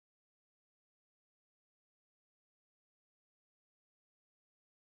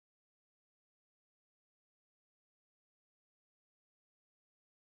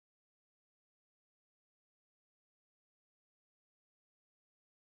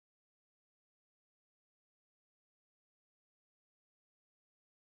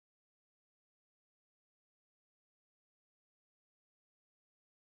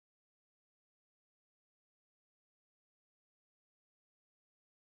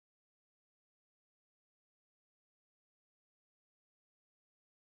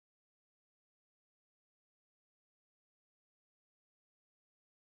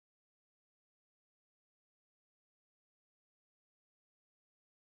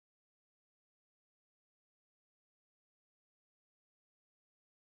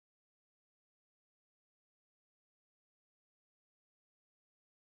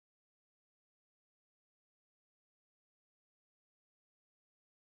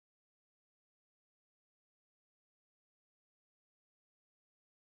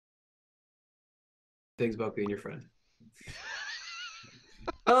things about being your friend.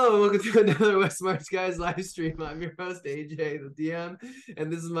 Hello, welcome to another West Smarts Guys live stream. I'm your host, AJ, the DM,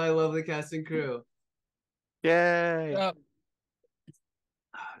 and this is my lovely cast and crew. Yay!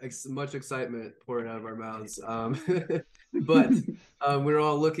 Much excitement pouring out of our mouths. But we're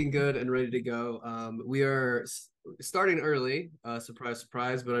all looking good and ready to go. We are starting early, surprise,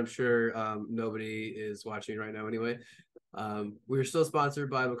 surprise, but I'm sure nobody is watching right now anyway. We're still sponsored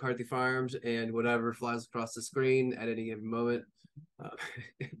by McCarthy Farms and whatever flies across the screen at any given moment. Uh,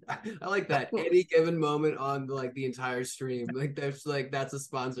 I like that. Any given moment on like the entire stream. That's a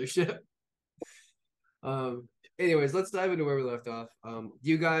sponsorship. Um, Anyways, let's dive into where we left off.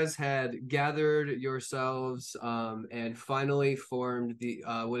 You guys had gathered yourselves and finally formed the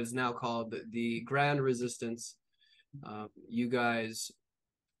what is now called the Grand Resistance. You guys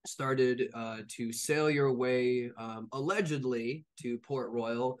started to sail your way allegedly to Port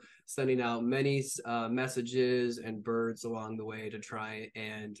Royal, sending out many messages and birds along the way to try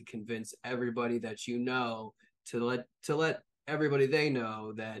and convince everybody that you know to let everybody they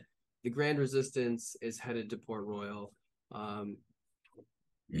know that the Grand Resistance is headed to Port Royal.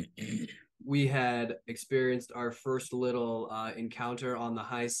 We had experienced our first little encounter on the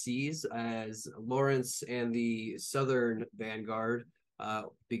high seas as Lawrence and the Southern Vanguard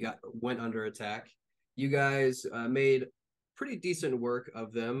went under attack. You guys made pretty decent work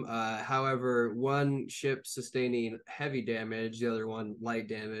of them. However, one ship sustaining heavy damage, the other one light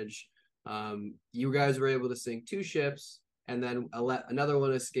damage. You guys were able to sink two ships, and then another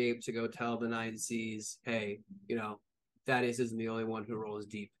one escaped to go tell the Nine Seas, hey, Thaddeus isn't the only one who rolls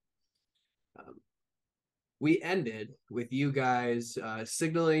deep. We ended with you guys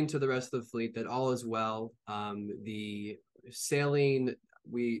signaling to the rest of the fleet that all is well. The sailing,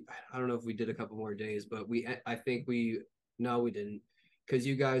 I don't know if we did a couple more days, but I think no, we didn't, because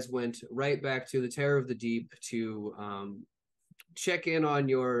you guys went right back to the Terror of the Deep to check in on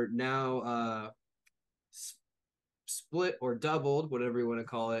your now split or doubled, whatever you want to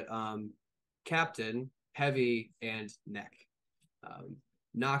call it, Captain, Heavy, and Neck.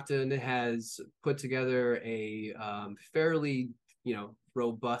 Nocton has put together a fairly,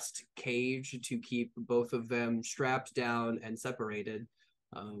 robust cage to keep both of them strapped down and separated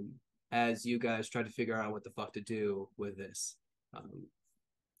as you guys try to figure out what the fuck to do with this.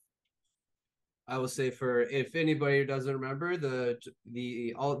 I will say, for if anybody doesn't remember,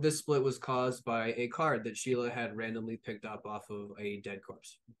 all this split was caused by a card that Sheila had randomly picked up off of a dead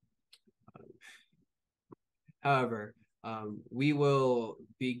corpse. However, we will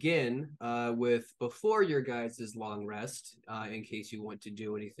begin with before your guys' long rest, in case you want to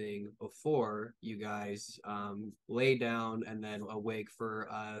do anything before you guys lay down and then awake for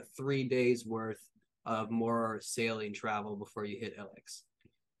 3 days worth of more sailing travel before you hit Illex.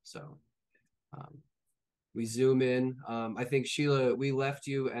 So we zoom in. I think, Sheila, we left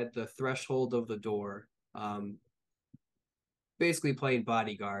you at the threshold of the door, basically playing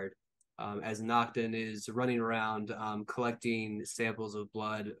bodyguard. As Nocton is running around collecting samples of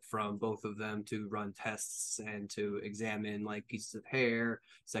blood from both of them to run tests and to examine like pieces of hair,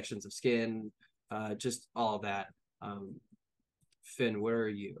 sections of skin, just all of that. Finn, where are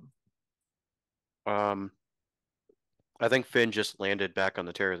you? I think Finn just landed back on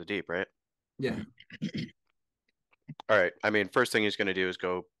the Terror of the Deep, right? Yeah. All right. I mean, first thing he's going to do is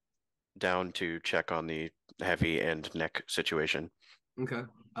go down to check on the Heavy and Neck situation. Okay.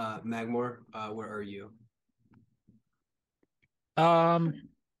 Magmore, where are you? I'm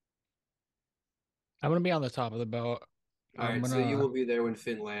gonna be on the top of the boat. All right, so you will be there when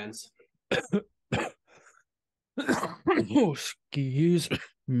Finn lands. Oh, excuse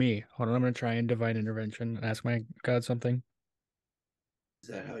me. Hold on, I'm gonna try and divine intervention and ask my god something. Is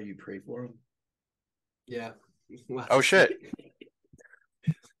that how you pray for him? Yeah. Oh shit.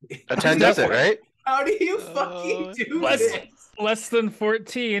 A 10 does it, right? How do you fucking do this? Less than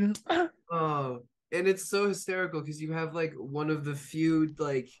 14. Oh, and it's so hysterical because you have like one of the few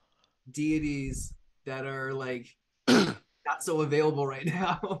like deities that are like not so available right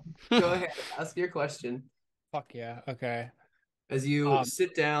now. Go ahead, ask your question. Fuck yeah. Okay. As you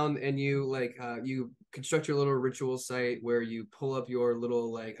sit down and you you construct your little ritual site where you pull up your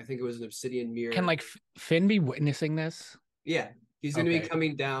little I think it was an obsidian mirror. Can Finn be witnessing this? Yeah, he's going to be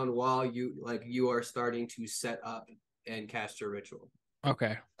coming down while you are starting to set up and cast your ritual.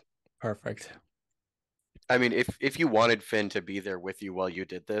 Okay, perfect. I mean, if you wanted Finn to be there with you while you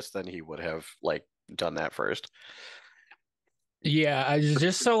did this, then he would have done that first. Yeah, I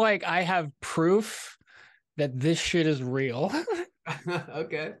just so I have proof that this shit is real.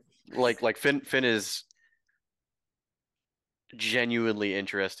 Okay. Like Finn is genuinely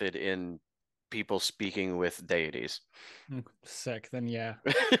interested in people speaking with deities. Sick. Then yeah.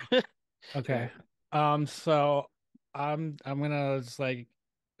 Okay. So I'm gonna just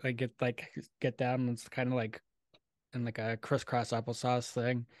get down and it's kind of like in like a crisscross applesauce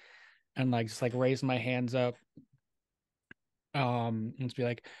thing, and like just like raise my hands up. And just be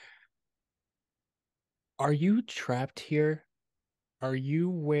like, "Are you trapped here? Are you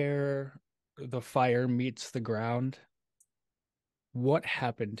where the fire meets the ground? What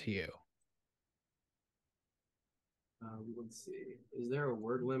happened to you?" Let's see. Is there a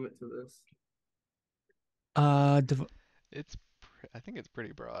word limit to this? Div I think it's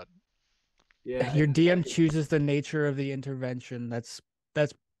pretty broad. Yeah, your DM chooses the nature of the intervention. That's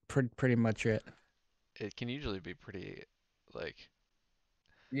pretty much it. It can usually be pretty, like,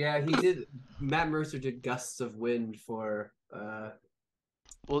 yeah. He did. Matt Mercer did gusts of wind for well,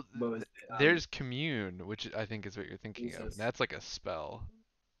 what was it? there's commune, which I think is what you're thinking of, and Jesus. that's like a spell.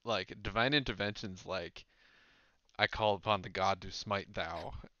 Like divine intervention's like I call upon the god to smite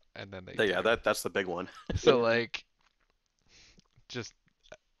thou, and then they do. Yeah, that's the big one. So Yeah. like, just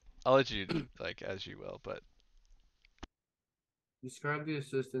I'll let you like as you will, but Describe the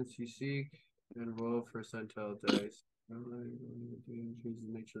assistance you seek and roll for percentile dice. Choose the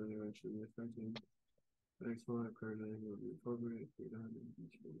nature of the intervention affecting. Excellent occurring will be appropriate.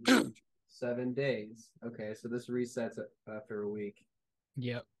 7 days. Okay, so this resets after a week.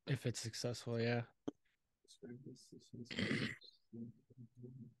 Yep, if it's successful, yeah.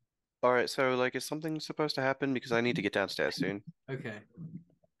 All right, so like, is something supposed to happen? Because I need to get downstairs soon. Okay.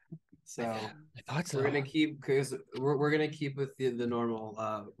 So I thought so. we're gonna keep because we're gonna keep with the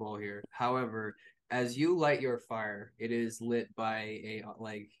normal roll here. However, as you light your fire, it is lit by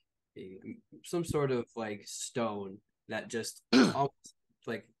some sort of like stone that just almost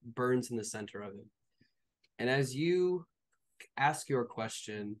like burns in the center of it. And as you ask your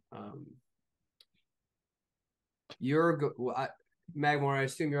question, Magmore, I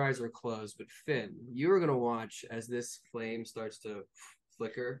assume your eyes are closed, but Finn, you're gonna watch as this flame starts to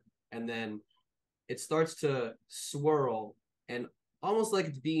flicker, and then it starts to swirl, and almost like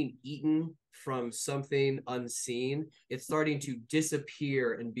it's being eaten from something unseen, it's starting to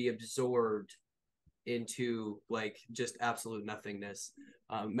disappear and be absorbed into like just absolute nothingness.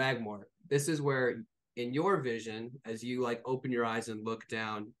 Magmore, this is where in your vision, as you like open your eyes and look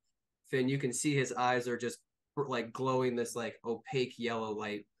down, Finn, you can see his eyes are just like glowing this like opaque yellow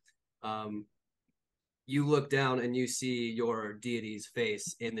light. You look down and you see your deity's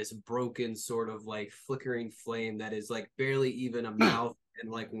face in this broken sort of like flickering flame that is like barely even a mouth and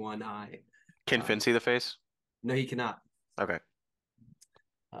like one eye. Can Finn see the face? No, he cannot. Okay.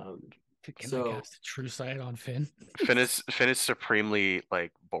 Can I cast a true sight on Finn? Finn is supremely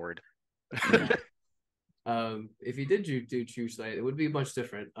like bored. Yeah. If he did do true sight, it would be much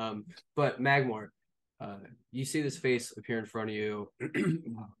different. But Magmore, you see this face appear in front of you.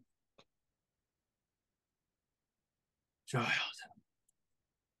 Child,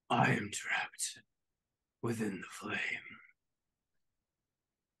 I am trapped within the flame.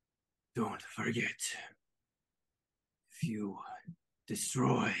 Don't forget, if you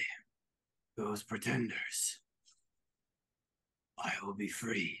destroy those pretenders, I will be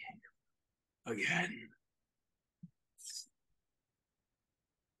free again.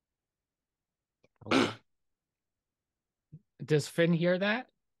 Does Finn hear that?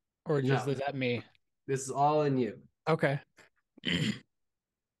 Or just No. is that me? This is all in you. Okay. Because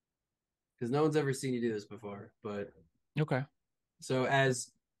no one's ever seen you do this before. But Okay. so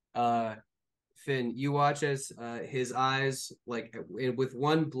as Finn, you watch as his eyes, like with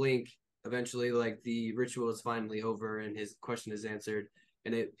one blink, eventually like the ritual is finally over and his question is answered,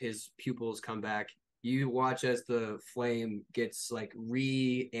 and his pupils come back. You watch as the flame gets like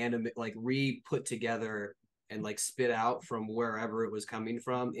re-put together and like spit out from wherever it was coming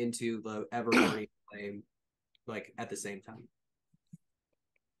from into the ever burning flame, like at the same time.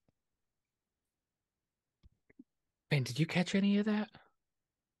 Ben, did you catch any of that?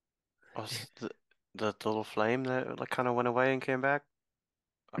 Was the little flame that like kind of went away and came back?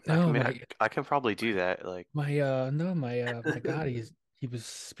 No, I can probably do that. Like, my god, he was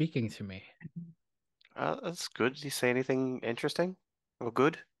speaking to me. that's good. Did he say anything interesting or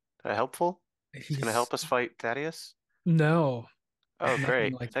good? Helpful? He's gonna help us fight Thaddeus? No, Oh, nothing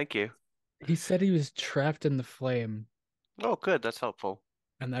great. like Thank you. he said he was trapped in the flame, Oh, good. That's helpful.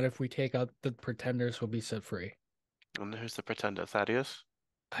 and that if we take out the pretenders, we'll be set free. And who's the pretender? Thaddeus?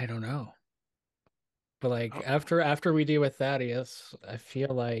 I don't know. But like Oh. after we deal with Thaddeus, I feel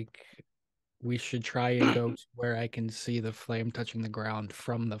like we should try and go to where I can see the flame touching the ground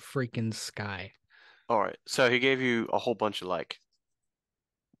from the freaking sky. All right. So he gave you a whole bunch of like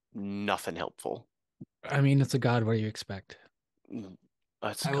nothing helpful. I mean, it's a god. What do you expect?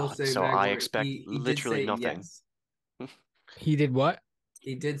 That's I will God. say, So I Magmore, expect he did literally say nothing. yes. He did what?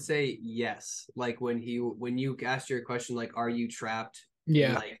 He did say yes. Like when you asked your question, like, are you trapped in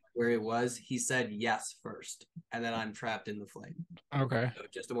Yeah. like where it was? He said yes first, and then I'm trapped in the flame. Okay. So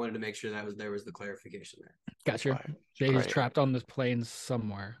just wanted to make sure that there was the clarification there. Gotcha. Right. Jade's Great. trapped on this plane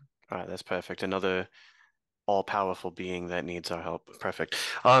somewhere. All right, that's perfect. Another all-powerful being that needs our help. Perfect.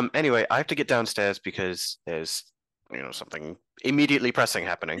 Anyway, I have to get downstairs because there's, something immediately pressing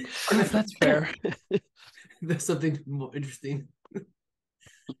happening. That's fair. There's something more interesting.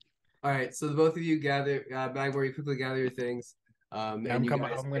 All right, so the both of you gather, Magmore, you quickly gather your things. Yeah, And I'm you coming.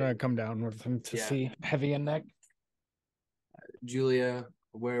 guys, I'm gonna come down with him to Yeah. see Heavy and Neck. Julia,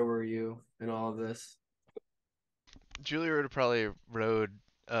 where were you in all of this? Julia would have probably rode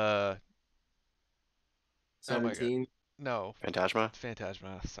oh my god. 17. No. Phantasma?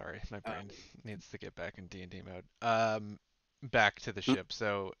 Phantasma, sorry. My brain needs to get back in D&D mode. Back to the ship.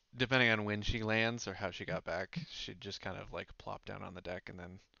 So, depending on when she lands or how she got back, she'd just kind of like plop down on the deck and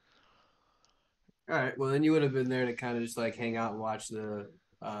then All right, well then you would have been there to kind of just like hang out and watch the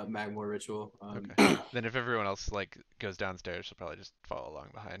Magmore ritual. okay. Then if everyone else like goes downstairs, she'll probably just follow along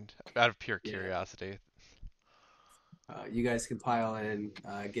behind out of pure Yeah. curiosity. You guys can pile in,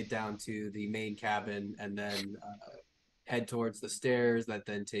 get down to the main cabin, and then head towards the stairs that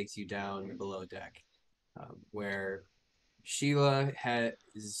then takes you down below deck, where Sheila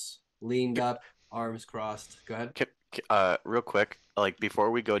is leaned up, arms crossed. Go ahead. Real quick, like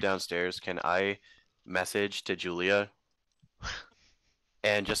before we go downstairs, can I message to Julia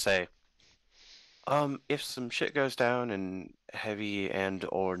and just say, if some shit goes down and Heavy and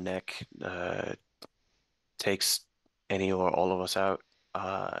or Neck takes any or all of us out,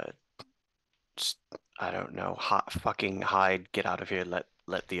 just, I don't know, fucking hide, get out of here, let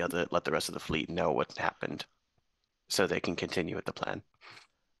the rest of the fleet know what happened, so they can continue with the plan.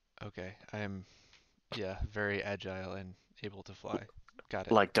 Okay. I'm very agile and able to fly. Got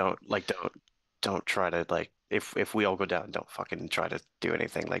it. Like don't try to like if we all go down, don't fucking try to do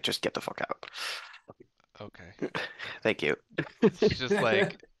anything. Like just get the fuck out. Okay. Thank you. It's just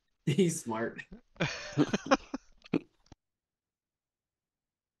like He's smart.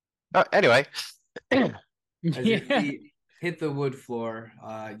 Anyway, As your Yeah. feet hit the wood floor,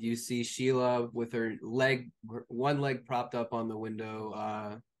 you see Sheila with her one leg propped up on the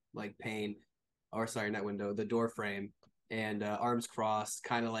window, like pane, or sorry, not window, the door frame, and arms crossed,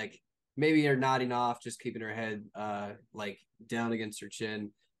 kind of like maybe you're nodding off, just keeping her head like down against her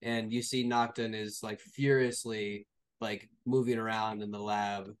chin. And you see Nocton is like furiously like moving around in the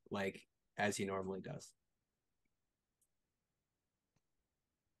lab, like as he normally does.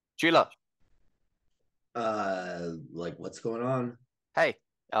 Sheila, Like what's going on? hey,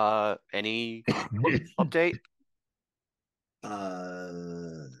 any update?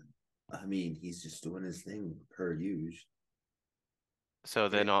 I mean, he's just doing his thing per usual. So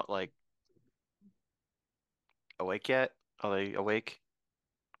they're not like awake yet? Are they awake?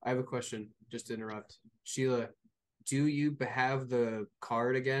 I have a question, just to interrupt. Sheila, do you have the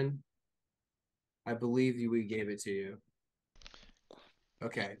card again? I believe we gave it to you.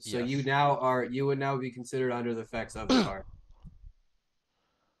 Okay, so Yes. you would now be considered under the effects of the card.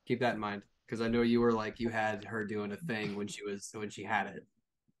 Keep that in mind, because I know you were like you had her doing a thing when she had it.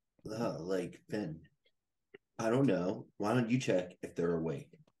 Like Ben, I don't know. Why don't you check if they're awake?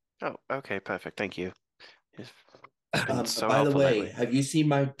 Oh, okay, perfect. Thank you. It's been so By the helpful way, lately. have you seen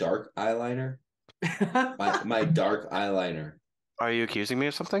my dark eyeliner? My dark eyeliner. Are you accusing me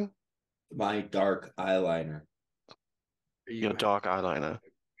of something? My dark eyeliner. Your dark eyeliner.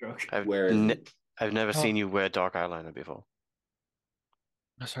 Drunk? Where is it? I've never Oh. seen you wear dark eyeliner before.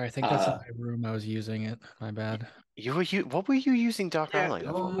 Oh, sorry, I think that's in my room. I was using it. My bad. What were you using dark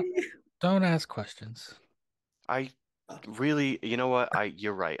eyeliner for? Don't ask questions. I really, you know what?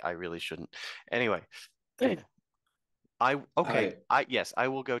 You're right. I really shouldn't. Anyway, yes, I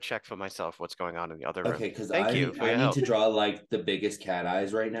will go check for myself what's going on in the other room. Okay, because Thank you for I your need help. to draw like the biggest cat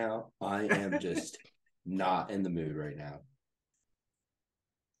eyes right now. I am just not in the mood right now.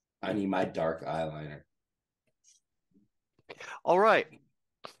 I need my dark eyeliner. All right.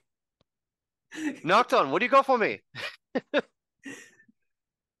 Nocturne, what do you got for me?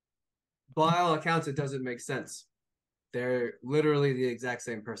 By all accounts, it doesn't make sense. They're literally the exact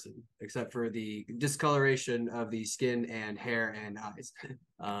same person, except for the discoloration of the skin and hair and eyes.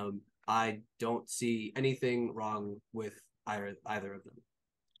 I don't see anything wrong with either of them.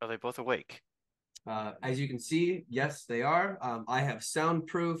 Are they both awake? As you can see, yes, they are. I have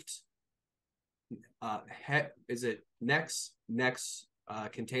soundproofed. Is it Neck's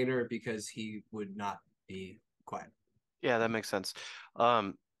container because he would not be quiet. Yeah, that makes sense.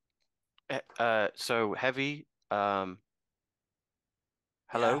 So Heavy, hello?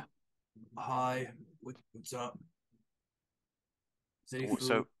 Yeah. Hi. What's up? Is there any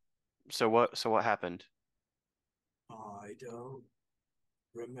So food? what happened? I don't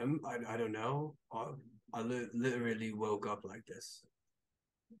remember. I don't know. I literally woke up like this.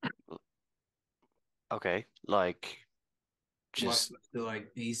 Okay, like Am I just supposed to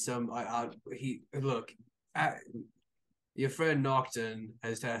like be some? He look. I, your friend Nocton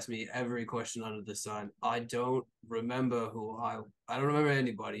has asked me every question under the sun. I don't remember who I don't remember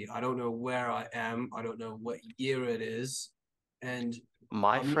anybody. I don't know where I am. I don't know what year it is, and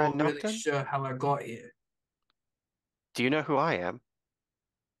my I'm friend not really Nocturne? sure how I got here. Do you know who I am?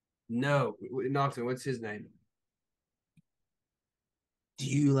 No, Nocton. What's his name? Do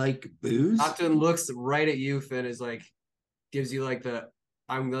you like booze? Nocton looks right at you, Finn. Is like gives you like the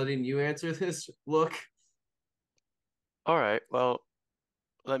I'm letting you answer this look. All right, well,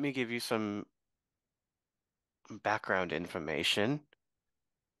 let me give you some background information.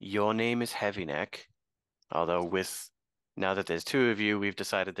 Your name is Heavy Neck, although with now that there's two of you, we've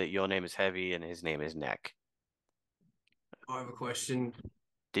decided that your name is Heavy and his name is Neck. I have a question.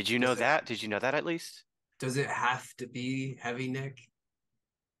 Did you know Does it that? Did you know that at least? does it have to be Heavy Neck?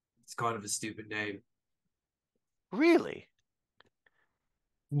 It's kind of a stupid name. Really?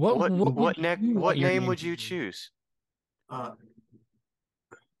 What would you want What your name name would to you be? choose? Uh,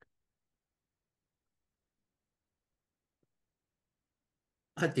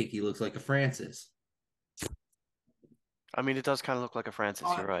 I think he looks like a Francis. I mean, it does kind of look like a Francis,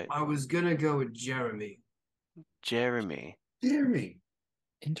 I you're right. I was gonna go with Jeremy. Jeremy. Jeremy.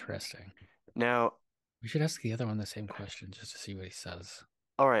 Interesting. Now, We should ask the other one the same question just to see what he says.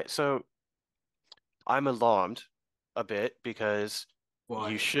 all right, so I'm alarmed a bit because you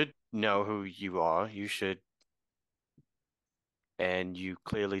Why? should know who you are. You should, and you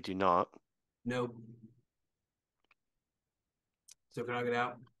clearly do not. Nope. So can I get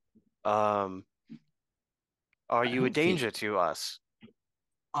out? Um, are I you a don't think danger to us?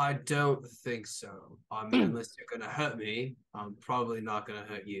 I don't think so. I mean, unless you're gonna hurt me, I'm probably not gonna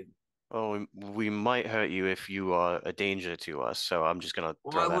hurt you. Oh, we might hurt you if you are a danger to us, so I'm just gonna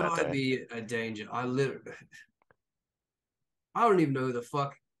Why throw that would out I there. be a danger? I don't even know who the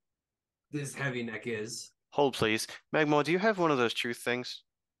fuck this Heavy Neck is. Hold, please. Magmore, do you have one of those truth things?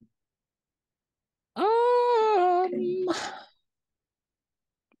 Um,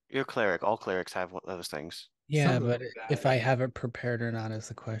 You're a cleric. All clerics have one of those things. yeah, Something but like if that. I have it prepared or not is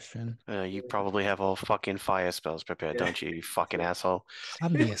the question. You probably have all fucking fire spells prepared, Yeah. don't you, you fucking asshole?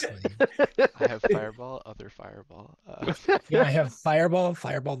 Obviously. I have fireball, other fireball. Yeah, I have Fireball,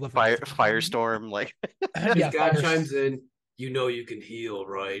 Fireball level 3. Firestorm, like This Yeah, guy fire. chimes in. You know you can heal,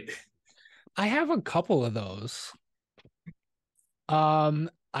 right? I have a couple of those.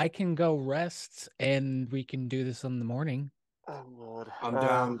 I can go rest and we can do this in the morning. oh Lord. I'm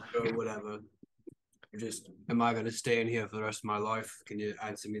down for whatever. Am I gonna stay in here for the rest of my life? Can you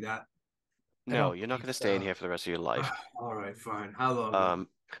answer me that? I No, don't you're not think going to stay in so. here for the rest of your life. All right, fine. How long? Um,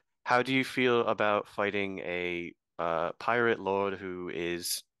 how do you feel about fighting a pirate lord who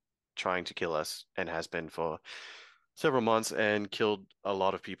is trying to kill us and has been for several months and killed a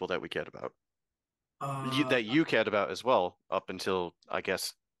lot of people that we cared about? Uh, That you cared about as well, up until I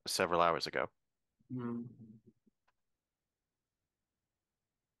guess several hours ago. hmm.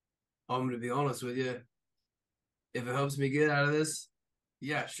 I'm gonna be honest with you. If it helps me get out of this,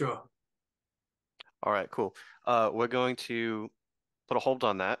 yeah, sure. All right, cool. We're going to put a hold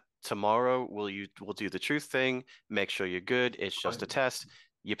on that. Tomorrow we'll do the truth thing, make sure you're good. It's just a test.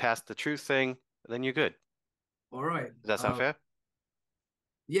 You pass the truth thing, then you're good. All right. Does that sound fair?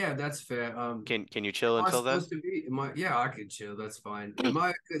 Yeah, that's fair. Can you chill Am I until then? supposed to be? Yeah, I can chill. That's fine. Am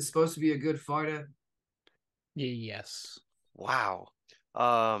I supposed to be a good fighter? Yes. Wow.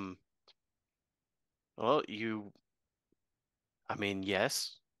 Well, I mean,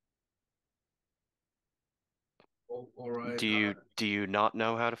 yes. All right. Do you not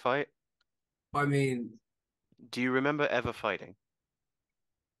know how to fight? I mean, Do you remember ever fighting?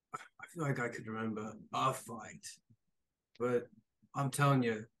 I feel like I could remember a fight, but I'm telling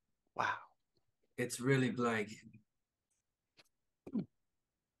you, Wow. it's really blank.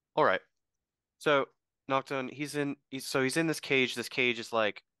 All right. So, Nocturne, he's in this cage. This cage is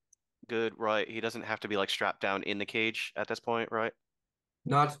like good, right? He doesn't have to be like strapped down in the cage at this point, right?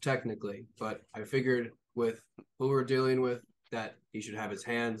 Not technically, but I figured with who we're dealing with that he should have his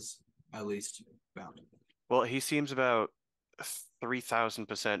hands at least bound. Well, he seems about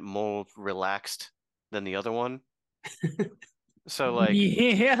 3,000% more relaxed than the other one. So like,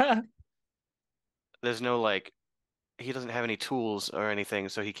 Yeah. there's no like, he doesn't have any tools or anything,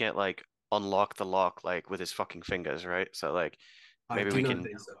 so he can't like unlock the lock like with his fucking fingers, right? So like, I maybe do we not can.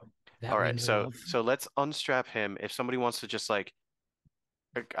 think so. That All right, means so love. let's unstrap him. If somebody wants to just like,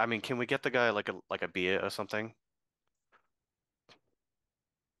 I mean, can we get the guy like a beer or something?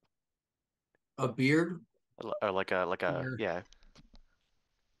 A beard? Or like a Beer. yeah.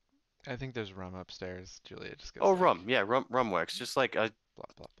 I think there's rum upstairs. Julia just goes Oh, back. rum. Yeah, rum works. Just like a Blah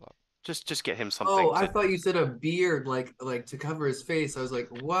blah blah. just get him Oh, something I to. thought you said a beard, like to cover his face. I was like,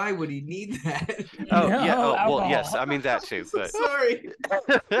 why would he need that? Oh, yeah. No Oh, well, yes. alcohol. I mean that I'm too, so but sorry.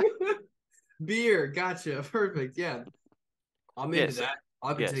 Beer, gotcha. Perfect. Yeah, I'm into yes. that.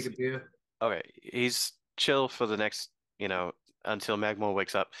 I can take Yes. a beer. Okay. He's chill for the next, until Magmore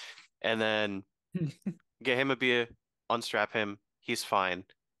wakes up, and then get him a beer, unstrap him. He's fine.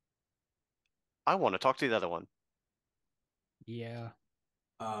 I want to talk to the other one. Yeah.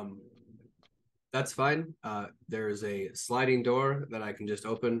 Um, that's fine. There is a sliding door that I can just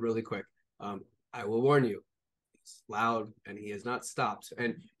open really quick. I will warn you, it's loud and he has not stopped.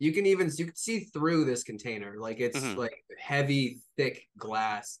 And you can see through this container, like it's Hmm. like heavy, thick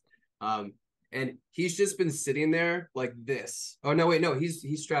glass. And he's just been sitting there like this. Oh no, wait, no,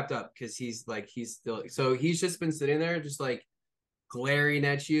 he's strapped up because he's still so he's just been sitting there just like glaring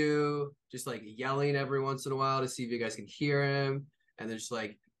at you, just like yelling every once in a while to see if you guys can hear him. And they're just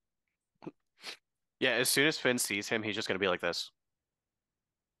like, Yeah. As soon as Finn sees him, he's just gonna be like this,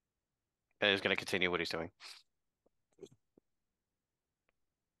 and he's gonna continue what he's doing.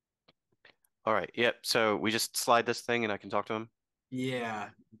 All right. Yep. So we just slide this thing, and I can talk to him. yeah.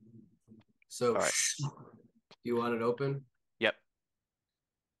 So All right. you want it open? Yep.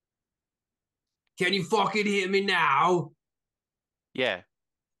 Can you fucking hear me now? Yeah.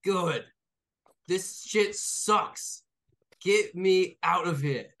 Good. This shit sucks. Get me out of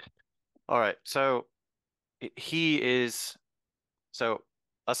here. All right. So he is. So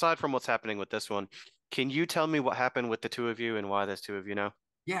aside from what's happening with this one, can you tell me what happened with the two of you and why there's two of you now?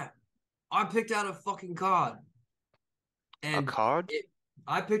 Yeah. I picked out a fucking card. A And card?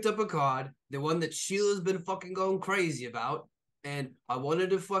 I picked up a card, the one that Sheila's been fucking going crazy about. And I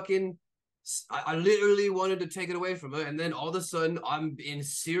wanted to fucking I literally wanted to take it away from her, and then all of a sudden I'm in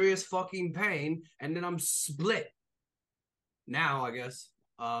serious fucking pain, and then I'm split. Now, I guess.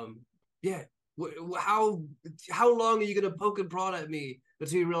 Yeah. How long are you gonna poke and prod at me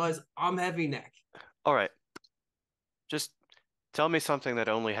until you realize I'm heavy neck? All right. Just tell me something that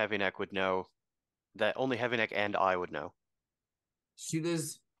only Heavy Neck would know, that only Heavy Neck and I would know.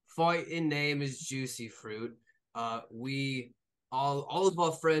 Sheila's fighting name is Juicy Fruit. We all of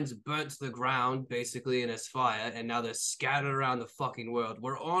our friends burnt to the ground basically in this fire, and now they're scattered around the fucking world.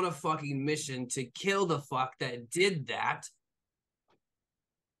 We're on a fucking mission to kill the fuck that did that.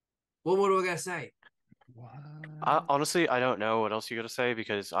 What more do I gotta say? Honestly, I don't know what else you got to say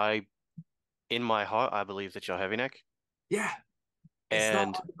because in my heart, I believe that you're Heavy Neck, Yeah, it's not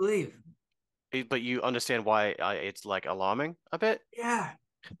and hard to believe. but you understand why it's like alarming a bit. Yeah,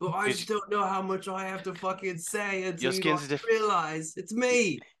 but I just Because don't know how much I have to fucking say until your you skin's guys a different, realize it's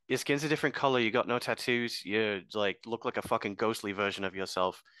me. your skin's a different color. You got no tattoos. You like look like a fucking ghostly version of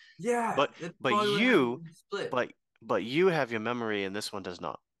yourself. Yeah, But that's but probably what happened you when we split. but you have your memory, and this one does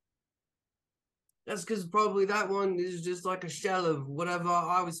not. That's because probably that one is just like a shell of whatever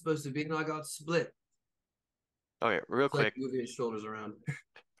I was supposed to be, and I got split. Okay, It's like moving his shoulders around.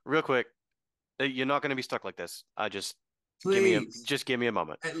 real quick. You're not going to be stuck like this. I Please, just give me a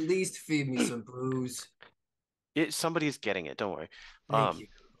moment. at least feed me some booze. Somebody's getting it. Don't worry. Thank you.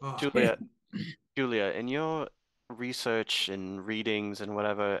 Oh, Julia, Julia, in your research and readings and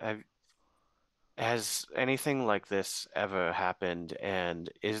whatever, has anything like this ever happened? And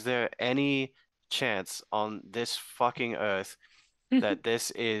is there any chance on this fucking earth that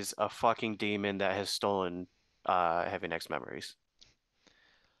this is a fucking demon that has stolen Heavy Neck's memories?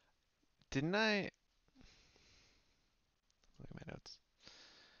 Didn't I? Look at my notes.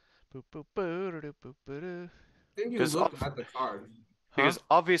 Boop boop boo doo boop boo doo. I think you Because looked at the card. Huh?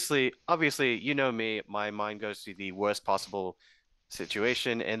 obviously, you know me, my mind goes to the worst possible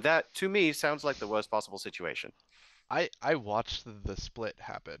situation, and that to me sounds like the worst possible situation. I watched the split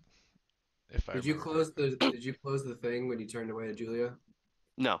happen, if I Did you remember close correctly. Did you close the thing when you turned away to Julia?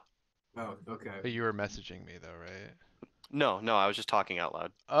 No, Oh, okay. But you were messaging me though, right? no, I was just talking out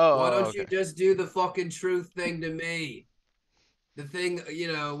loud. Why Oh, don't you okay. just do the fucking truth thing to me? The thing,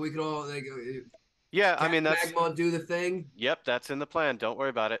 we could all like. Yeah, I Can mean that's Magmont do the thing? yep, that's in the plan. Don't worry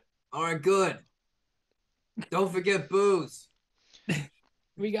about it. All right, good. Don't forget booze.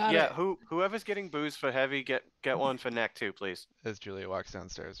 We got Yeah, it. whoever's getting booze for Heavy, get one for Neck too, please. As Julia walks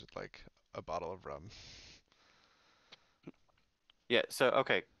downstairs with like a bottle of rum. Yeah. So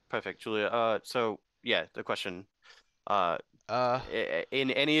okay, perfect, Julia. So yeah, the question. Uh, Uh, in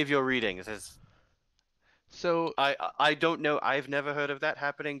any of your readings, is so I don't know. I've never heard of that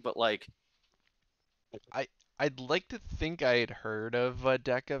happening, but like, I'd like to think I had heard of a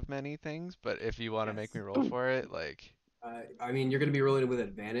deck of many things, but if you want to make Yes. me roll for it, like, I mean, you're going to be rolling with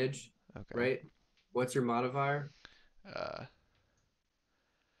advantage, okay. right? What's your modifier? Uh,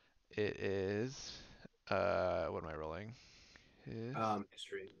 it is, what am I rolling?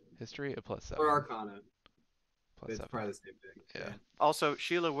 History History, a plus or 7. Arcana. Plus It's 7. probably the same thing. Yeah. also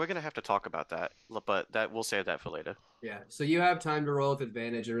Sheila, we're gonna have to talk about that, but that we'll save that for later. Yeah. So you have time to roll with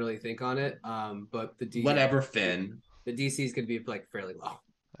advantage and really think on it. But Whatever, Finn. the DCs could be like fairly low.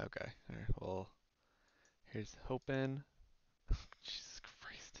 Okay. All right. Well, here's hoping. Jesus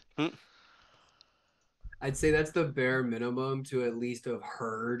Christ. I'd say that's the bare minimum to at least have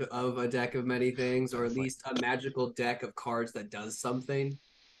heard of a deck of many things, or at That's like- least a magical deck of cards that does something.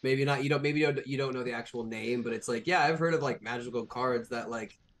 Maybe not. You don't know the actual name, but it's like, yeah, I've heard of like magical cards that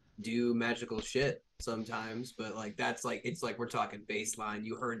like do magical shit sometimes. But like that's like it's like we're talking baseline.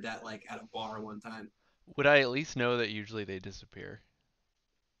 You heard that like at a bar one time. Would I at least know that usually they disappear?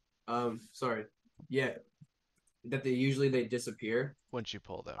 Sorry. Yeah, that they disappear. Once you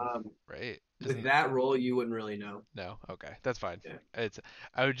pull them, Um, right? with that roll, you wouldn't really know. No, okay, that's fine. Yeah.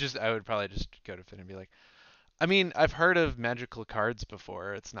 I would probably just go to Finn and be like, I mean, I've heard of magical cards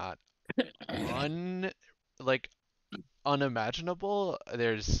before. It's not like unimaginable.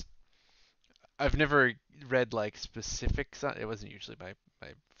 I've never read like specifics on it. Wasn't usually my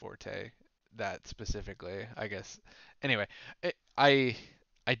forte that specifically, I guess. Anyway, I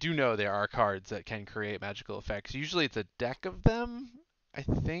do know there are cards that can create magical effects. Usually it's a deck of them, I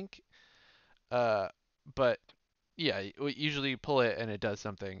think. Uh, but yeah, usually you pull it and it does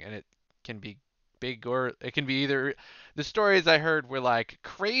something, and it can be big or it can be either. The stories I heard were like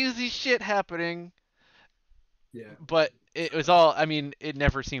crazy shit happening, Yeah. but it was all. I mean, it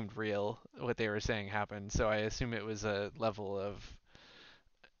never seemed real what they were saying happened. So I assume it was a level of,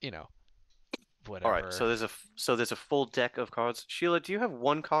 you know, All right. whatever. So there's a full deck of cards. Sheila, do you have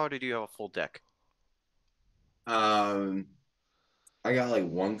one card or do you have a full deck? I got like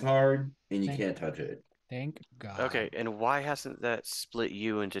one card, and you Thank- can't touch it. Thank God. Okay. And why hasn't that split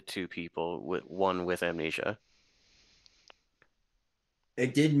you into two people with one with amnesia?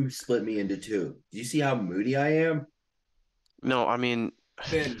 It didn't split me into two. Do you see how moody I am? No, I mean,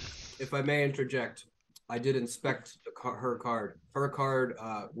 Finn, if I may interject, I did inspect her card. Her card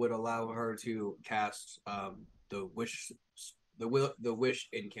would allow her to cast the wish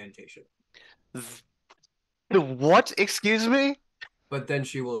incantation, the what? Excuse me? but then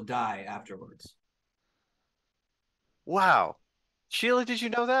she will die afterwards. Wow. Sheila, did you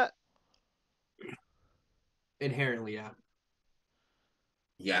know that? Inherently, yeah.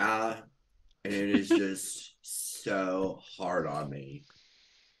 Yeah, and it is just so hard on me.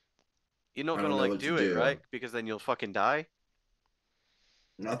 You're not I gonna don't know like what to do it, do. right? Because then you'll fucking die.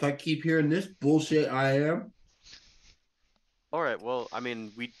 Not if I keep hearing this bullshit, I am. All right. Well, I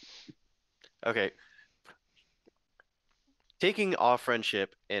mean, okay. Taking our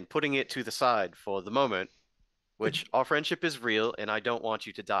friendship and putting it to the side for the moment, which our friendship is real and I don't want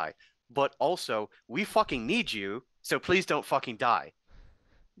you to die. But also, we fucking need you, so please don't fucking die.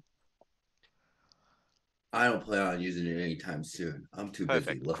 I don't plan on using it anytime soon. I'm too busy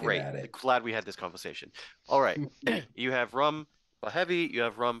Perfect. looking Great. at it. Glad we had this conversation. All right. You have rum for Heavy, you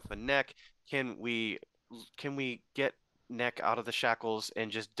have rum for Neck. Can we get Neck out of the shackles and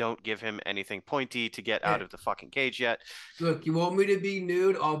just don't give him anything pointy to get out of the fucking cage yet? Look, you want me to be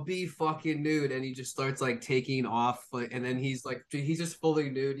nude? I'll be fucking nude. And he just starts like taking off, like, and then he's just fully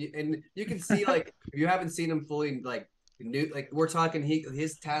nude. And you can see like if you haven't seen him fully like nude, like we're talking,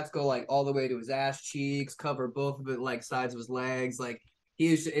 his tats go like all the way to his ass cheeks, cover both of it like sides of his legs. Like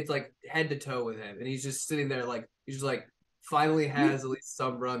it's like head to toe with him, and he's just sitting there like he's just like finally has at least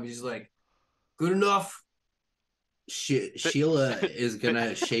some rum. He's just like good enough. Sheila is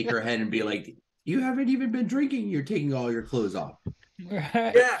gonna shake her head and be like, "You haven't even been drinking. You're taking all your clothes off."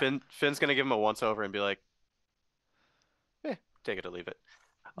 Yeah. Finn's gonna give him a once over and be like, take it or leave it.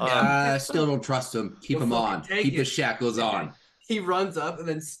 Yeah, still don't trust him. Keep Well, him fucking on. take Keep the it. shackles on. He runs up and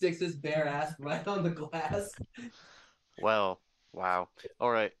then sticks his bare ass right on the glass. Well, wow.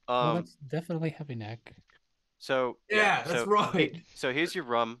 All right. Well, that's definitely heavy neck. So Yeah, that's right. So here's your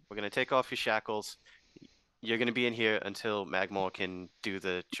rum. We're gonna take off your shackles. You're gonna be in here until Magmore can do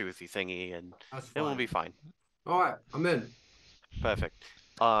the truthy thingy, and That's then we'll fine. be fine. All right, I'm in. Perfect.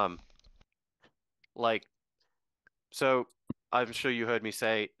 Like, so I'm sure you heard me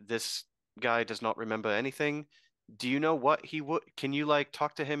say this guy does not remember anything. Do you know what he would? Can you like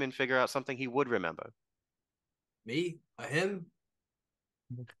talk to him and figure out something he would remember? Me? Him?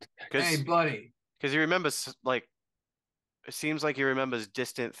 Hey, Because buddy. he remembers like it seems like he remembers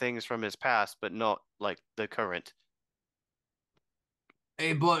distant things from his past, but not like the current.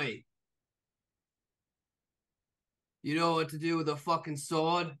 Hey, buddy. You know what to do with a fucking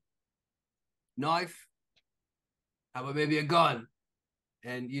sword? Knife? How about maybe a gun?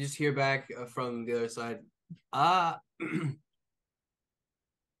 And you just hear back from the other side, uh,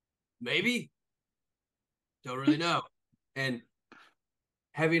 maybe? Don't really know. And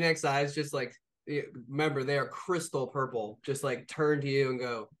Heavy Neck's eyes just like, remember, they are crystal purple, just like turn to you and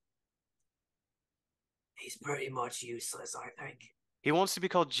go, he's pretty much useless, I think. He wants to be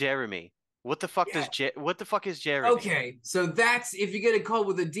called Jeremy. What the fuck Yeah. what the fuck is Jeremy? Okay, so that's if you get a call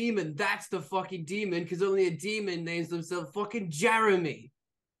with a demon, that's the fucking demon, because only a demon names themselves fucking Jeremy.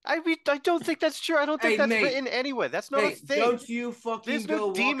 I don't think that's true. I don't think Hey, that's mate. written anywhere. That's not a Hey, thing. don't you fucking There's go no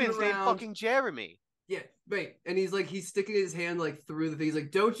walking demons named around. fucking Jeremy. Yeah, wait. And he's sticking his hand like through the thing. He's like,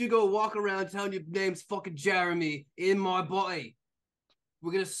 don't you go walk around telling your name's fucking Jeremy in my body.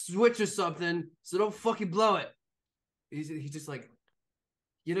 We're gonna switch or something, so don't fucking blow it. He's just like,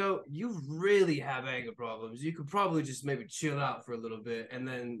 you really have anger problems. You could probably just maybe chill out for a little bit and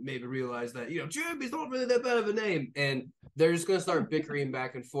then maybe realize that, Jeremy's not really that bad of a name. And they're just going to start bickering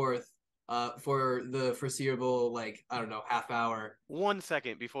back and forth for the foreseeable, like, I don't know, half hour. 1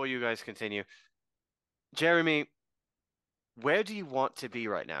 second before you guys continue. Jeremy, where do you want to be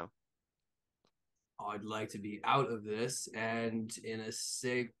right now? I'd like to be out of this and in a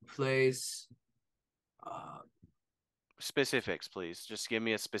safe place. Specifics, please. Just give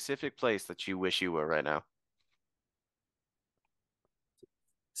me a specific place that you wish you were right now.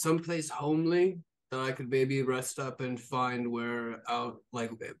 Someplace homely that I could maybe rest up and find where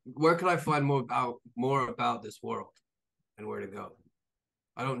could I find more about this world and where to go?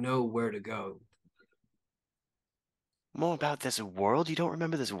 I don't know where to go. More about this world? You don't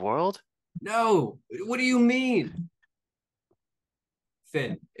remember this world? No, what do you mean?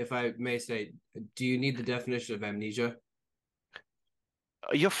 Finn, if I may say, do you need the definition of amnesia?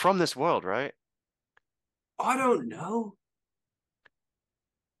 You're from this world, right? I don't know.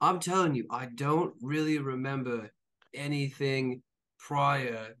 I'm telling you, I don't really remember anything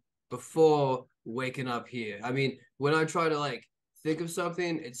before waking up here. I mean, when I try to like think of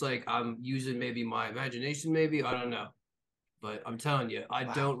something, it's like I'm using maybe my imagination, maybe. I don't know. But I'm telling you, I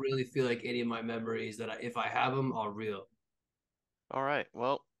Wow. don't really feel like any of my memories if I have them, are real. All right.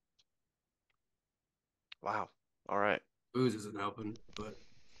 Well, wow. All right. Booze isn't helping, but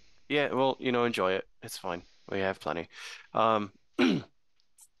Yeah, well, enjoy it. It's fine. We have plenty. All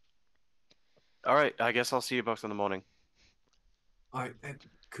right. I guess I'll see you both in the morning. all right.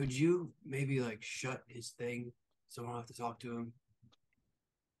 Could you maybe like shut his thing so I don't have to talk to him?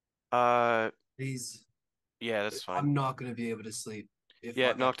 Please. Yeah, that's fine. I'm not gonna be able to sleep.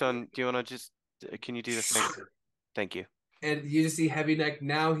 Yeah, Nocturne, do you want to just, can you do the thing? Thank you. And you just see Heavy Neck.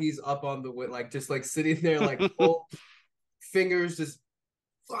 Now he's up on the like just like sitting there, like full fingers, just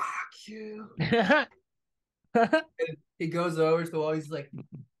fuck you. And he goes over to the wall. He's like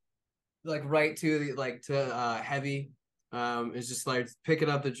right to the Heavy. Is just like picking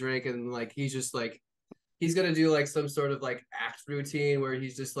up the drink and like he's just like he's gonna do like some sort of like act routine where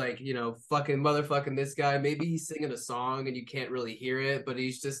he's just like fucking motherfucking this guy. Maybe he's singing a song and you can't really hear it, but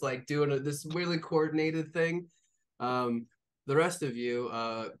he's just like doing this really coordinated thing. The rest of you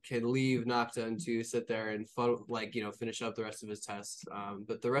can leave Nocturne to sit there and finish up the rest of his tests.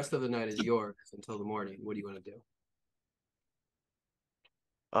 But the rest of the night is yours until the morning. What do you want to do?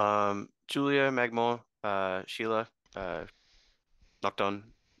 Julia, Magmore, Sheila, Nocturne,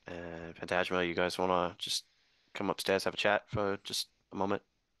 and Phantasma, you guys want to just come upstairs, have a chat for just a moment?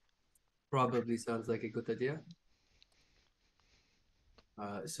 Probably sounds like a good idea.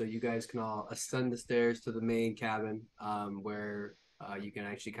 So you guys can all ascend the stairs to the main cabin, where you can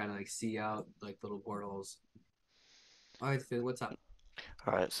actually kind of like see out like little portholes. All right, Finn, what's up?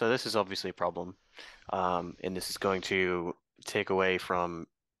 All right, so this is obviously a problem, and this is going to take away from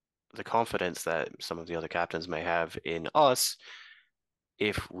the confidence that some of the other captains may have in us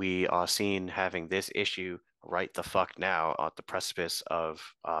if we are seen having this issue right the fuck now at the precipice of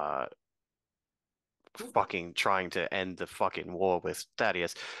fucking trying to end the fucking war with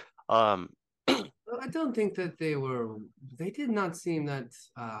Thaddeus. I don't think that they did not seem that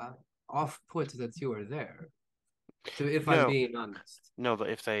off put that you were there. So if I'm No, being honest. no, but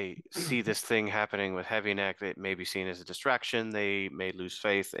if they see this thing happening with Heavy Neck, it may be seen as a distraction. They may lose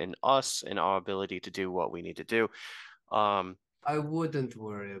faith in us and our ability to do what we need to do. Um, I wouldn't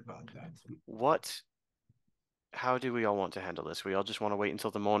worry about that. what how do we all want to handle this? We all just want to wait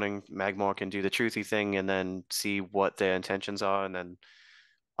until the morning. Magmore can do the truthy thing and then see what their intentions are, and then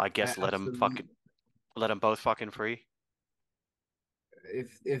I guess Absolutely. let them both fucking free.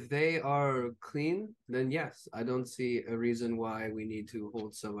 If they are clean, then yes, I don't see a reason why we need to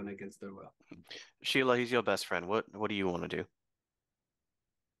hold someone against their will. Sheila, he's your best friend. What do you want to do?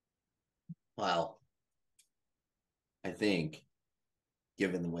 Well, I think,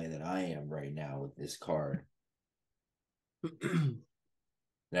 given the way that I am right now with this card,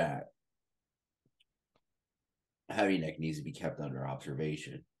 that Heavy Neck needs to be kept under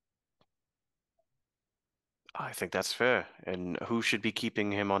observation. I think that's fair. And who should be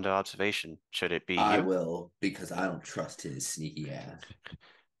keeping him under observation? Should it be I you? will, because I don't trust his sneaky ass.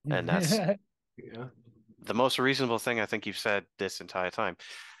 And that's Yeah. the most reasonable thing I think you've said this entire time.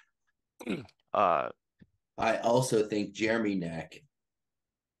 Uh, I also think Jeremy Neck.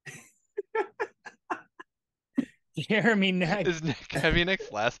 Jeremy Neck. Is Nick Heavy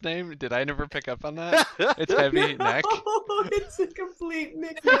Neck's last name? Did I never pick up on that? It's Heavy Neck. Oh, it's a complete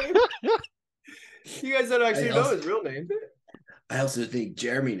nickname. You guys don't actually know his real name. I also think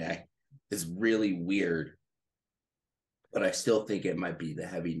Jeremy Neck is really weird, but I still think it might be the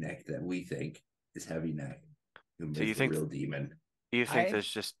Heavy Neck that we think is Heavy Neck, who So is you the think- real demon. you think I- there's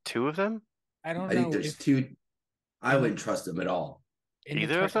just two of them? I don't I think know there's if two. I wouldn't trust them at all.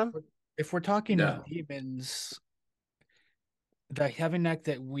 Either of them? If we're talking No. demons, the Heavy Neck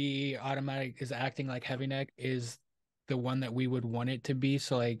that we automatic is acting like Heavy Neck is the one that we would want it to be.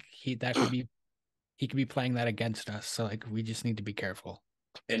 So like he could be playing that against us. So like we just need to be careful.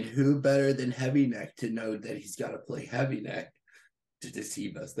 And who better than Heavy Neck to know that he's got to play Heavy Neck to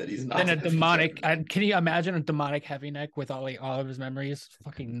deceive us that he's not Then a Heavy demonic. Neck? Can you imagine a demonic Heavy Neck with all of his memories?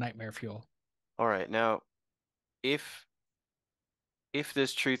 Fucking nightmare fuel. All right, now if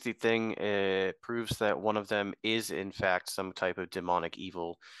this truthy thing proves that one of them is in fact some type of demonic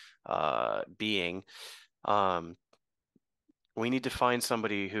evil being, we need to find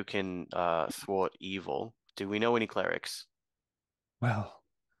somebody who can thwart evil. Do we know any clerics? Well,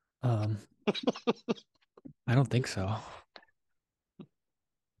 I don't think so.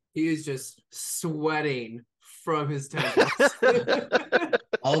 He is just sweating from his temples.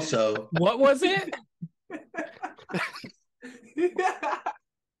 Also, What was it?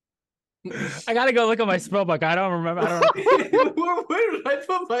 I gotta go look at my spell book. I don't remember. I don't. Where did I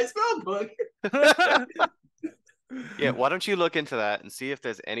put my spell book? Yeah, why don't you look into that and see if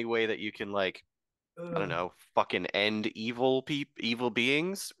there's any way that you can, like, I don't know, fucking end evil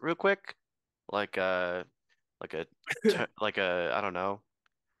beings real quick? Like a I don't know,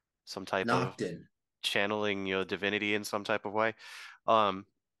 some type of Nocton. channeling your divinity in some type of way. Um,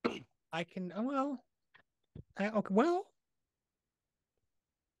 I can. Okay. Well,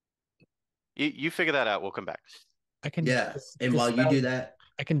 you figure that out. We'll come back. I can. Yeah, and while you do that,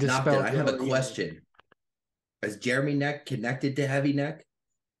 I can dispel. Nocton, I have a your- question. Is Jeremy Neck connected to Heavy Neck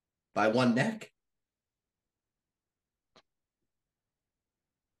by one neck?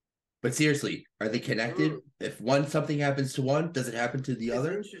 But seriously, are they connected? If something happens to one, does it happen to the It's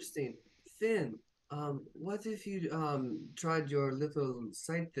other? interesting. Finn, what if you tried your little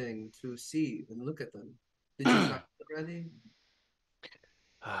sight thing to see and look at them? Did you try it already?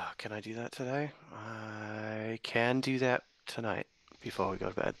 Can I do that today? I can do that tonight before we go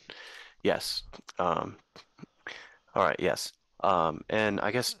to bed. Yes. All right. Yes. And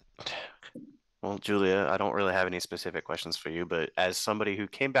I guess, well, Julia, I don't really have any specific questions for you, but as somebody who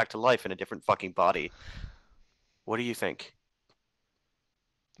came back to life in a different fucking body, what do you think?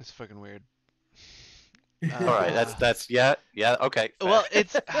 It's fucking weird. All right. That's yeah. Okay. Fair. Well,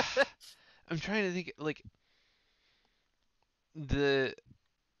 it's. I'm trying to think like the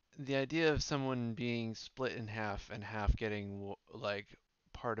idea of someone being split in half and half getting like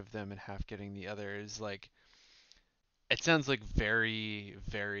part of them and half getting the other is like it sounds like very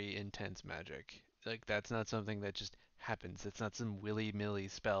very intense magic. Like that's not something that just happens. It's not some willy-nilly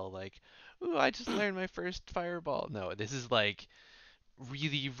spell like, "Ooh, I just learned my first fireball." No, this is like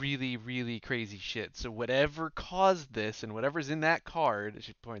really really really crazy shit. So whatever caused this and whatever's in that card,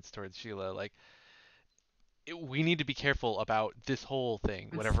 she points towards Sheila, like we need to be careful about this whole thing,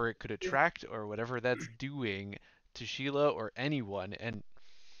 whatever it could attract or whatever that's doing to Sheila or anyone, and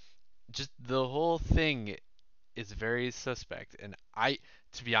just the whole thing is very suspect. And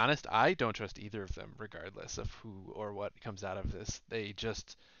to be honest, I don't trust either of them, regardless of who or what comes out of this.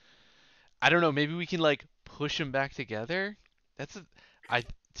 I don't know. Maybe we can like push them back together. That's a, I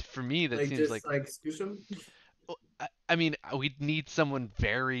for me that Like seems just like. like scoosh them. Well, I mean, we'd need someone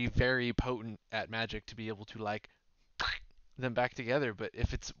very, very potent at magic to be able to like them back together. But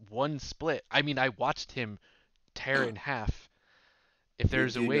if it's one split, I mean, I watched him tear in half. If You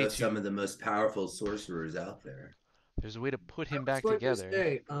there's a do way know to, some of the most powerful sorcerers out there. there's a way to put I him was back going to together.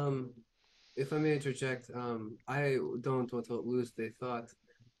 say, if I may interject, I don't want to lose the thought.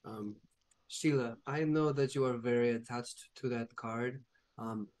 Um, Sheila, I know that you are very attached to that card,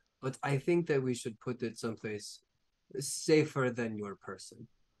 but I think that we should put it someplace safer than your person.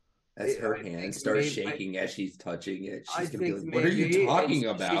 As her I hand think starts maybe, shaking as she's touching it, I she's gonna be think like, "What are you maybe, and talking she's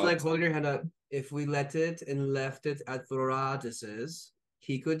like about?" holding her hand up. If we let it and left it at Thoradis's,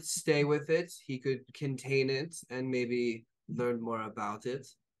 he could stay with it, he could contain it, and maybe learn more about it.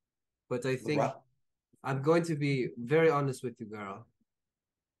 But I think Ru- I'm going to be very honest with you, girl.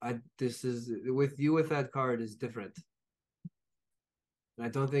 This is with you with that card is different. And I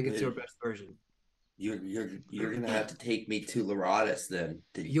don't think it's your best version. You're gonna have to take me to Loratus then.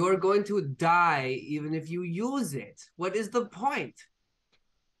 You're going to die even if you use it. What is the point?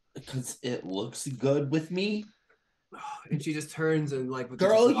 Because it looks good with me. And she just turns and like with the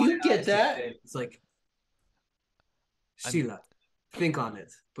Girl, wide you get eyes, that? it's like I'm, Sheila, think on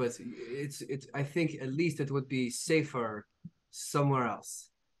it. But it's I think at least it would be safer somewhere else.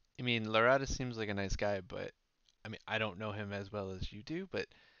 I mean, Larada seems like a nice guy, but I mean, I don't know him as well as you do, but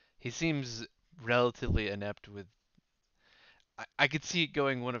he seems relatively inept with. I could see it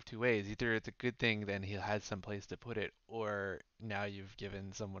going one of two ways. Either it's a good thing, then he has some place to put it, or now you've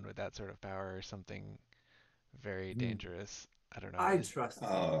given someone with that sort of power something very dangerous. I don't know. I trust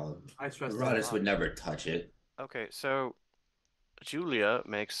I trust him. Loratus would never touch it. Okay, so Julia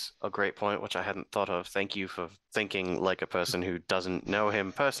makes a great point, which I hadn't thought of. Thank you for thinking like a person who doesn't know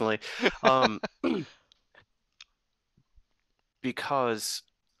him personally. Um, because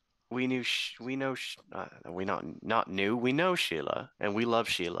we know we not new, we know Sheila and we love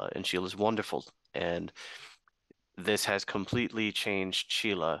Sheila and Sheila's wonderful, and this has completely changed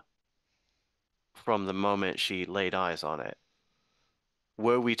Sheila from the moment she laid eyes on it.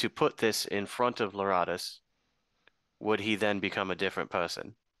 Were we to put this in front of Loratus, would he then become a different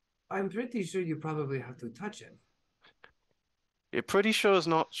person? I'm pretty sure you probably have to touch it. You're pretty sure is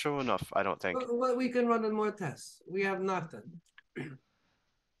not sure enough, I don't think. Well, we can run more tests. We have nothing.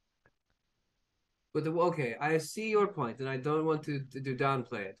 But okay, I see your point, and I don't want to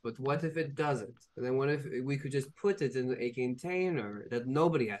downplay it. But what if it doesn't? And then what if we could just put it in a container that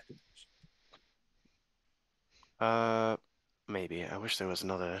nobody has to touch? Maybe. I wish there was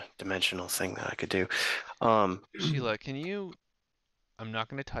another dimensional thing that I could do. Sheila, can you? I'm not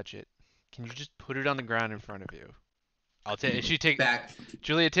gonna touch it. Can you just put it on the ground in front of you? I'll take. She take. Back.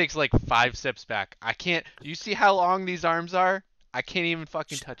 Julia takes like 5 steps back. I can't. Do you see how long these arms are? I can't even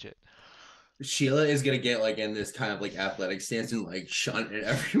fucking touch it. Sheila is gonna get like in this kind of like athletic stance and like shun at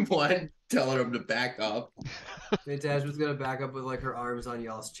everyone, telling them to back up. And Tasha's gonna back up with like her arms on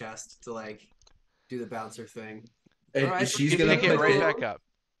y'all's chest to like do the bouncer thing. And All right, she's You gonna pick it put right this, back up.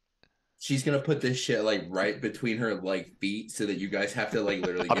 she's gonna put this shit like right between her like feet so that you guys have to like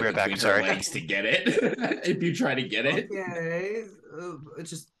literally I'll get be right back, between sorry. her legs to get it. If you try to get it. Okay, it's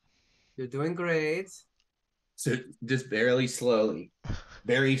just you're doing great. So just very slowly,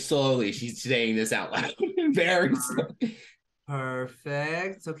 she's saying this out loud. Very slowly.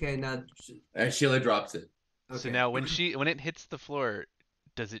 Perfect. Okay, now And Sheila drops it. So okay. now when it hits the floor,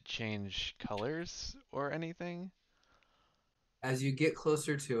 does it change colors or anything? As you get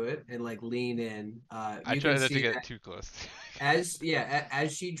closer to it and like lean in, I you try can not to see get that too close. as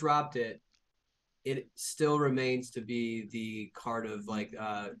she dropped it, it still remains to be the card of like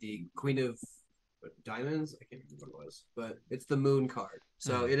the Queen of Diamonds. I can't remember what it was, but it's the Moon card.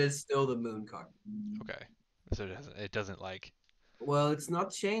 So it is still the Moon card. Okay. So it doesn't like. Well, it's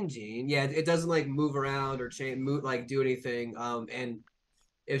not changing. Yeah, it doesn't like move around or move like do anything. And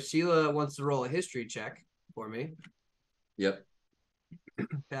if Sheila wants to roll a history check for me, Yep. it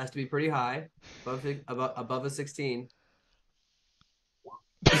has to be pretty high, above a 16.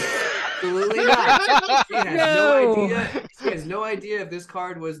 Absolutely not. She has no idea. She has no idea if this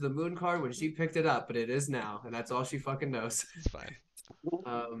card was the Moon card when she picked it up, but it is now, and that's all she fucking knows. It's fine.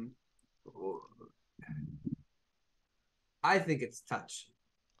 I think it's touch.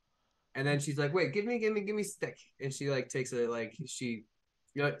 And then she's like, "Wait, give me stick." And she like takes it like she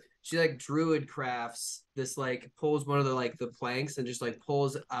like druid crafts this like pulls one of the planks and just like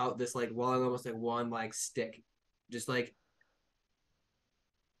pulls out this like one almost like one like stick, just like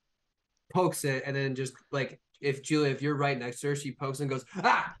pokes it, and then just like if Julia, if you're right next to her, she pokes and goes,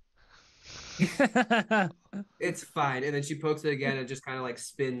 "Ah!" It's fine. And then she pokes it again and just kind of like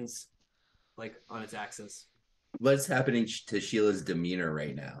spins like on its axis. What's happening to Sheila's demeanor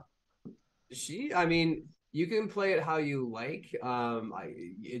right now? I mean, you can play it how you like.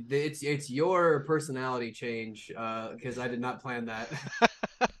 It's your personality change because I did not plan that.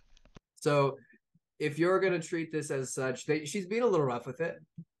 So if you're gonna treat this as such, she's being a little rough with it.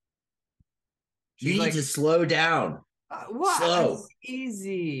 You She's need like, to slow down. what? Slow. It's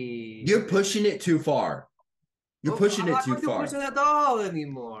easy. You're pushing it too far. You're pushing I'm it not too going to far. push it at all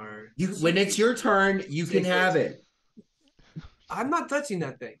anymore. When it's your turn, you can have it. I'm not touching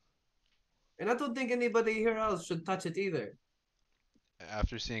that thing. And I don't think anybody here else should touch it either.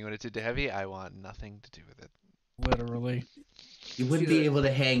 After seeing what it did to Heavy, I want nothing to do with it. Literally. You wouldn't be able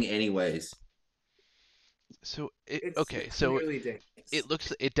to hang anyways. So It's so dangerous.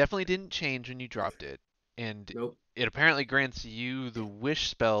 it definitely didn't change when you dropped it, and Nope. it apparently grants you the wish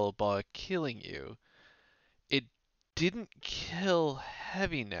spell by killing you. It didn't kill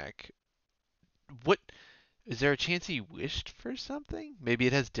Heavy Neck. What is there a chance he wished for something? Maybe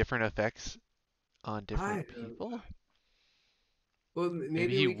it has different effects on different people. Well,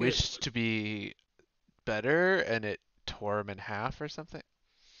 Maybe he wished to be better and it tore him in half or something.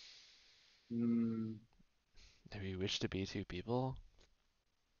 Mm, Maybe he wished to be two people.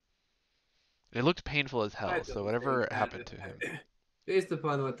 It looked painful as hell, so whatever happened to him. Based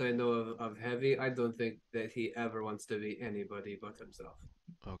upon what I know of Heavy, I don't think that he ever wants to be anybody but himself.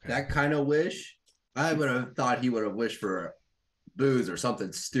 Okay. That kind of wish, I would have thought he would have wished for booze or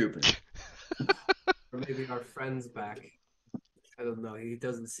something stupid. Or maybe our friends back. I don't know. He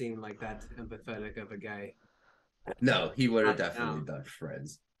doesn't seem like that empathetic of a guy. No, he would have Not definitely now. done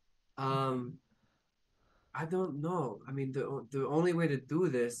friends. I don't know. I mean, the only way to do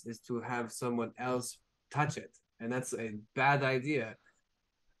this is to have someone else touch it, and that's a bad idea.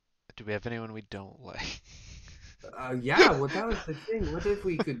 Do we have anyone we don't like? Yeah, well, that was the thing. What if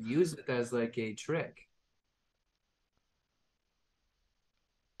we could use it as like a trick?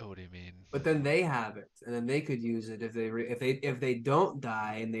 Oh, what do you mean? But then they have it, and then they could use it if they don't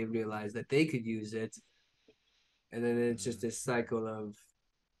die and they realize that they could use it, and then it's just this cycle of.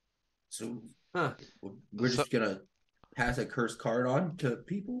 So, Huh. we're just gonna pass a cursed card on to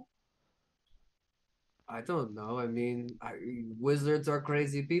people. I don't know. I mean, wizards are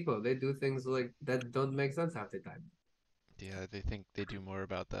crazy people. They do things like that don't make sense half the time. Yeah, they think they do more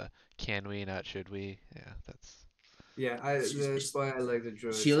about the can we, not should we. Yeah, that's. Yeah, that's why I like the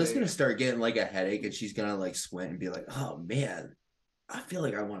druids. Sheila's gonna start getting like a headache, and she's gonna like squint and be like, "Oh man, I feel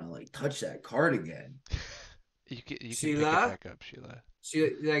like I want to like touch that card again." You can pick it Sheila? back up, Sheila.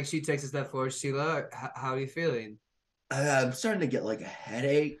 She takes a step forward. Sheila, how are you feeling? I'm starting to get like a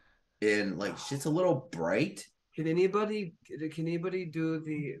headache, and like shit's a little bright. Can anybody do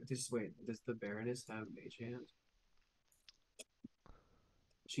the just wait, does the Baroness have mage hand?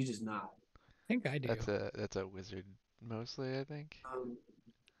 She does not. I think I do. That's a wizard mostly, I think.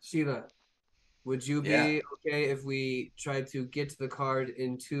 Sheila, would you be okay if we tried to get the card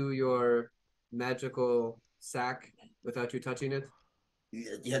into your magical sack without you touching it?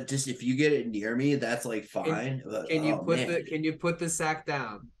 Yeah, just if you get it near me, that's like fine. Can you put the sack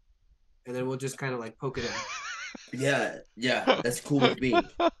down, and then we'll just kind of like poke it in. Yeah, that's cool with me.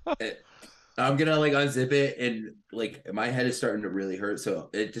 I'm gonna like unzip it, and like my head is starting to really hurt, so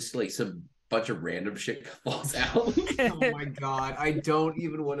it just like some bunch of random shit falls out. Oh my god, I don't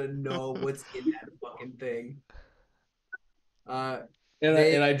even want to know what's in that fucking thing.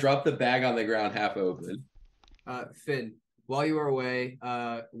 And I dropped the bag on the ground half open. Finn, while you were away,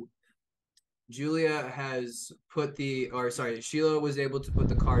 Sheila was able to put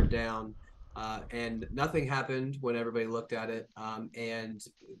the card down, and nothing happened when everybody looked at it. And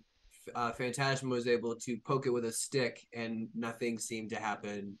Phantasma was able to poke it with a stick, and nothing seemed to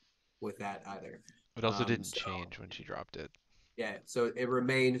happen with that either. It also didn't change when she dropped it. Yeah, so it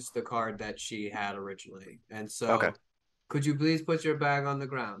remains the card that she had originally. And so, okay. Could you please put your bag on the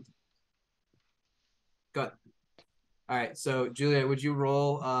ground? Good. All right, so Julia, would you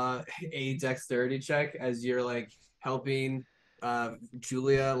roll a dexterity check as you're like helping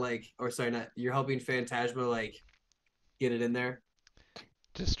Julia you're helping Phantasma like get it in there?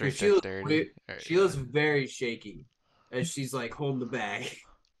 Just straight dexterity. Sheila's very shaky as she's like holding the bag.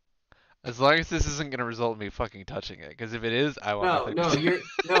 As long as this isn't gonna result in me fucking touching it, because if it is, I want nothing. You're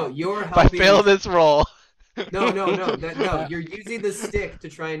helping. If I fail this roll. No. You're using the stick to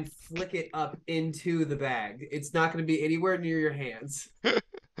try and flick it up into the bag. It's not going to be anywhere near your hands or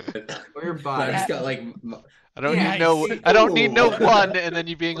your body. I just got like I don't Yeah, need no. see- I don't need no Ooh. one, and then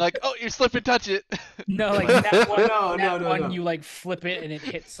you being like, "Oh, you slip and touch it." No, like that one. No, that no, one, no. you like flip it and it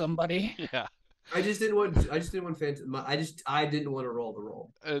hits somebody. Yeah, I just didn't want. I didn't want to roll the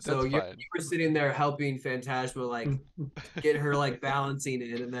roll. So that's you fine. were sitting there helping Phantasma like get her like balancing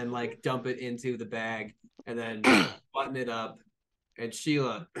it and then like dump it into the bag and then button it up. And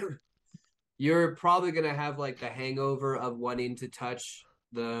Sheila, you're probably gonna have like the hangover of wanting to touch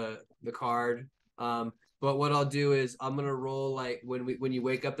the card. But what I'll do is I'm gonna roll like when you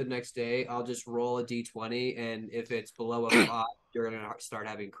wake up the next day, I'll just roll a d20, and if it's below a 5, you're gonna start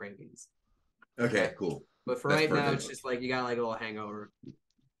having cravings. Okay, cool. But for That's right now, perfect. it's just like you got like a little hangover.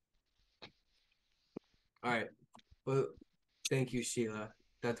 All right. Well, thank you, Sheila.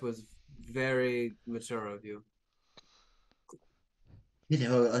 That was very mature of you. You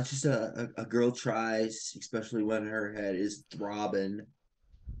know, just a girl tries, especially when her head is throbbing.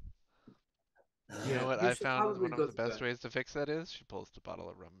 You know Yeah, what you I should found probably one of go the to best bed. ways to fix that is she pulls the bottle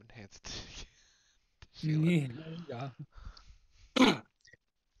of rum and hands it to Sheila. Yeah.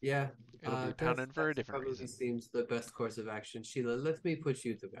 Yeah, It'll be pounding for a that different probably reason. seems the best course of action. Sheila, let me put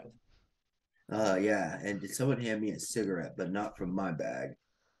you to bed. Yeah, and did someone hand me a cigarette, but not from my bag?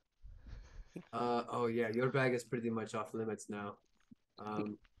 Oh yeah, your bag is pretty much off limits now.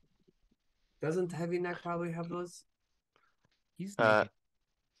 Um, doesn't Heavy Neck probably have those? He's Uh, naked.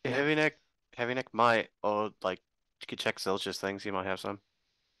 Yeah. Heavy neck might, or like you could check Zilch's things. He might have some.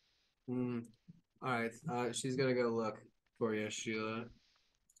 Mm. All right. She's gonna go look for you, Sheila.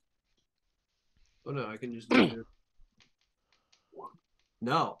 Oh no, I can just leave it.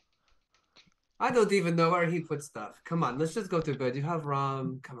 No, I don't even know where he put stuff. Come on, let's just go to bed. You have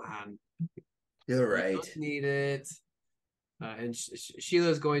rum. Come on, You're you right. don't need it. And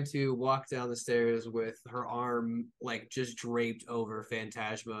Sheila's going to walk down the stairs with her arm like just draped over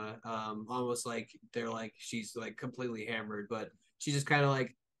Phantasma, almost like they're like she's like completely hammered, but she just kind of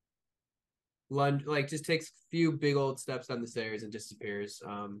like lunge, like just takes a few big old steps down the stairs and disappears.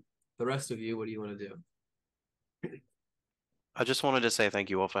 The rest of you, what do you want to do? I just wanted to say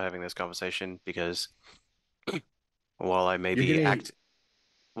thank you all for having this conversation because while I may You're be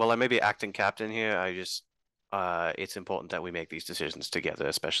gonna acting captain here, I just it's important that we make these decisions together,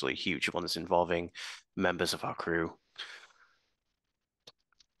 especially huge ones involving members of our crew.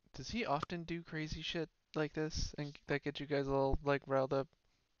 Does he often do crazy shit like this and that get you guys all like riled up?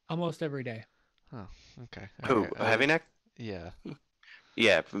 Almost every day. Oh, okay. All Who? right. Heavy neck? Yeah.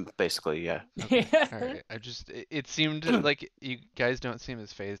 Yeah, basically, yeah. Okay. All right. It seemed like you guys don't seem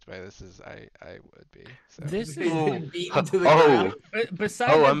as phased by this as I would be. So This He's is been beaten to the Oh, ground.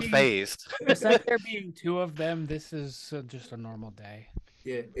 besides I'm phased. besides there being two of them, this is just a normal day.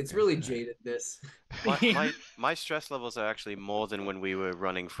 Yeah, it's Okay, really all right. jadedness. My stress levels are actually more than when we were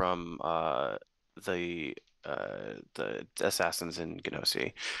running from the the assassins in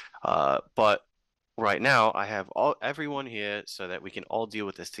Gnosi. But right now I have everyone here so that we can all deal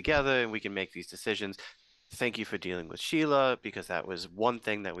with this together and we can make these decisions. Thank you for dealing with Sheila because that was one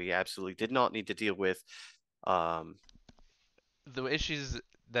thing that we absolutely did not need to deal with. Um, The issues,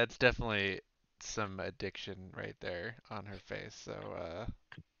 that's definitely some addiction right there on her face. So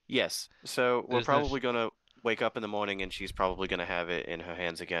yes, so we're there's no probably gonna wake up in the morning and she's probably gonna have it in her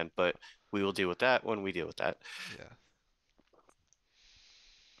hands again, but we will deal with that when we deal with that. yeah.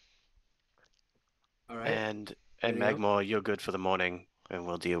 All right. And Anything else? Magmore, you're good for the morning, and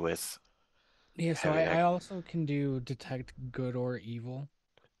we'll deal with Yeah, so Heavy I Neck. also can do detect good or evil.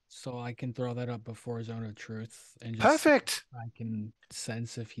 So I can throw that up before Zone of Truth and just Perfect. I can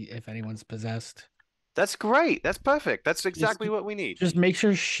sense if anyone's possessed. That's great. That's perfect. That's Just exactly what we need. just make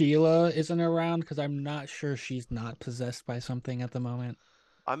sure Sheila isn't around because I'm not sure she's not possessed by something at the moment.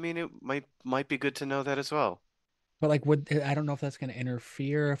 I mean, it might be good to know that as well. But like, I don't know if that's going to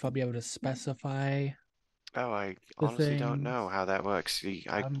interfere. If I'll be able to specify Oh, I the honestly don't know things. how that works.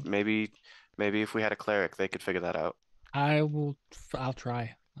 I Um, maybe if we had a cleric, they could figure that out. I will. I'll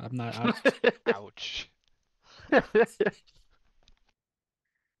try. I'm not. I, Ouch.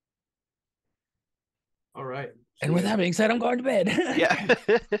 All right. and with that being said, I'm going to bed. Yeah.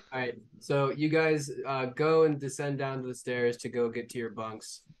 All right. So you guys go and descend down to the stairs to go get to your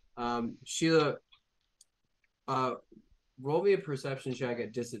bunks. Sheila, uh, roll me a perception check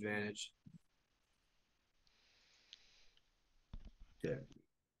at disadvantage. Yeah.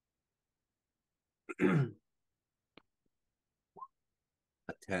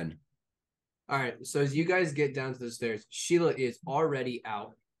 A 10. All right. So as you guys get down to the stairs, Sheila is already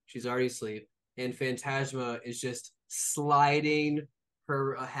out. She's already asleep, and Phantasma is just sliding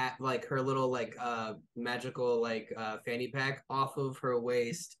her hat, like her little like magical like fanny pack off of her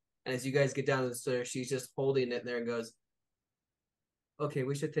waist And as you guys get down the stairs, she's just holding it there and goes, "Okay,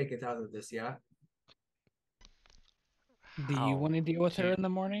 we should take it out of this, yeah." Do you want to deal with Do her you- in the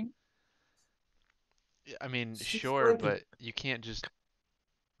morning? I mean, She's sure, going to, but you can't just.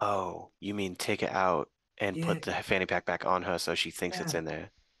 Oh, you mean take it out and yeah, put the fanny pack back on her so she thinks it's yeah, in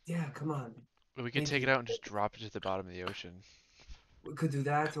there? yeah. Come on, We could take it maybe out and just drop it to the bottom of the ocean. we could do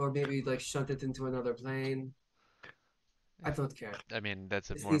that, or maybe like shunt it into another plane. I don't care. I mean,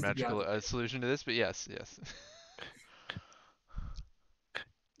 that's a This more needs to be out magical of there. solution to this, but yes, yes.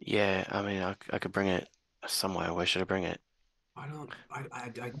 Yeah, I mean, I could bring it somewhere. Where should I bring it? I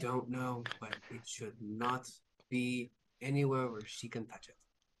don't know, but it should not be anywhere where she can touch it.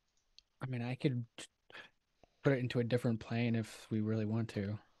 I mean, I could put it into a different plane if we really want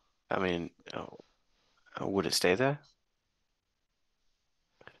to. I mean, would it stay there?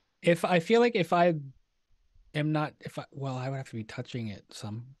 If I feel like if I am not, if I, well, I would have to be touching it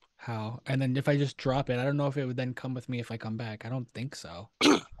somehow. And then if I just drop it, I don't know if it would then come with me if I come back. I don't think so.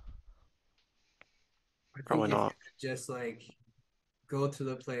 I Probably think if you not. could just like go to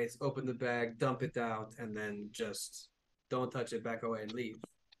the place, open the bag, dump it out, and then just don't touch it, back away, and leave.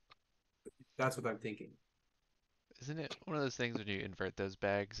 That's what I'm thinking. Isn't it one of those things when you invert those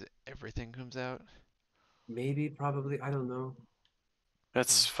bags, everything comes out? Maybe, probably, I don't know.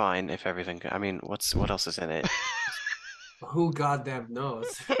 That's fine if everything. I mean, what else is in it? Who goddamn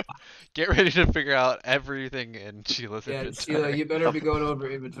knows? Get ready to figure out everything in Sheila's Yeah, inventory. Sheila, you better be going over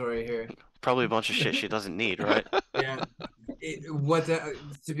inventory here. Probably a bunch of shit she doesn't need, right? Yeah.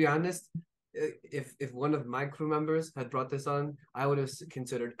 To be honest, if one of my crew members had brought this on, I would have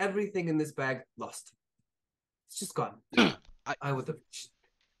considered everything in this bag lost. It's just gone. I would have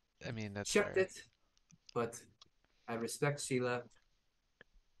I mean, that's checked fair. it, but I respect Sheila.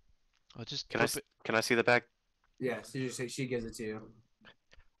 I'll just Can I flip it. can I see the bag? Yeah, she gives it to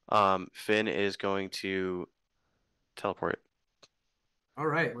you. Finn is going to teleport. All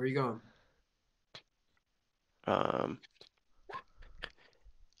right, where are you going?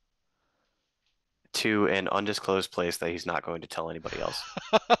 To an undisclosed place that he's not going to tell anybody else.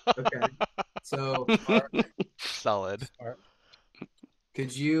 Okay. So, Solid.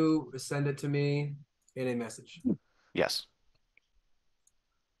 could you send it to me in a message? Yes.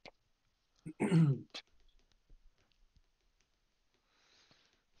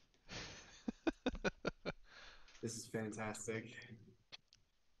 This is fantastic.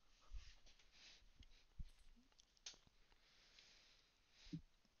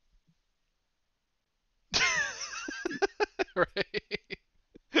 Right.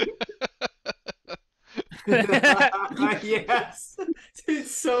 Yes. Dude,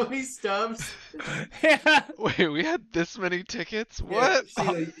 so many stubs. Yeah. Wait, we had this many tickets? Yeah,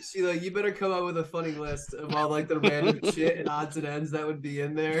 What? Sheila, you better come up with a funny list of all like the random shit and odds and ends that would be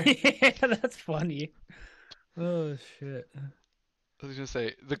in there. Yeah, that's funny. Oh shit. I was gonna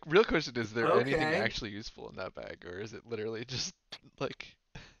say, the real question is there anything Okay. actually useful in that bag, or is it literally just like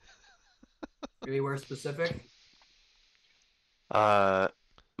Anywhere specific? I'm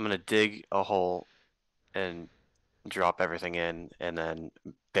gonna dig a hole and drop everything in, and then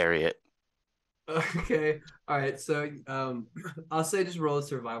bury it. Okay. All right. So, I'll say just roll a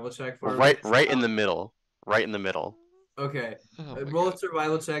survival check for Right in the middle. Right in the middle. Okay. oh my Roll God. a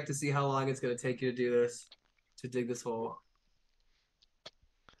survival check to see how long it's gonna take you to do this, to dig this hole.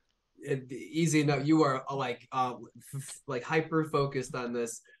 Easy enough. You are like hyper focused on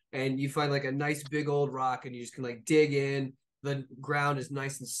this, and you find like a nice big old rock, and you just can like dig in. The ground is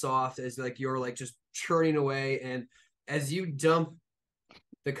nice and soft as like you're like just churning away, and as you dump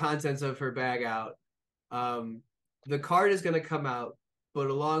the contents of her bag out, the card is going to come out, but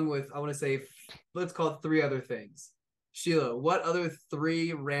along with, I want to say, let's call it three other things. Sheila, what other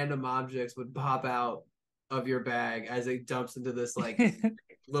three random objects would pop out of your bag as it dumps into this like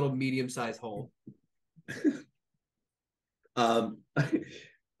little medium-sized hole?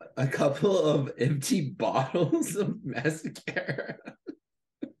 A couple of empty bottles of mascara.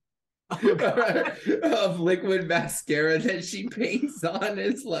 Oh, Of liquid mascara that she paints on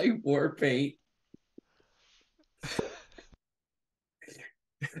as like war paint.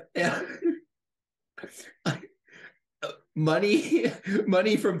 Yeah. Money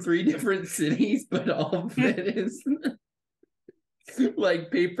from 3 different cities, but all of it is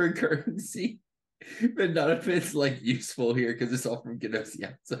like paper currency. But none of it's like useful here because it's all from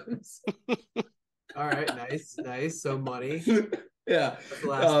Genosiatos. all right, nice. So money. Yeah. What's the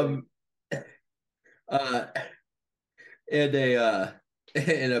last thing?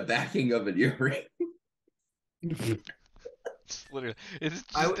 And a backing of an earring. It's literally, is it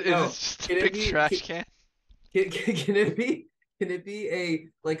I just, would- is no. this just a Can it big be- trash can? Can it be? Can it be a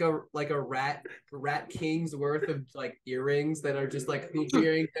rat king's worth of like earrings that are just like hoop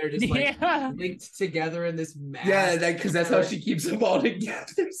earrings that are just like Yeah. linked together in this mass? Yeah, because that's how she keeps them all together.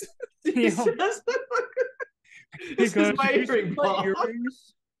 It's Yeah. just, Hey this is guys, my did you see earring my ball.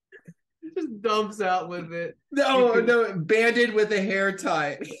 earrings? Just dumps out with it. No, You can- no, banded with a hair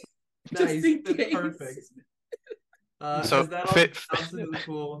tie. Just Nice. in That's case. perfect. So Is that all Finn, absolutely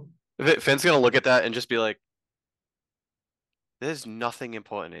cool? Finn's gonna look at that and just be like, "There's nothing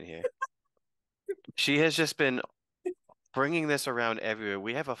important in here." She has just been bringing this around everywhere.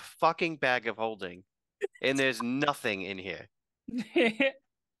 We have a fucking bag of holding, and there's nothing in here.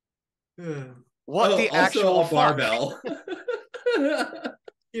 What Oh, the also actual a fuck? barbell.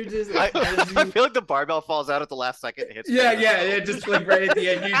 You're just I, as I you feel like the barbell falls out at the last second and hits Yeah, Finn in the yeah, middle. yeah, just like right at the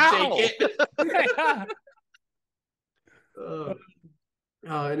end, you Ow! shake it. oh,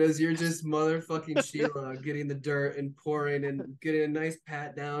 and as you're just motherfucking Sheila getting the dirt and pouring and getting a nice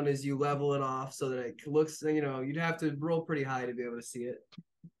pat down as you level it off so that it looks, you'd have to roll pretty high to be able to see it.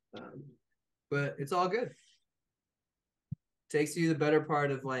 But it's all good. Takes you the better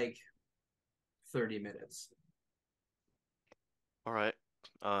part of like 30 minutes. All right.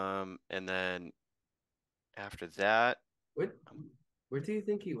 And then after that, Where do you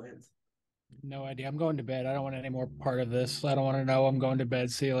think he went? No idea. I'm going to bed. I don't want any more part of this. I don't want to know. I'm going to bed.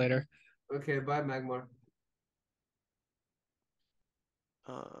 See you later. Okay, bye, Magmar.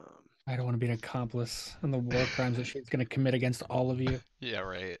 I don't want to be an accomplice in the war crimes that she's going to commit against all of you. Yeah,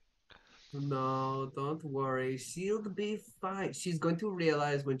 right. No, don't worry. She'll be fine. She's going to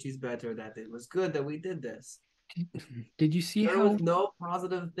realize when she's better that it was good that we did this. Did you see There how? was no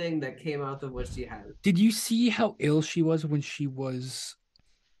positive thing that came out of what she had. Did you see how ill she was when she was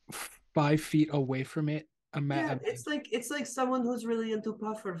 5 feet away from it? Yeah, it's like someone who's really into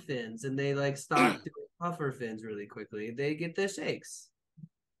puffer fins and they like start doing puffer fins really quickly. They get the shakes.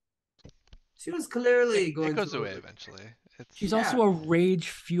 She was clearly It going goes through away it. eventually. It's. She's Yeah. also a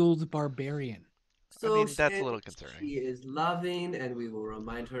rage-fueled barbarian. I So mean, that's a little concerning. she is loving, and we will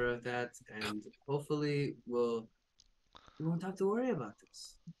remind her of that, and hopefully we won't have to worry about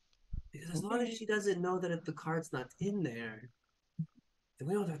this. Because as long as she doesn't know that if the card's not in there, then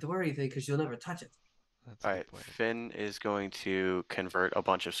we don't have to worry anything because she'll never touch it. That's a all good right, point. Finn is going to convert a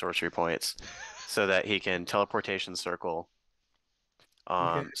bunch of sorcery points so that he can teleportation circle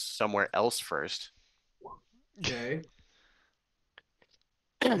Okay. somewhere else first. Okay.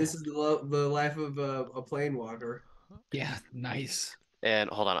 This is the life of a plane walker. Yeah, nice. And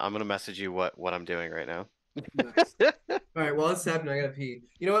hold on, I'm gonna message you what I'm doing right now. Nice. All right, while it's happening, I gotta pee.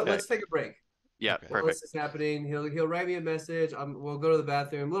 You know what? Okay. Let's take a break. Yeah, Okay. While perfect. this is happening, he'll write me a message. We'll go to the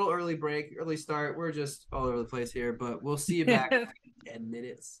bathroom. A little early break, early start. We're just all over the place here, but we'll see you back in 10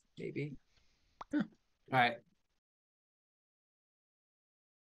 minutes, maybe. All right.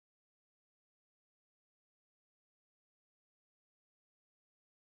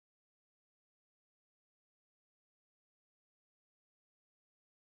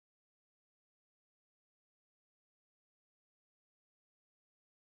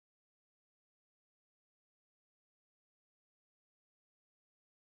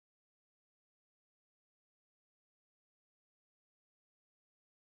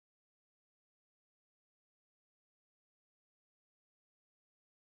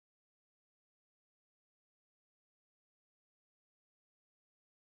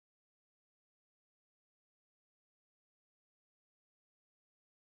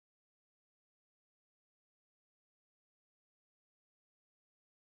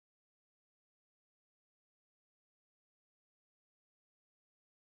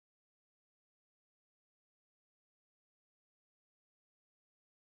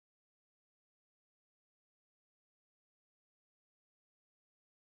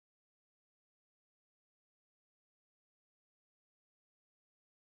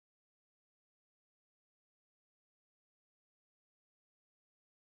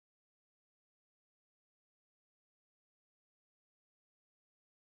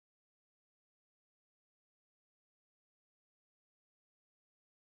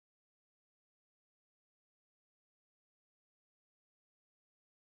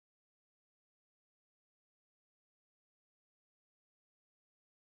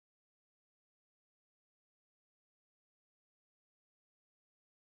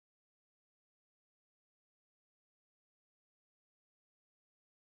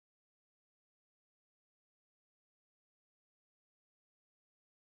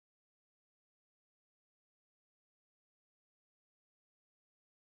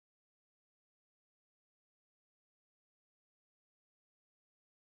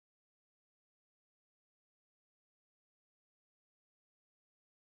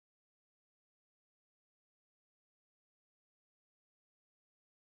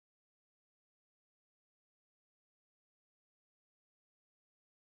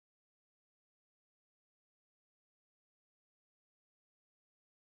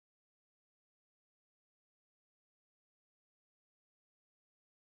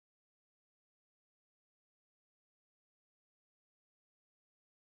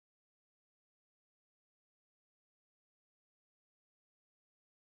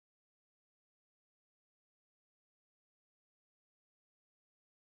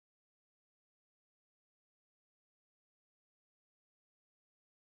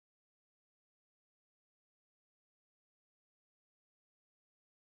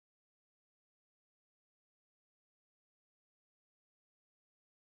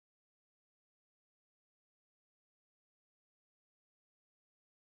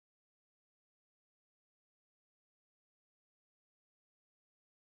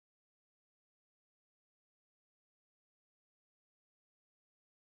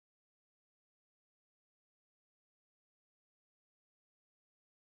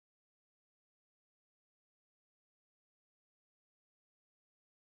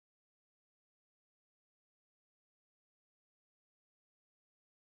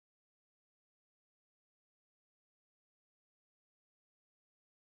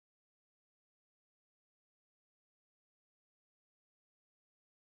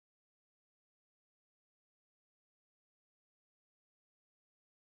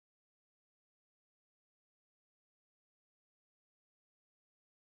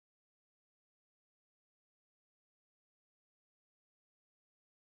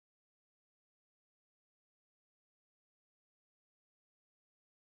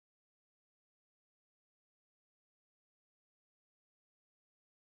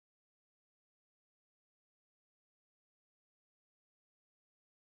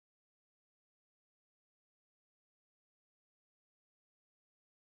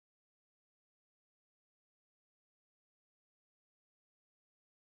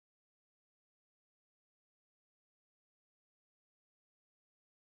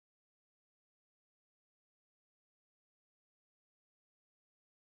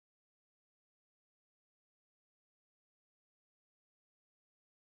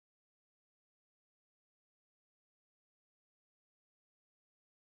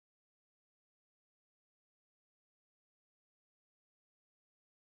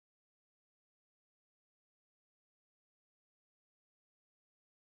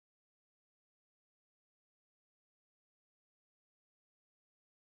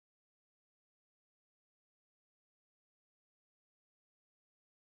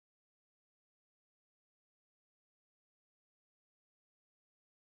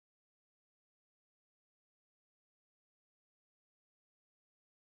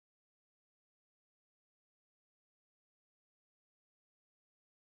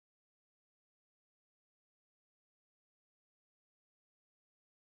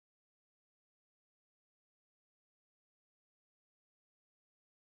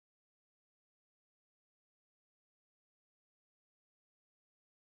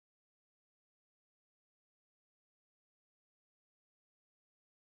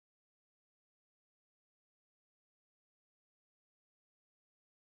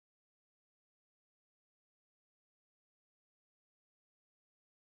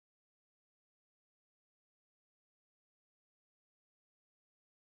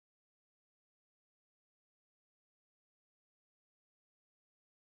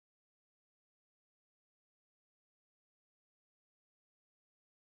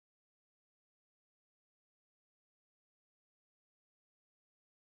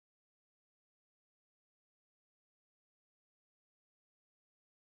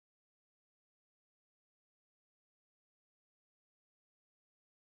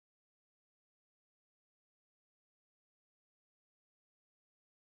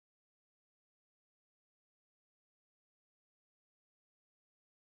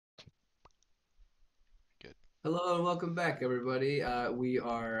 Hello and welcome back, everybody. We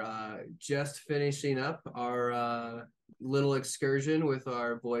are just finishing up our little excursion with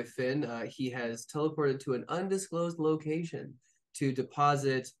our boy Finn. He has teleported to an undisclosed location to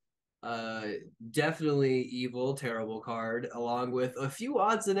deposit definitely evil, terrible card, along with a few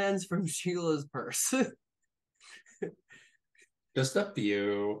odds and ends from Sheila's purse. Just a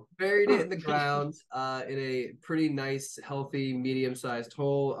few. Buried it in the ground in a pretty nice, healthy, medium-sized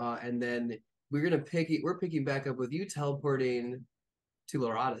hole, and then we're picking back up with you teleporting to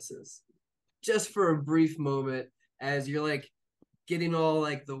Loratis's just for a brief moment as you're like getting all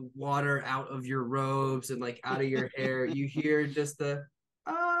like the water out of your robes and like out of your hair. You hear just the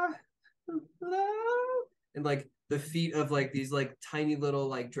and like the feet of like these like tiny little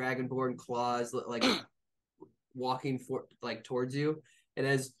like dragonborn claws like walking for like towards you, and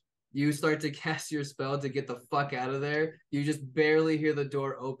as you start to cast your spell to get the fuck out of there, you just barely hear the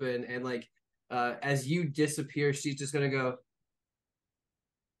door open, and like as you disappear, she's just gonna go,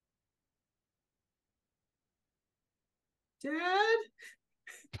 Dad,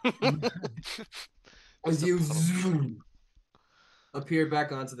 as you zoom, appear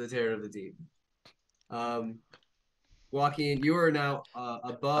back onto the Terror of the Deep. Walking, you are now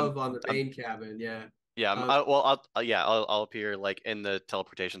above on the main cabin. Yeah. Yeah, I'll appear like in the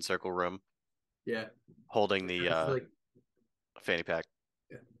teleportation circle room. Yeah. Holding the like, fanny pack.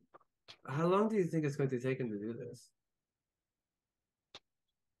 Yeah. How long do you think it's going to take him to do this?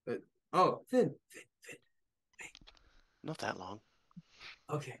 Finn. Not that long.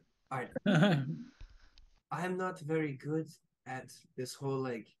 Okay. All right. I'm not very good at this whole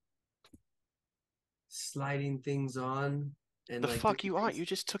like sliding things on and the like fuck you aren't? You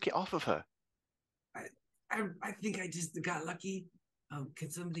just took it off of her. I think I just got lucky. Can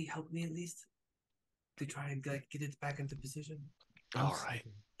somebody help me at least to try and like get it back into position? All right.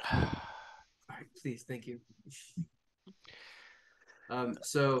 All right, please, thank you.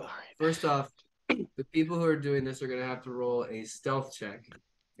 So first off, the people who are doing this are going to have to roll a stealth check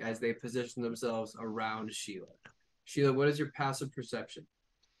as they position themselves around Sheila. Sheila, what is your passive perception?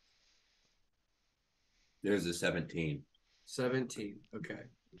 There's a 17. 17. Okay.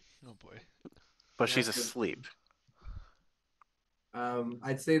 Oh boy. But she's asleep.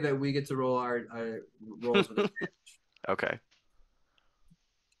 I'd say that we get to roll our rolls with advantage. Okay.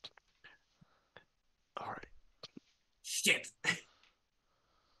 All right. Shit.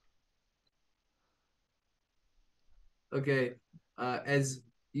 Okay. As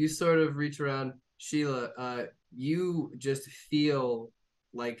you sort of reach around, Sheila, you just feel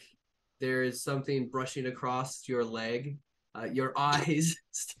like there is something brushing across your leg. Your eyes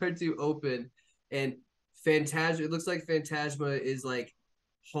start to open, and Phantasma. It looks like Phantasma is like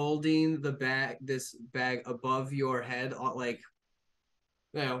holding this bag above your head, like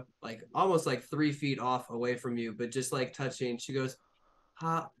like almost like 3 feet off away from you, but just like touching. She goes,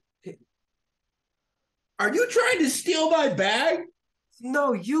 "Ha." Are you trying to steal my bag?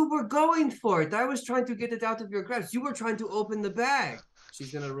 No, you were going for it. I was trying to get it out of your grasp. You were trying to open the bag.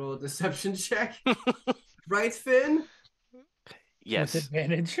 She's gonna roll a deception check. Right, Finn? Yes. With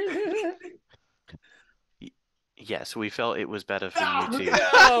advantage. Yes, we felt it was better for you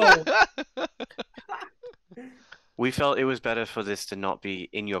to. No! We felt it was better for this to not be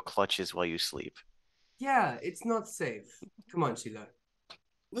in your clutches while you sleep. Yeah, it's not safe. Come on, Sheila.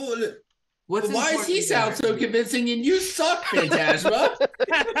 Well, Why does he sound so convincing and you suck, Phantasma?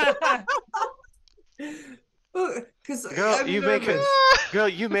 Because Girl,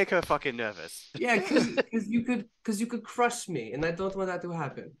 you make her fucking nervous. Yeah, because you could crush me, and I don't want that to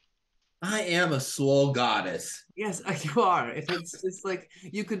happen. I am a swole goddess. Yes, you are. It's like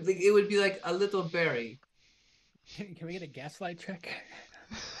you could. It would be like a little berry. Can we get a gaslight check?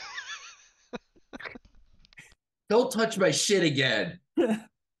 Don't touch my shit again.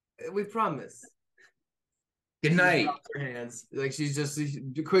 We promise. Good night. Her hands, like she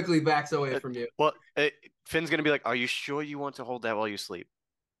quickly backs away from you. Well, Finn's gonna be like, "Are you sure you want to hold that while you sleep?"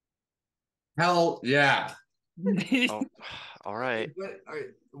 Hell yeah. Oh, all right.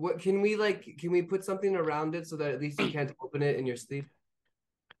 What can we put something around it so that at least you can't open it in your sleep?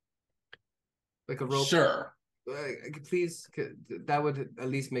 Like a rope? Sure. Please, that would at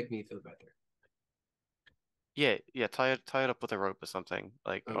least make me feel better. Yeah, tie it up with a rope or something,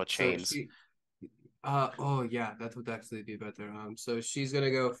 like or chains. Oh yeah, that would actually be better. So she's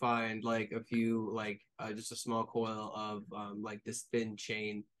gonna go find like a few just a small coil of like this thin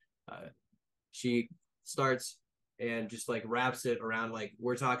chain. She starts and just like wraps it around, like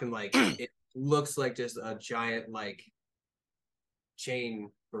we're talking like it looks like just a giant like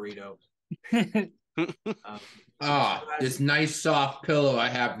chain burrito. This nice soft pillow I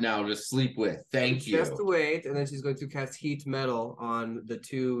have now to sleep with. Thank you. Just wait, and then she's going to cast heat metal on the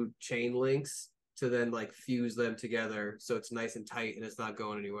two chain links to then like fuse them together so it's nice and tight and it's not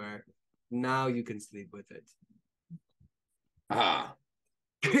going anywhere. Now you can sleep with it.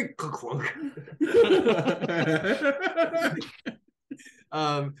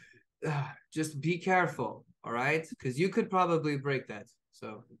 Just be careful, all right? Because you could probably break that.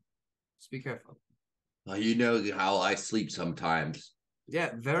 So just be careful. Well, you know how I sleep sometimes. Yeah,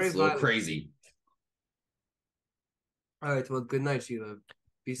 very It's a little violent. crazy. All right, well, good night, Sheila.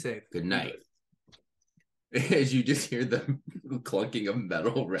 Be safe. Good night. As you just hear the clunking of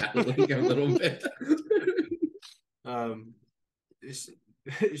metal rattling a little bit.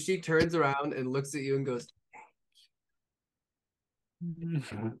 She turns around and looks at you and goes,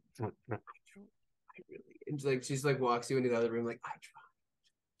 and she's like walks you into the other room like, I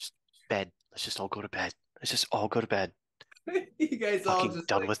Just bed. Let's just all go to bed. Let's just all go to bed. tried. You guys all Fucking just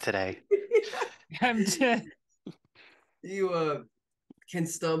done like, with today. I'm dead. you can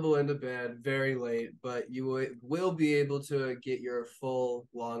stumble into bed very late, but you will be able to get your full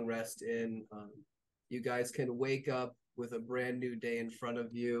long rest in. You guys can wake up with a brand new day in front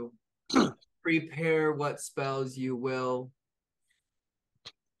of you. Prepare what spells you will.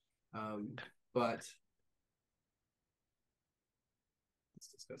 But it's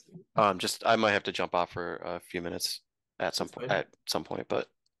disgusting. Just I might have to jump off for a few minutes at some point. But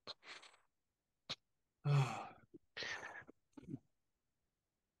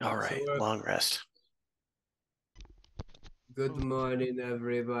all right, So, long rest. good morning,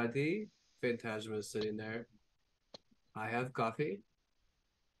 everybody. Phantasma is sitting there. I have coffee.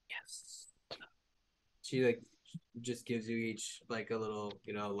 Yes. She like just gives you each like a little,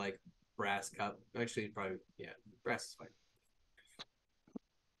 like brass cup. Actually, probably brass is fine.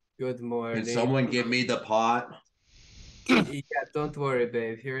 Good morning. Can someone give me the pot? Yeah, don't worry,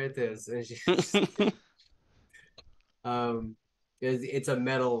 babe. Here it is. And it's a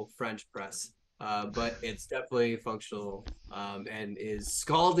metal French press, but it's definitely functional, and is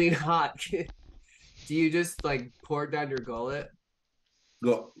scalding hot. Do you just like pour it down your gullet?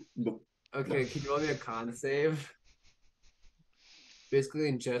 Go. Okay, can you roll me a con save?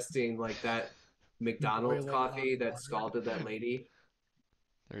 Basically ingesting like that McDonald's Boiling coffee hot that water. scalded that lady.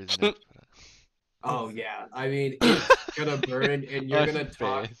 There's no. Oh yeah, I mean it's gonna burn, and you're gonna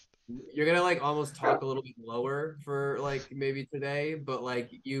talk. Unfazed. You're gonna like almost talk a little bit lower for like maybe today, but like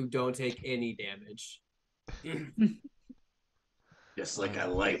you don't take any damage. Just like I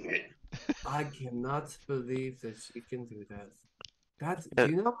like it. I cannot believe that she can do that. Do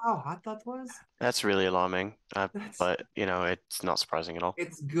you know how hot that was? That's really alarming. That's- But it's not surprising at all.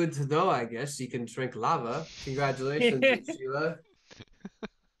 It's good to know, I guess. She can drink lava. Congratulations, Sheila.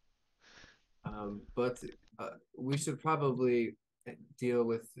 But we should probably deal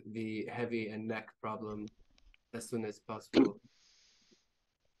with the heavy and neck problem as soon as possible.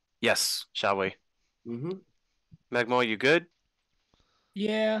 Yes, shall we? Mm-hmm. Magmo, you good?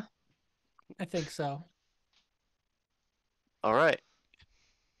 Yeah, I think so. All right.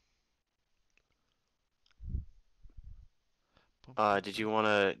 Did you want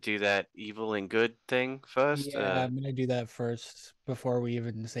to do that evil and good thing first? Yeah, I'm gonna do that first before we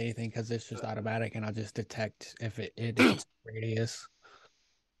even say anything because it's just automatic, and I'll just detect if it's radius.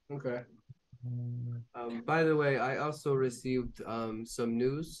 Okay. By the way, I also received some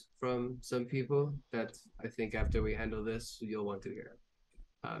news from some people that I think after we handle this, you'll want to hear.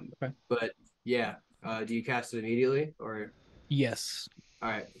 Okay. But yeah, do you cast it immediately or? Yes. All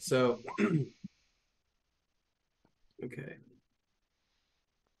right. So, okay.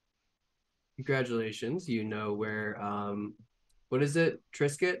 Congratulations. You know where, what is it?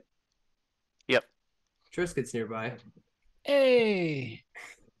 Trisket? Yep. Triscuit's nearby. Hey.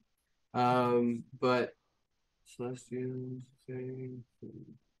 But Celestials saying,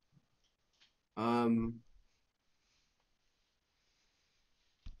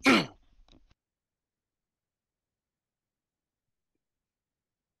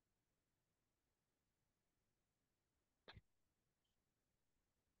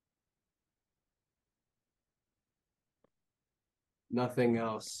 nothing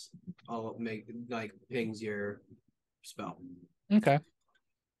else. I'll make like pings your spell. Okay.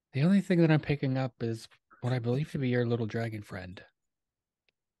 The only thing that I'm picking up is what I believe to be your little dragon friend.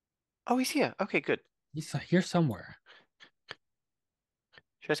 Oh, he's here. Okay, good. He's here somewhere.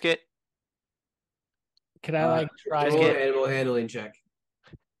 Trisket. Can I like try roll an to... animal handling check?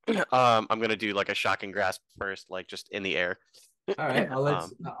 I'm gonna do like a shocking grasp first, like just in the air. All right,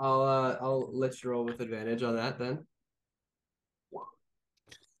 I'll let you roll with advantage on that then.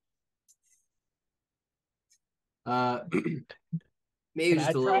 Maybe Can just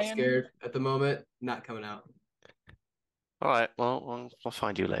I a little try and scared at the moment. Not coming out. All right. Well, we'll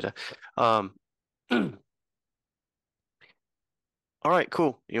find you later. All right.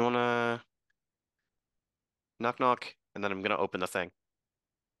 Cool. You wanna knock knock, and then I'm gonna open the thing.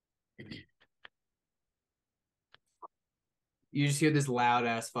 You just hear this loud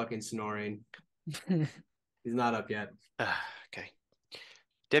ass fucking snoring. He's not up yet. Okay.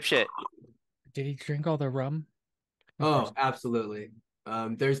 Dipshit. Did he drink all the rum? Of Oh, course. absolutely.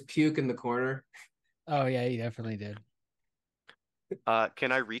 There's puke in the corner. Oh yeah, he definitely did.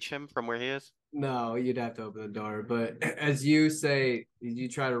 Can I reach him from where he is? No, you'd have to open the door. But as you say, you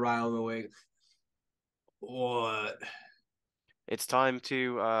try to rile him away. What? It's time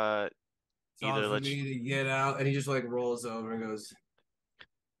to Time either for let you, me to get out. And he just like rolls over and goes,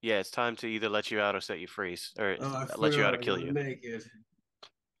 yeah, it's time to either let you out or set you free, or "Oh, I let you out forgot or kill I'm you. naked."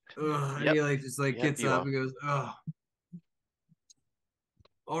 Ugh, and Yep. he like just like Yep, gets you up are. and goes, "Oh,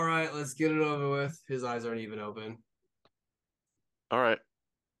 all right, let's get it over with." His eyes aren't even open. All right.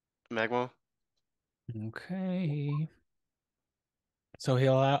 Magma. Okay. So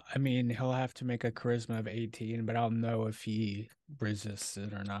I mean, he'll have to make a charisma of 18, but I'll know if he resists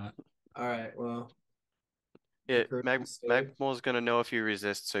it or not. All right, well, Yeah, charisma save. Magma's gonna know if you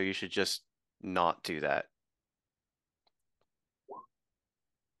resist, so you should just not do that.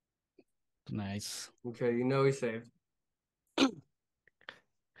 Nice. Okay, he saved.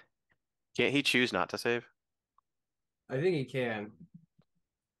 Can't he choose not to save? I think he can,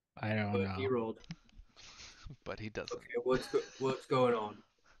 I don't but he know. rolled. But he doesn't. Okay, what's going on?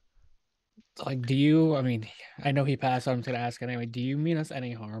 Like, do you, I mean, I know he passed, so I'm just gonna ask anyway. Do you mean us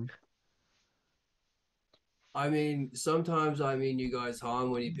any harm? I mean, sometimes I mean you guys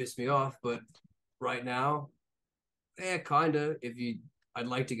harm when you piss me off, but right now, kinda. I'd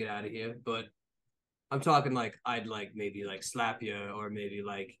like to get out of here, but I'm talking like I'd like maybe like slap you or maybe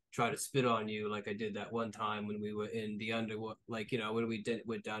like try to spit on you like I did that one time when we were in the underworld, like when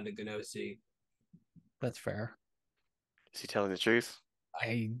went down to Gnosi. That's fair. Is he telling the truth?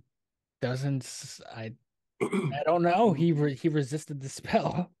 I doesn't, I don't know. He resisted the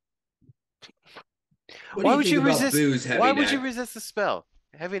spell. What do Why you would think you about resist? booze, Why Heavy would you Neck? resist the spell?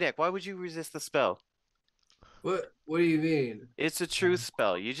 Heavy neck, why would you resist the spell? What do you mean? It's a truth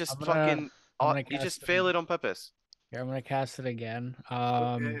spell. You I'm just gonna, fucking I'm gonna you cast just it fail again. it on purpose. Here, I'm gonna cast it again. Okay,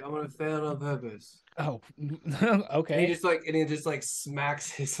 I'm gonna fail on purpose. Oh, And okay. he just like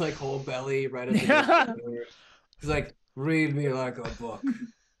smacks his like whole belly right up against the door. He's like, read me like a book.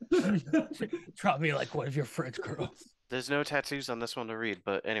 Drop me like one of your French girls. There's no tattoos on this one to read,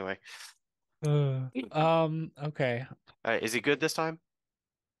 but anyway. Okay. All right, is he good this time?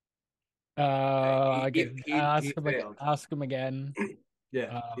 Again, He failed. ask him again.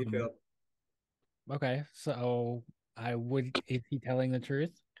 Yeah, he failed. Okay, so is he telling the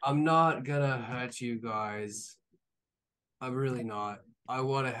truth? I'm not gonna hurt you guys. I'm really not. I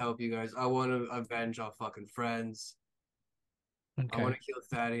want to help you guys. I want to avenge our fucking friends. I Okay. want to kill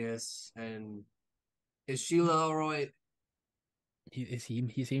Thaddeus. And is Sheila all right? He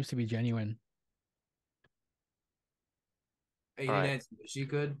seems to be genuine. Hey, you All didn't right. answer. Is she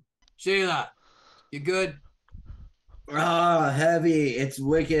good? Sheila, you good? Ah, heavy. It's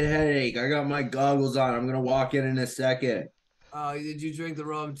wicked headache. I got my goggles on. I'm gonna walk in a second. Did you drink the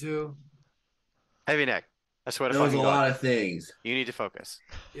rum too? Heavy neck. I swear to There was a fucking God. lot of things. You need to focus.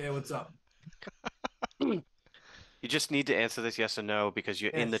 Yeah, what's up? You just need to answer this yes or no because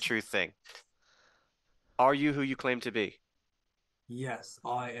you're in the Yes. truth thing. Are you who you claim to be? Yes,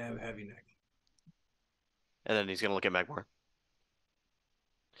 I am Heavy Neck. And then he's gonna look at Magmore.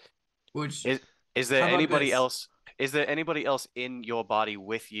 Which, Is there how about anybody this? else? Is there anybody else in your body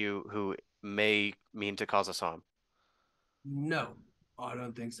with you who may mean to cause us harm? No, I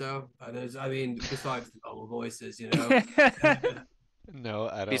don't think so. I mean, besides the double voices, No,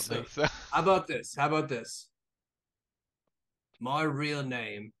 I don't Bes- think so. How about this? How about this? My real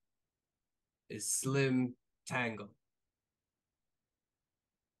name is Slim Tangle.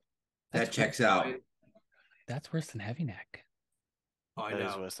 That checks out. That's worse than Heavy Neck. I That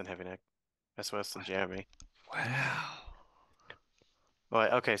is know. worse than Heavy Neck. That's worse than Jeremy. Wow. All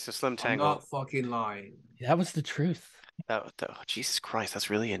right, okay, so Slim I'm Tangle. not fucking lying. That was the truth. Oh, Jesus Christ, that's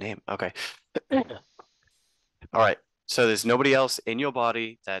really a name. Okay. All right. So there's nobody else in your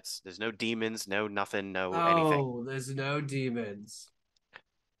body. There's no demons, no nothing, no anything. Oh, there's no demons.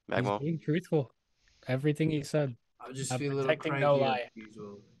 He's Magmo. being truthful. Everything he said. I just I'm feel a little detecting no cranky as lie.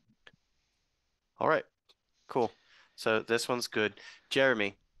 usual. All right. Cool. So this one's good.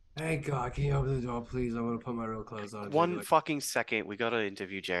 Jeremy. Hey God, can you open the door, please? I want to put my real clothes on. One fucking second. We gotta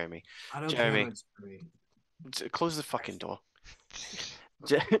interview Jeremy. I don't care Jeremy. about Jeremy. Close the fucking door.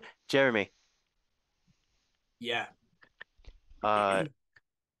 Jeremy, Yeah. uh,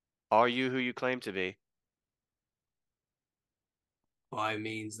 are you who you claim to be? By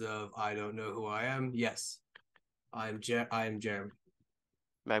means of I don't know who I am. Yes. I am Jeremy.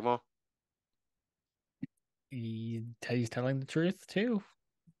 Magmo? He's telling the truth too.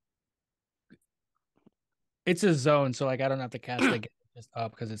 It's a zone, so like I don't have to cast the just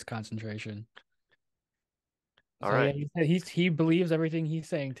up because it's concentration. All So right. yeah, he believes everything he's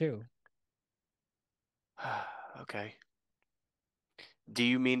saying too. Okay. Do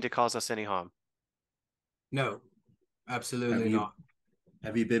you mean to cause us any harm? No, absolutely not.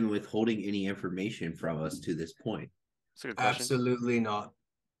 Have you been withholding any information from us to this point? That's a good question. Absolutely not.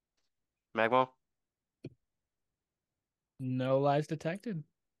 Magmo? No lies detected.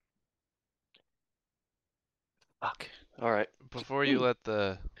 Fuck. All right. Before you let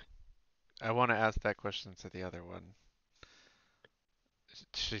the, I want to ask that question to the other one.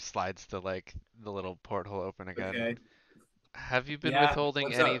 She slides the like the little porthole open again. Okay. Have you been Yeah. withholding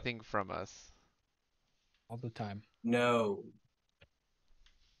What's up? anything from us? All the time. No,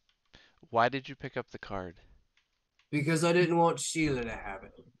 Why did you pick up the card? because I didn't want Sheila to have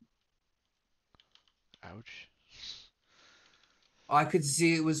it. Ouch. I could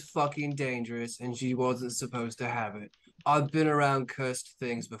see it was fucking dangerous and she wasn't supposed to have it. I've been around cursed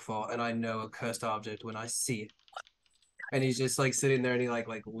things before and I know a cursed object when I see it. And he's just like sitting there and he like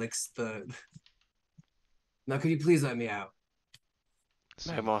licks the. Now, could you please let me out?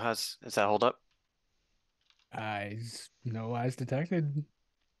 So Magmo does that hold up? No lies detected.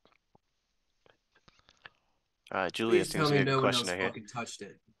 Julia Please seems tell to be me a good no one else questioner here. fucking touched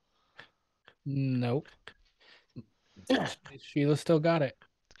it. Nope. Sheila still got it.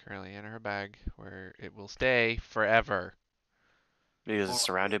 it's currently in her bag where it will stay forever. Because All it's right.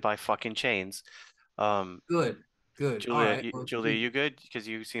 surrounded by fucking chains. Good. All Julia, right. Well, Julia, you good? Because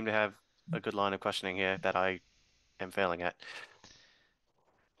you seem to have a good line of questioning here that I am failing at.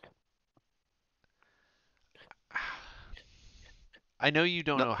 I know you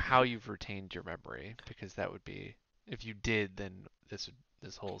don't No, know how you've retained your memory because that would be if you did, then this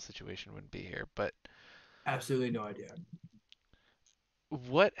whole situation wouldn't be here. But absolutely no idea.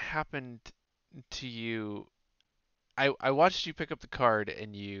 what happened to you? I watched you pick up the card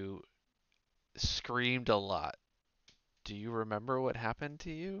and you screamed a lot. Do you remember what happened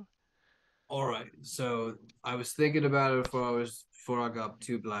to you? All right. So I was thinking about it before I got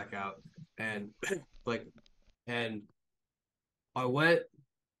too blackout, and like, and I went.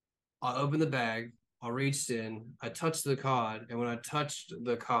 I opened the bag. I reached in. I touched the card, and when I touched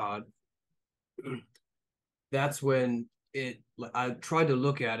the card, that's when I tried to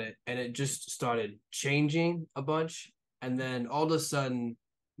look at it, and it just started changing a bunch, and then all of a sudden,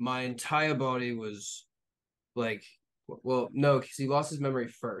 my entire body was like, well, no, because he lost his memory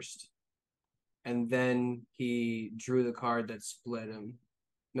first, and then he drew the card that split him.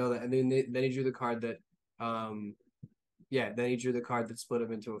 No, that and then he drew the card that, yeah, then he drew the card that split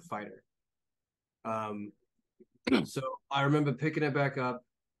him into a fighter. Um, so I remember picking it back up.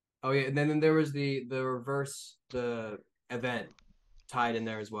 Oh yeah, and then there was the reverse the event tied in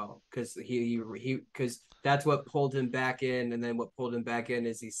there as well because he because that's what pulled him back in, and then what pulled him back in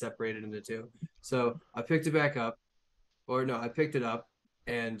is he separated into two. So I picked it back up, or no, I picked it up,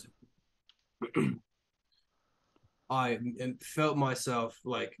 and I felt myself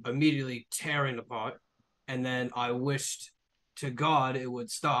like immediately tearing apart, and then I wished to God it would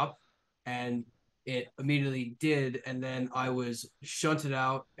stop, and it immediately did, and then I was shunted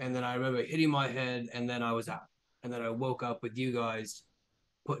out, and then I remember hitting my head, and then I was out, and then I woke up with you guys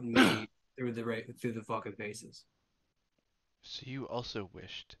putting me through the fucking paces. So you also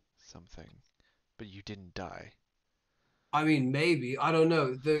wished something, but you didn't die. I mean, maybe I don't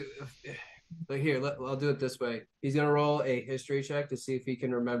know the. Like here, I'll do it this way. He's gonna roll a history check to see if he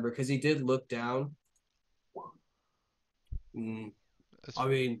can remember because he did look down. Mm, That's I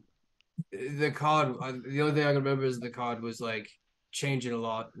mean, the card. The only thing I can remember is the card was like changing a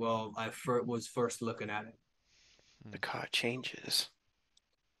lot. Well, was first looking at it. the card changes.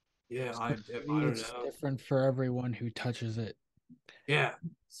 Yeah, I don't It's know. different for everyone who touches it. Yeah,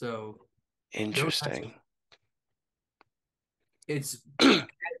 so don't touch it. Interesting. It's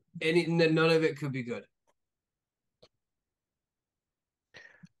none of it could be good.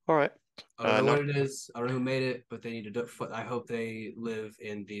 All right. I don't know No, what it is. I don't know who made it, but they need to do. I hope they live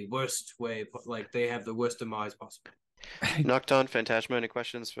in the worst way, like they have the worst demise possible. Nocturne, Phantasma, any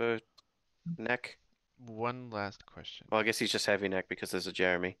questions for Neck? one last question. Well, I guess he's just heavy neck because there's a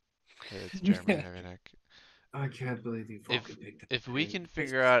Jeremy. It's Jeremy Heavyneck. I can't believe you If fucking picked that. if we name. can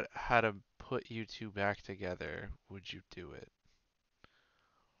figure out how to put you two back together, would you do it?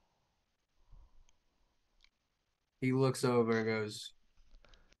 He looks over and goes,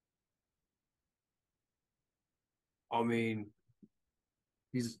 I mean,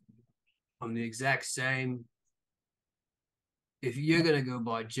 he's I'm the exact same. If you're gonna go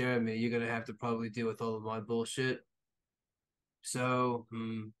by Jeremy, you're gonna have to probably deal with all of my bullshit. So,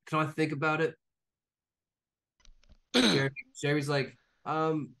 can I think about it? Jeremy's like,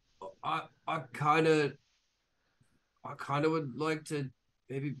 um, I I kind of would like to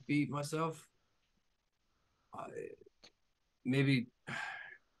maybe beat myself. I, maybe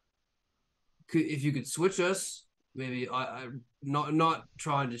if you could switch us, maybe I'm not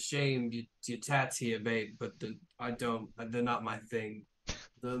trying to shame your tats here, babe, but they're not my thing.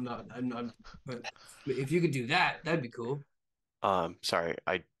 They're not. But if you could do that, that'd be cool. Sorry,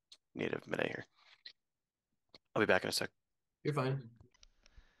 I need a minute here. I'll be back in a sec. You're fine.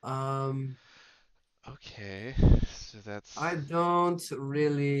 Um, Okay, so that's. I don't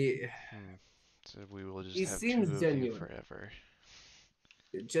really. So we will just He have seems two of you genuine. forever.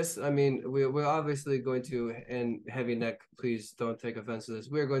 I mean, we're obviously going to, and Heavy Neck, please don't take offense to this.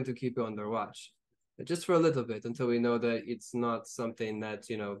 We're going to keep you on their watch, just for a little bit until we know that it's not something that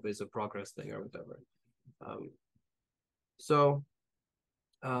is a progress thing or whatever. Um, so,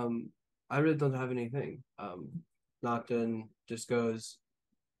 I really don't have anything. Nocton just goes,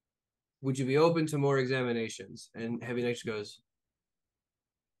 "Would you be open to more examinations?" And Heavy Neck goes,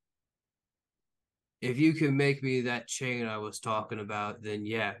 if you can make me that chain I was talking about, then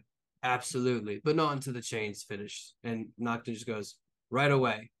yeah, absolutely. But not until the chain's finished. And Nocturne just goes, right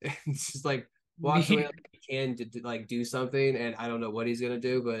away. It's just like walks away like he can to like do something, and I don't know what he's gonna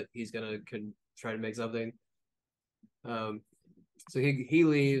do, but he's gonna try to make something. So he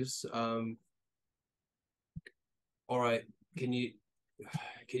leaves. All right, can you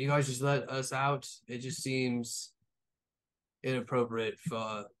guys just let us out? It just seems inappropriate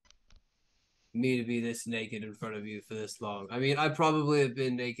for me to be this naked in front of you for this long. I mean, I probably have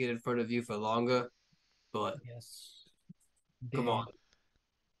been naked in front of you for longer, but Yes. come on.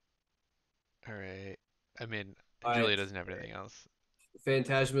 All right. I mean, All right. Julia doesn't have anything else.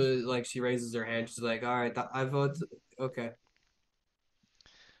 Phantasma, like, she raises her hand. She's like, all right, I vote. Okay.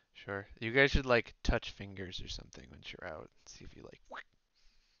 Sure. You guys should like touch fingers or something once you're out. See if you like.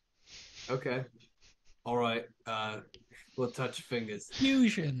 Okay. All right. We'll touch fingers.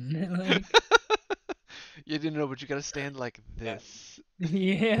 Fusion. Like, You didn't know, but you gotta stand like Yeah. this.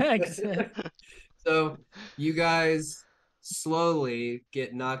 yeah, exactly. So you guys slowly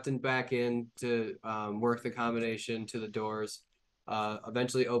get knocked in back in to work the combination to the doors,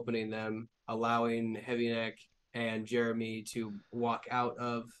 eventually opening them, allowing Heavy Neck and Jeremy to walk out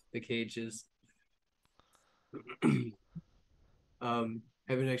of the cages. Heavy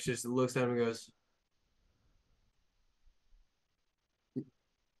Neck just looks at him and goes,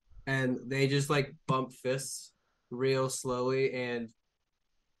 and they just like bump fists real slowly, and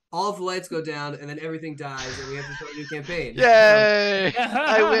all of the lights go down, and then everything dies, and we have to start a new campaign. Yay!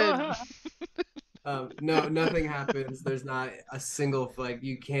 I win. No, nothing happens. There's not a single like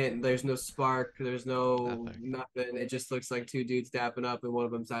you can't. There's no spark. There's no Nothing. nothing. It just looks like two dudes dapping up, and one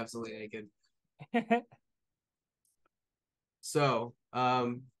of them's absolutely naked. So,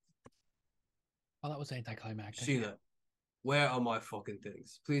 Oh, that was anticlimactic. Sheila, where are my fucking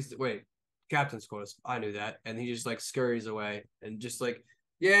things? Please wait. Captain's quarters. I knew that, and he just like scurries away, and just like,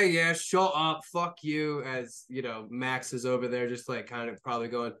 yeah, shut up, fuck you. As Max is over there, just like kind of probably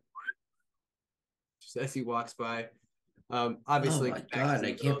going, just as he walks by. Obviously, Oh my Max is god, in I the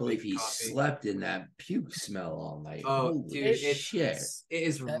middle can't of believe making he coffee. slept in that puke smell all night. Oh, Holy dude, shit. it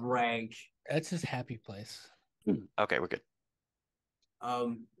is rank. That's his happy place. Okay, we're good.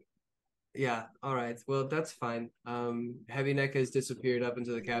 Yeah, all right. Well, that's fine. Heavy Neck has disappeared up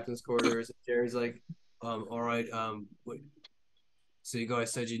into the captain's quarters. Jerry's like, all right, wait. So you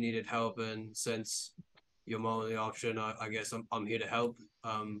guys said you needed help, and since you're my only option, I guess I'm here to help.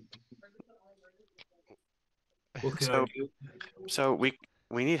 What can I So do? so we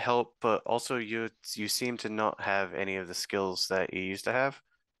need help, but also you seem to not have any of the skills that you used to have.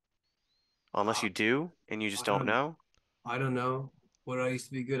 Unless Uh, you do and you just I don't don't know. I don't know what I used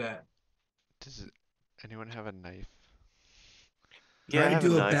to be good at. Does anyone have a knife? Yeah, Try I to have a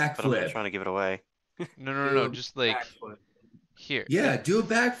do a knife, but I'm not backflip. trying to give it away. No. Do Just a like backflip. here. Yeah, do a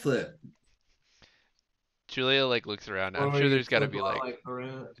backflip. Julia like looks around. Or I'm where sure you there's got to flip be out like like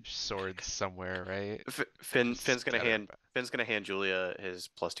around. swords somewhere, right? Just Finn's gonna gotta. hand Julia his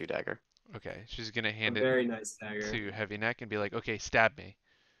 +2 dagger. Okay, she's gonna A hand it very nice dagger. to Heavy Neck and be like, "Okay, stab me."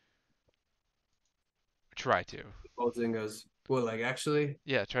 Try to. Bolton goes, Well, like actually,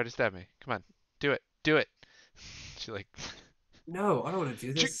 Yeah, try to stab me. Come on, do it, do it. She like no, I don't want to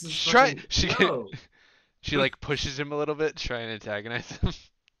do this. This is try. fucking She no. she like pushes him a little bit, try and antagonize him.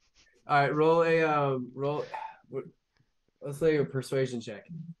 All right, roll a roll. Let's say a persuasion check.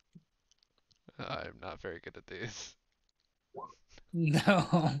 I'm not very good at these.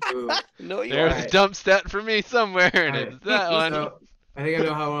 No. Ooh. No, you There's are. a dump stat for me somewhere, and All right. it's that one. So I think I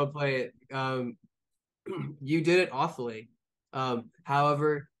know how I want to play it. You did it awfully.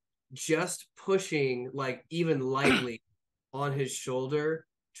 However, just pushing like even lightly on his shoulder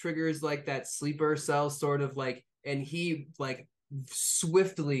triggers like that sleeper cell sort of like, and he like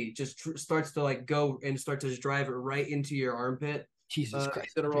swiftly just starts to like go and start to just drive it right into your armpit. Jesus Christ.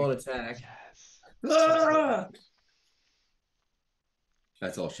 He's gonna roll an attack. Yes. Ah!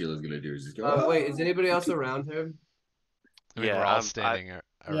 That's all Sheila's gonna do is just go. Wait, is anybody else around him? I mean, Yeah, we're all I- standing Yeah,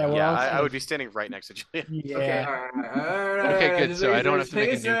 around. we're Yeah, all I would safe. be standing right next to Julia. Yeah. Okay, all right. Okay, good. Just So I making don't sure, have to make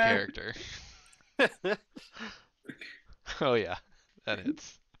a just new making sure. character. Oh yeah, that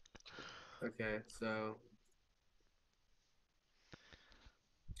hits. Okay, so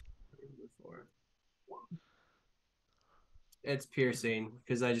it's piercing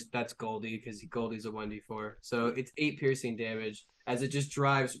because that's Goldie because Goldie's a 1d4. So it's 8 piercing damage as it just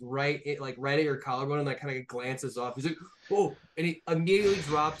drives right at your collarbone and that kind of glances off. He's like, "Whoa!" And he immediately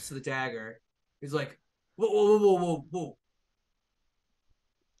drops the dagger. He's like, "Whoa, whoa, whoa, whoa, whoa!"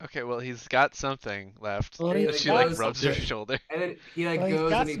 Okay, well he's got something left. Well, And he he's like She like got goes, rubs her something. shoulder. and then he like Well, he's goes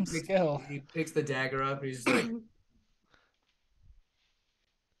got and some skill. he picks the dagger up and he's just like,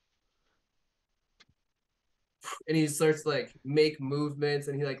 and he starts to like make movements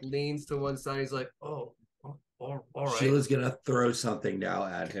and he like leans to one side. He's like, "Oh, all right." Sheila's gonna throw something now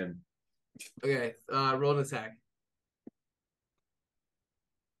at him. Okay, roll an attack.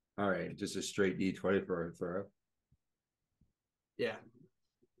 All right, just a straight D20 for a throw. Yeah.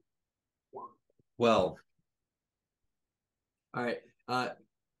 12. All right.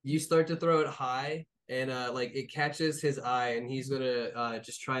 You start to throw it high, and like it catches his eye, and he's gonna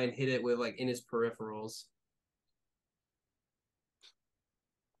just try and hit it with like in his peripherals.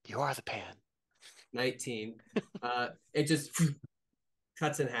 You are the pan. 19. It just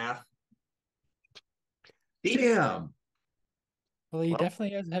cuts in half. Damn. Well, he Well-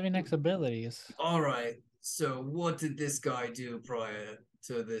 definitely has heavy next abilities. All right. So what did this guy do prior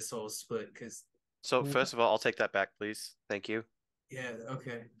to this whole split? Because So first of all, I'll take that back, please. Thank you. yeah,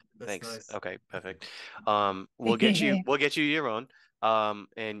 okay, that's Thanks. nice. Okay, perfect. We'll get you your own.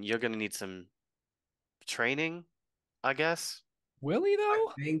 And you're gonna need some training, I guess. Will he though?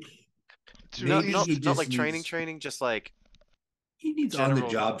 I think Maybe Not he not just like needs- training, just like He needs General-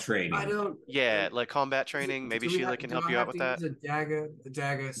 on-the-job training. I don't. yeah, like combat training. Maybe Do we Sheila have- can do help I you have out with to that. use a dagger. The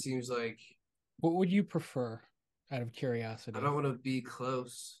dagger seems like What would you prefer, out of curiosity? I don't want to be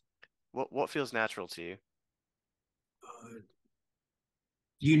close. What feels natural to you?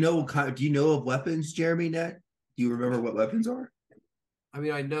 Do you know of weapons, Jeremy? Net? Do you remember what weapons are? I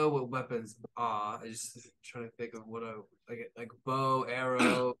mean, I know what weapons are. I just trying to think of what I like bow,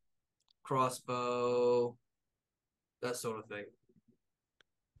 arrow, crossbow, that sort of thing.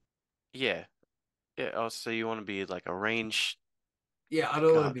 Yeah. Yeah. Oh, so you want to be like a range Yeah, I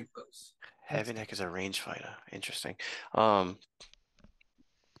don't want God. to be close. Heavy neck is a range fighter. Interesting.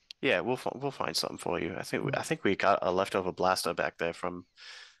 Yeah, we'll find something for you. I think we got a leftover blaster back there from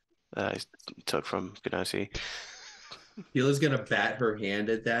I took from Gnocchi. Sheila's gonna bat her hand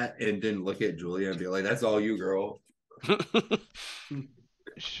at that and then look at Julia and be like, "That's all you, girl."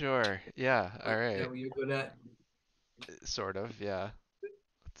 Sure. Yeah. All Is that right. what you're good at? Sort of. Yeah.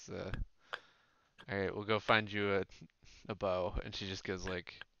 Let's. All right. We'll go find you a bow, and she just goes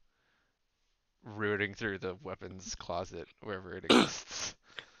like rooting through the weapons closet wherever it exists.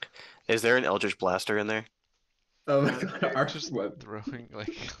 Is there an Eldritch blaster in there? Oh my god, Just throwing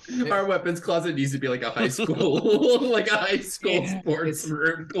like. our weapons closet needs to be like a high school, like a high school Yeah, sports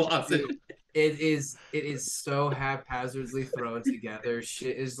room closet. Dude, it is so haphazardly thrown together.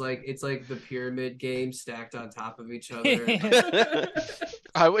 Shit is like it's like the pyramid game stacked on top of each other.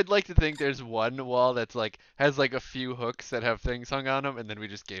 I would like to think there's one wall that's like has like a few hooks that have things hung on them, and then we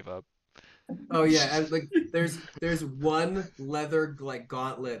just gave up. Oh yeah, and like there's one leather like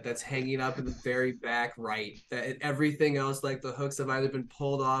gauntlet that's hanging up in the very back right. That everything else like the hooks have either been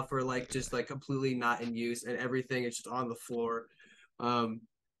pulled off or like just like completely not in use, and everything is just on the floor.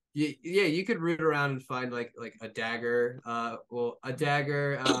 Yeah, you could root around and find like a dagger. A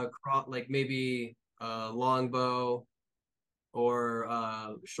dagger, like maybe longbow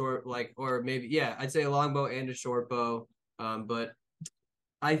or short or maybe yeah, I'd say a longbow and a short bow. But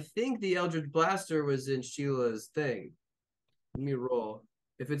I think the Eldritch Blaster was in Sheila's thing. Let me roll.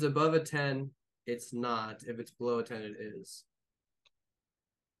 If it's above a 10, it's not. If it's below a 10, it is.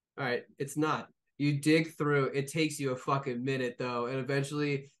 All right, it's not. You dig through. It takes you a fucking minute though, and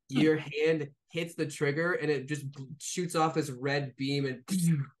eventually your hand hits the trigger, and it just shoots off this red beam, and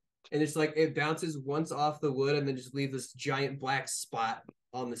it's like it bounces once off the wood, and then just leaves this giant black spot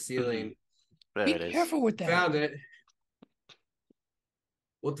on the ceiling. There Be it is. careful with that. Found it.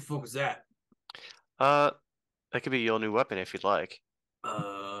 What the fuck was that? That could be your new weapon if you'd like.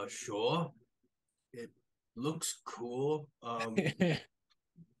 Sure. It looks cool. And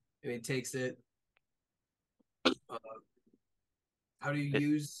he takes it. How do you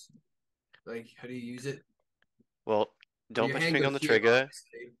use? Like, how do you use it? Well, don't Your put your hand finger goes on the here, trigger.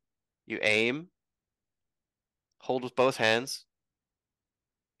 obviously. You aim. Hold with both hands.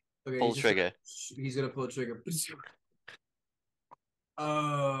 Okay, Pull the trigger. He's gonna pull the trigger.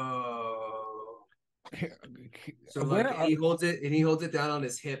 Oh. So like he holds it down on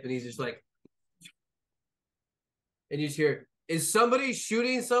his hip, and he's just like, and you just hear, "Is somebody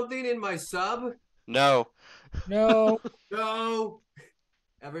shooting something in my sub?" No. No. No.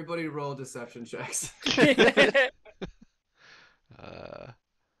 Everybody roll deception checks. It's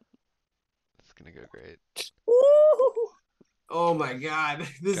gonna go great. Oh my god.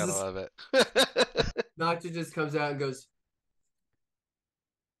 This Gotta is love it. Nocta just comes out and goes,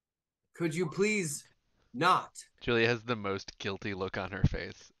 "Could you please not?" Julia has the most guilty look on her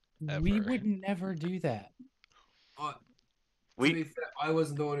face ever. We would never do that. To be fair, I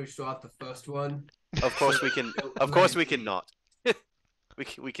wasn't the one who shot the first one. Of course we can. Of course we can not.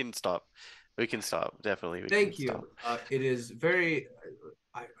 we can stop. We can stop. Definitely. Thank you. It is very.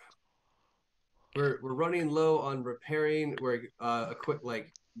 We're running low on repairing. We're equipped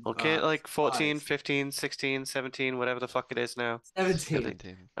like. Okay, like 14, supplies. 15, 16, 17, whatever the fuck it is now. 17.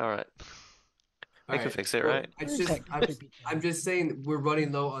 17. All right. I can fix it, Well, right? It's just I'm just saying we're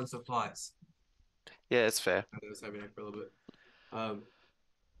running low on supplies. Yeah, it's fair. I was having it for a little bit.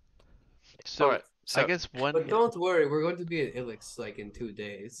 So, all right. So I guess one. But don't worry, we're going to be at Illex like in 2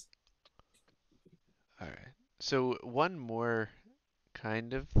 days. All right. So one more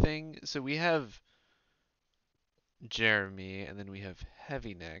kind of thing. So we have Jeremy, and then we have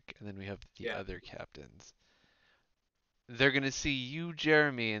Heavy Neck, and then we have the other captains. They're gonna see you,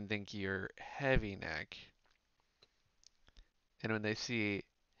 Jeremy, and think you're Heavy Neck. And when they see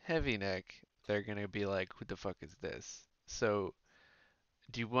Heavy Neck, they're gonna be like, "Who the fuck is this?" So,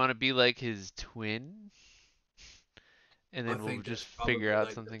 do you want to be like his twin? And then we'll just figure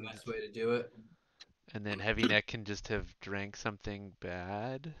out something. The best way to do it. And then Heavy Neck can just have drank something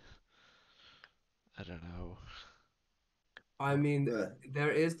bad. I don't know. I mean,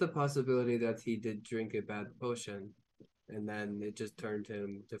 there is the possibility that he did drink a bad potion, and then it just turned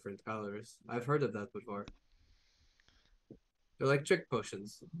him different colors. I've heard of that before. They're like trick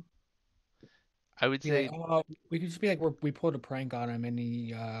potions. I would say we could just be like we pulled a prank on him and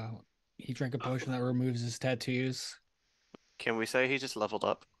he drank a potion that removes his tattoos. can we say he just leveled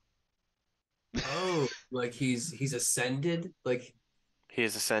up? Oh, like he's ascended? Like He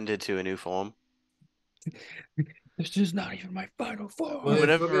has ascended to a new form. This is not even my final form. well,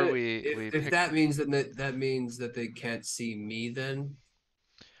 whenever if pick, that means that means that they can't see me then.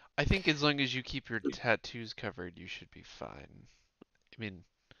 I think as long as you keep your tattoos covered, you should be fine. I mean,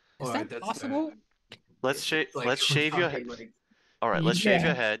 is that possible? Let's shave your head. Like, all right, let's shave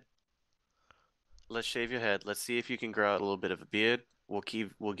your head. Let's shave your head. Let's see if you can grow out a little bit of a beard. We'll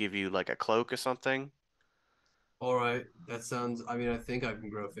give you like a cloak or something. all right, that sounds. I mean, I think I can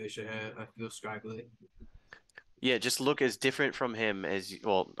grow facial hair. I feel scraggly. Yeah, just look as different from him as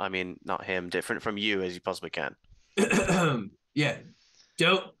well. I mean, not him, different from you as you possibly can. Yeah,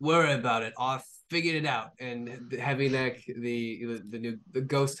 don't worry about it. I figured it out. And the Heavy Neck, the new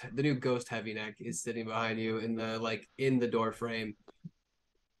ghost Heavy Neck is sitting behind you in the door frame.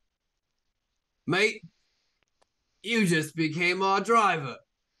 Mate, you just became our driver.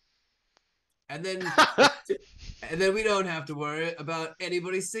 And then we don't have to worry about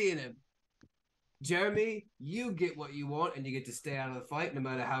anybody seeing him. Jeremy, you get what you want and you get to stay out of the fight no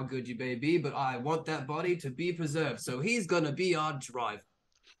matter how good you may be, but I want that body to be preserved. So he's gonna be our driver.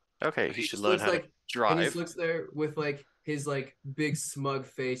 Okay, he should learn how to drive. And he just looks there with like his like big smug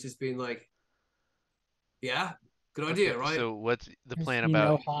face, just being like, "Yeah, good idea, right?" So what's the plan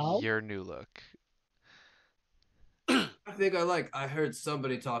about your new look? I think I heard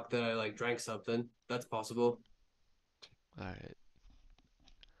somebody talk that I like drank something. That's possible. All right.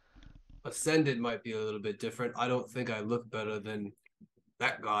 Ascended might be a little bit different. I don't think I look better than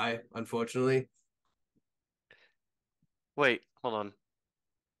that guy, unfortunately. Wait, hold on.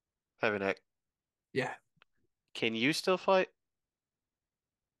 Heavy Neck. Yeah. Can you still fight?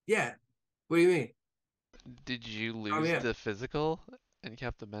 Yeah. What do you mean? Did you Oh lose yeah. the physical and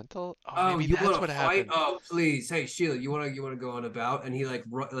kept the mental? Oh, Oh, maybe you that's want what to fight? happened. Oh, please. Hey, Sheila, you want to go on about? And he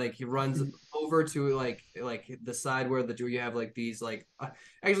he runs over to like the side where you have like these like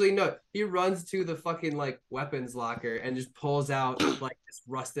actually no, he runs to the fucking like weapons locker and just pulls out like this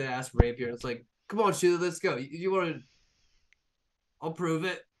rusted ass rapier. It's like, come on, Sheila, let's go. You want to? I'll prove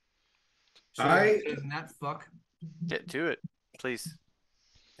it. Show you I'm I better than that. Fuck. Get to it, please.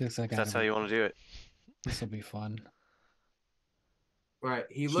 This I If gotta that's how be. you want to do it. This will be fun. Right.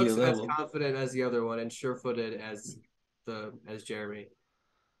 He looks Sheila as will- confident as the other one and sure-footed as Jeremy.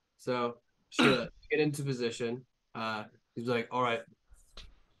 So Sheila, get into position. He's like, all right,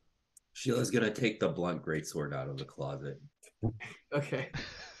 Sheila's gonna take the blunt greatsword out of the closet. okay.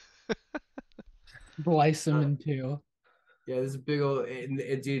 Slice him Uh, in two. yeah, this is big old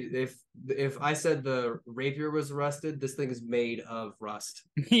dude. If I said the rapier was rusted, this thing is made of rust.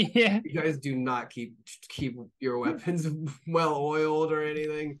 Yeah. You guys do not keep your weapons well oiled or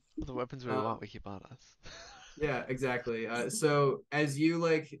anything. The weapons we Um, want, we keep on us. Yeah, exactly. So as you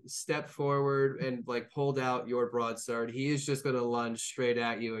like step forward and like pulled out your broadsword, he is just gonna lunge straight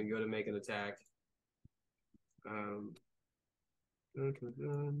at you and go to make an attack. Um, dun, dun,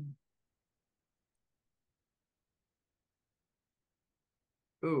 dun.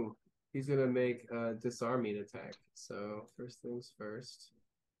 Ooh, he's gonna make a disarming attack. So first things first.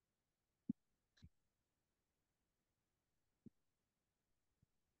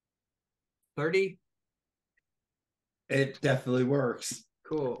 30. It definitely works.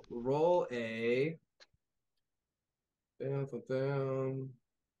 Cool. Roll a down.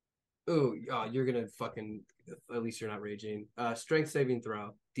 Ooh, oh, you're gonna fucking at least you're not raging. Strength saving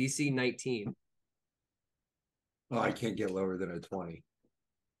throw. DC 19. Oh, I can't get lower than a 20.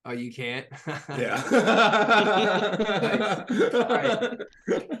 Oh, you can't? Yeah. Alright.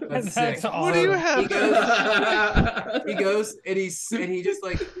 That's sick. That's What do you awesome. have? He goes and he just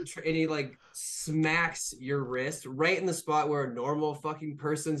like and he like smacks your wrist right in the spot where a normal fucking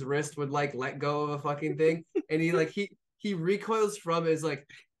person's wrist would like let go of a fucking thing. And he recoils from it, is like,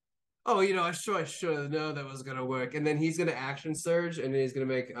 oh, I should have known that was gonna work. And then he's gonna action surge and then he's gonna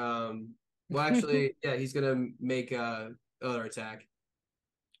make well actually yeah, he's gonna make another attack.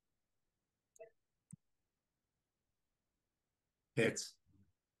 Hits.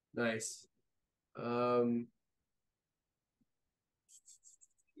 Nice. Um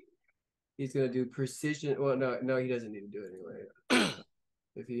He's gonna do precision. Well, no, he doesn't need to do it anyway.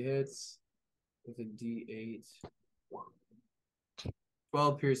 If he hits with a D8,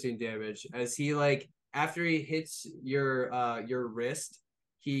 12 piercing damage. As he like after he hits your wrist,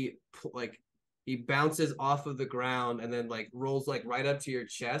 he he bounces off of the ground and then like rolls like right up to your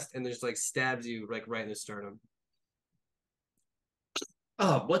chest and just like stabs you like right in the sternum.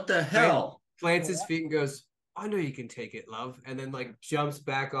 Oh, what the hell? Plants his feet and goes, "I know you can take it, love," and then like jumps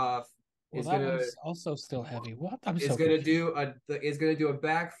back off. Well, Is that gonna one's also still heavy. What? I'm is so gonna confused. do a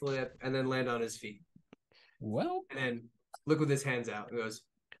backflip and then land on his feet. Well, And then look with his hands out. He goes,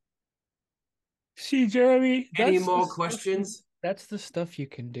 see, Jeremy, any that's the more stuff questions? that's the stuff you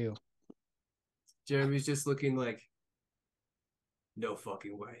can do. Jeremy's just looking like, no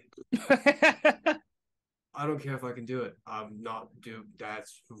fucking way. I don't care if I can do it. I'm not, dude.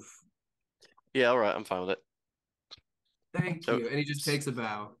 That's, oof. Yeah, all right, I'm fine with it. Thank So- you. And he just takes a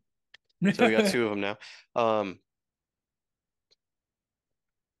bow. So we got two of them now.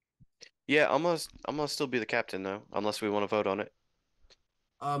 Yeah, I'm gonna still be the captain though, unless we want to vote on it.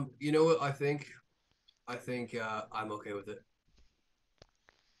 You know what? I think I'm okay with it.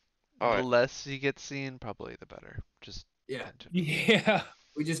 All The right. less you get seen, probably the better. Just Yeah. Yeah.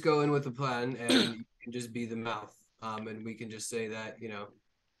 We just go in with a plan and you can just be the mouth. And we can just say that,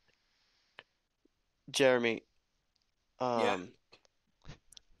 Jeremy, yeah.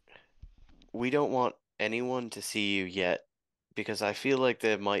 we don't want anyone to see you yet because I feel like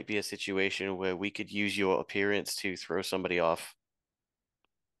there might be a situation where we could use your appearance to throw somebody off.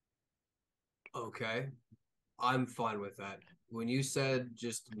 Okay. I'm fine with that. When you said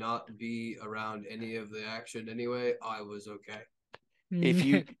just not be around any of the action anyway, I was okay. If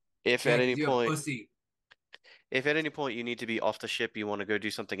Mm. if Yeah, at 'cause any you're a point pussy. if at any point you need to be off the ship, you want to go do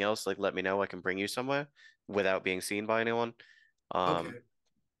something else, like let me know. I can bring you somewhere without being seen by anyone. Okay.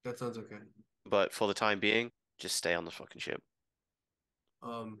 That sounds okay. But for the time being, just stay on the fucking ship.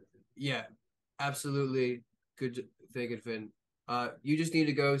 Yeah, absolutely. Good thinking, Finn. You just need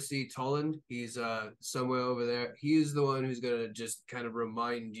to go see Toland. He's somewhere over there. He is the one who's gonna just kind of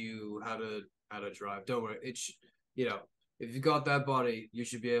remind you how to drive. Don't worry. If you got that body, you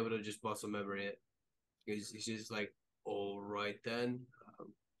should be able to just muscle memory it. He's just like, all right then.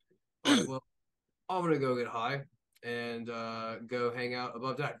 right, well, I'm gonna go get high and go hang out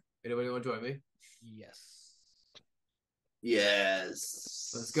above deck. Anybody want to join me? Yes.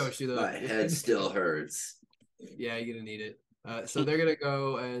 Yes. Let's go, Sheila. My head still hurts. Yeah, you're gonna need it. So they're gonna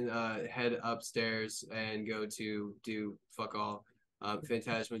go and head upstairs and go to do fuck all.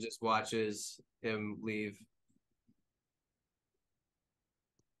 Phantasma just watches him leave.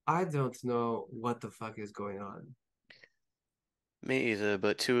 I don't know what the fuck is going on. Me either,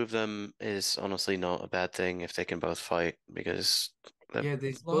 but two of them is honestly not a bad thing if they can both fight because Yeah, they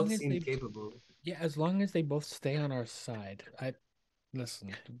As long both as seem they- capable. Yeah, as long as they both stay on our side.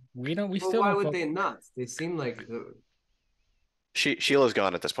 Listen. We Well, still why don't would focus. they not? They seem like Sheila's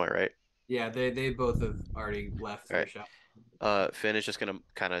gone at this point, right? yeah, they both have already left All their right. shop. Finn is just gonna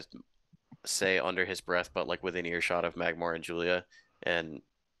kind of say under his breath, but like within earshot of Magmore and Julia, and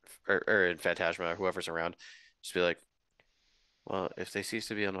or in Phantasma or whoever's around, just be like, "Well, if they cease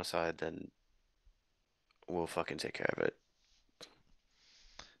to be on my side, then we'll fucking take care of it."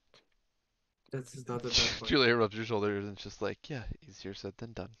 This is not the best point. Julia rubs your shoulders and just like, yeah, easier said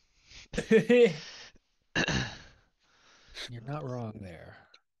than done. You're not wrong there.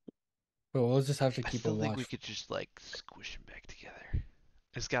 But we'll just have to I keep a still think we watch. could just like squish them back together.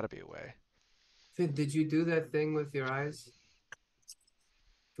 There's got to be a way. Finn, did you do that thing with your eyes?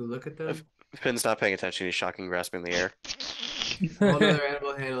 To look at them? If Finn's not paying attention, he's shocking, grasping the air. Roll another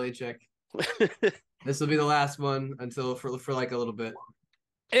animal handling check. This will be the last one until for like a little bit.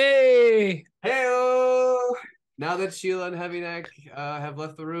 Hey! Hey! Now that Sheila and Heavy Neck have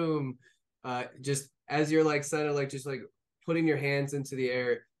left the room, just as you're like kind of like just like putting your hands into the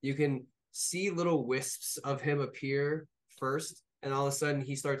air, you can see little wisps of him appear first, and all of a sudden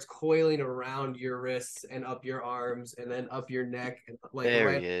he starts coiling around your wrists and up your arms and then up your neck and like There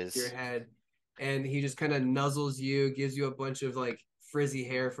right he is. your head. And he just kind of nuzzles you, gives you a bunch of like frizzy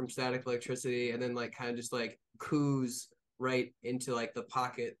hair from static electricity, and then like kind of just like coos right into like the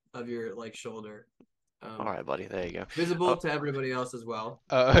pocket of your like shoulder. All right, buddy. There you go. Visible to everybody else as well.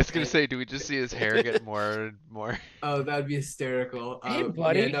 I was gonna And- say, do we just see his hair get more and more? Oh, that'd be hysterical. Hey, Yeah,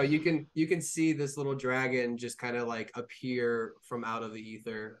 buddy. no, you can see this little dragon just kind of like appear from out of the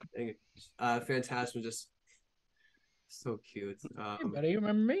ether. And, Phantasm just so cute. Hey, buddy, you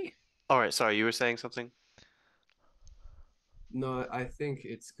remember me? All right. Sorry, you were saying something? No, I think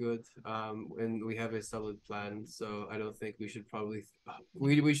it's good. And we have a solid plan, so I don't think we should probably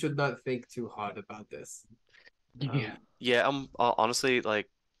we should not think too hard about this. Yeah. Yeah. Honestly, like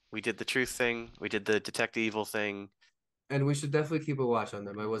we did the truth thing, we did the detect evil thing. And we should definitely keep a watch on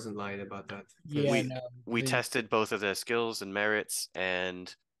them. I wasn't lying about that. 'Cause Yeah, we- no. We the- tested both of their skills and merits,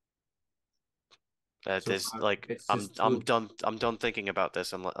 and So there's far, like it's I'm just I'm good. done thinking about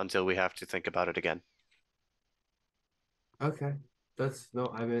this until we have to think about it again. Okay, that's no,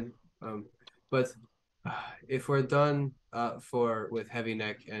 I'm in. But if we're done with Heavy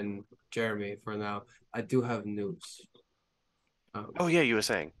Neck and Jeremy for now, I do have news. Oh yeah, you were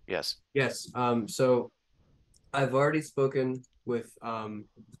saying yes. Yes. So I've already spoken with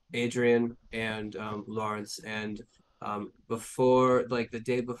Adrian and Lawrence, and before like the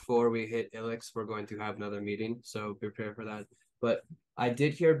day before we hit Illex, we're going to have another meeting. So prepare for that. But I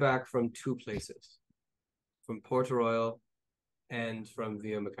did hear back from two places, from Port Royal and from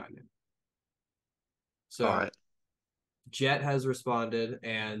Via Macania. So All right. Jet has responded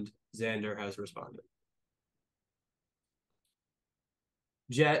and Xander has responded.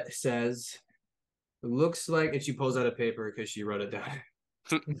 Jet says, looks like, and she pulls out a paper because she wrote it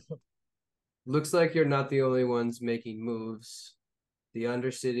down. Looks like you're not the only ones making moves. The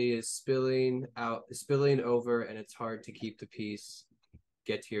Undercity is spilling over, and it's hard to keep the peace.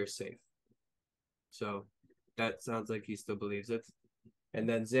 Get here safe. So that sounds like he still believes it. And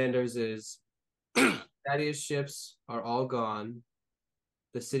then Xander's is Thaddeus ships are all gone.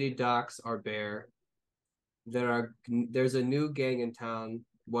 The city docks are bare. There's a new gang in town.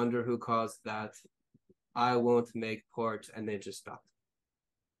 Wonder who caused that. I won't make port, and they just stopped.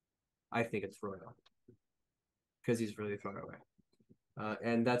 I think it's Royal because he's really far away.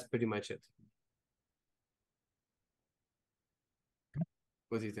 And that's pretty much it.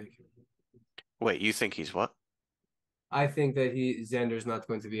 What do you think? Wait, you think he's what? I think that Xander's not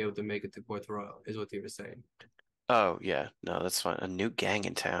going to be able to make it to Port Royal, is what he was saying. Oh yeah, no, that's fine. A new gang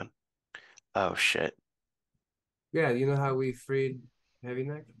in town. Oh shit. Yeah, you know how we freed Heavy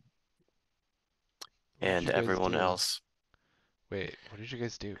Neck? What did And you guys everyone do? else. Wait, what did you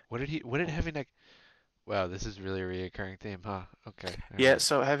guys do? What did Heavy Neck? Wow, this is really a reoccurring theme, huh? Okay. Yeah, alright.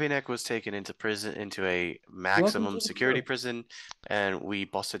 so Heavy Neck was taken into prison, into a Welcome maximum to the security club. prison, and we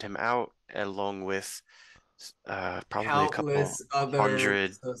busted him out along with Probably a couple countless other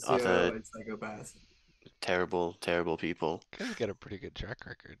hundred socio other and psychopaths. terrible, terrible people. You guys got a pretty good track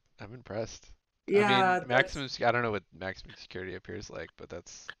record. I'm impressed. I mean, Yeah, that's I don't know what maximum security appears like, but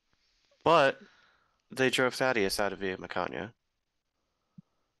that's But they drove Thaddeus out of Via Macania.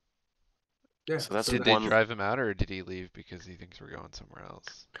 yeah. So that's So did they one. drive him out or did he leave because he thinks we're going somewhere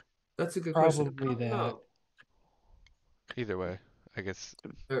else? that's a good question. Probably that. No. Either way, I guess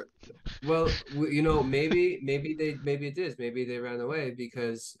Well, maybe it is. Maybe they ran away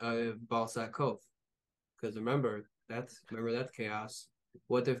because of Balsac Cove. Because remember that chaos.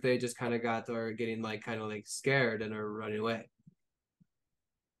 What if they just kind of are getting like kind of like scared and are running away?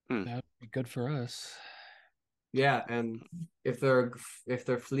 That would be good for us. Yeah, and if they're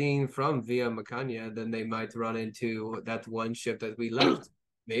fleeing from Via Macania, then they might run into that one ship that we left.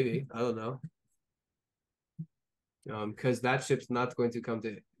 Maybe, I don't know. Because that ship's not going to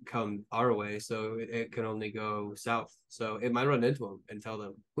come our way, so it can only go south. So it might run into them and tell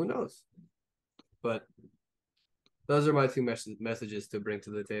them. Who knows? But those are my two messages to bring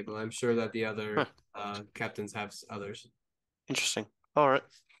to the table. I'm sure that the other captains have others. Interesting. All right.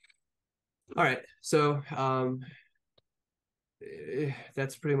 All right, so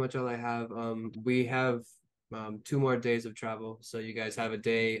that's pretty much all I have. We have 2 more days of travel, so you guys have a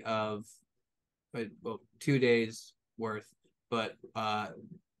day of, well, 2 days worth. But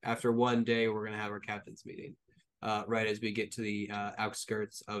after one day, we're gonna have our captain's meeting. Right as we get to the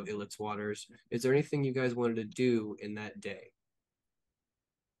outskirts of Illex waters. Is there anything you guys wanted to do in that day?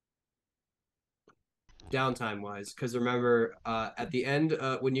 Downtime wise, because remember, at the end,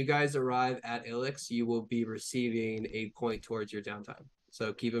 when you guys arrive at Illex, you will be receiving a point towards your downtime.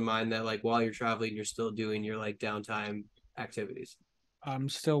 So keep in mind that like while you're traveling, you're still doing your like downtime activities. I'm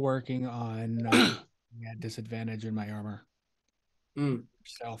still working on disadvantage in my armor.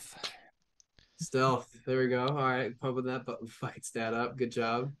 Stealth. Stealth. There we go. All right, pumping that button fight stat up. Good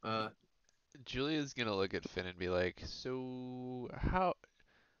job. Julia's gonna look at Finn and be like, "So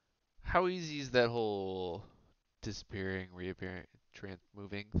how easy is that whole disappearing, reappearing,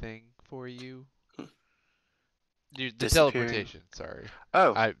 moving thing for you?" The Disappearing. teleportation. Sorry,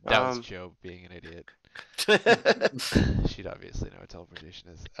 Oh, that was Joe being an idiot. She'd obviously know what teleportation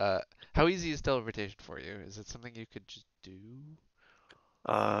is. How easy is teleportation for you? Is it something you could just do?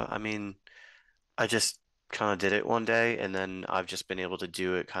 I mean, I just kind of did it one day, and then I've just been able to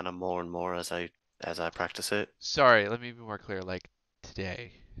do it kind of more and more as I practice it. Sorry, let me be more clear. Like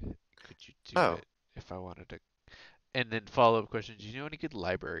today, could you do Oh. it if I wanted to? And then follow-up question: do you know any good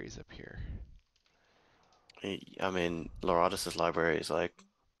libraries up here? I mean, Loratus' library is like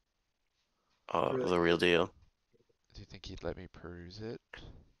Really? the real deal. Do you think he'd let me peruse it?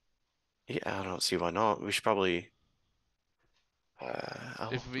 Yeah, I don't see why not. We should probably.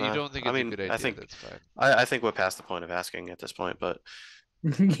 If you don't think it's a good I idea, think that's fine. I think we're past the point of asking at this point, but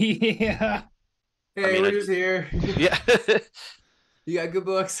Yeah. Hey, I mean, we're just here. yeah. You got good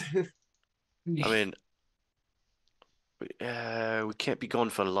books. I mean, we can't be gone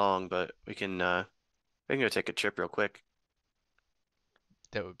for long, but we can go take a trip real quick.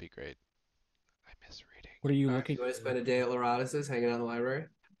 That would be great. I miss reading. What are you All right, looking you want to spend a day at Loratus's hanging out in the library?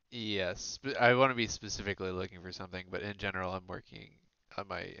 Yes, but I want to be specifically looking for something, but in general, I'm working on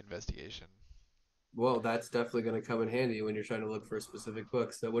my investigation. Well, that's definitely going to come in handy when you're trying to look for a specific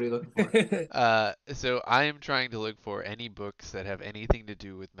book. So what are you looking for? So I am trying to look for any books that have anything to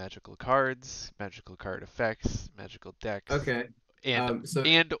do with magical cards, magical card effects, magical decks, Okay.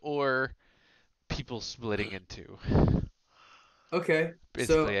 and or people splitting in two. Okay.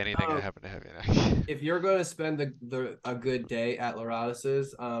 Basically So anything I happen to have in. if you're going to spend a good day at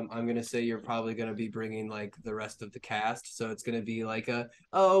Loratus's, I'm going to say you're probably going to be bringing like the rest of the cast. So it's going to be like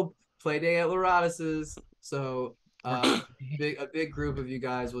play day at Loratus's. So a big group of you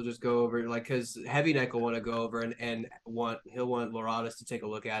guys will just go over, like, because Heavy Neck will want to go over and he'll want Loratus to take a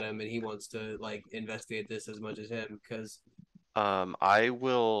look at him, and he wants to like investigate this as much as him because I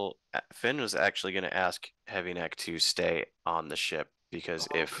will. Finn was actually going to ask Heavy Neck to stay on the ship because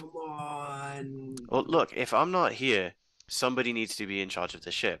come on. well, look, if I'm not here, somebody needs to be in charge of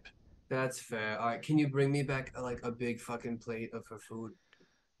the ship. That's fair. All right, can you bring me back like a big fucking plate of her food?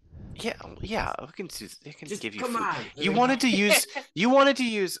 Yeah, we can Just give you come food. on. You wanted to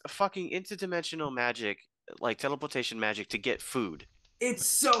use fucking interdimensional magic, like teleportation magic, to get food. It's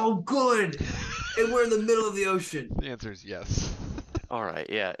so good, and we're in the middle of the ocean. The answer is yes. All right,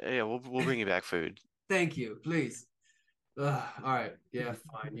 yeah, we'll bring you back food. Thank you, please. All right, yeah,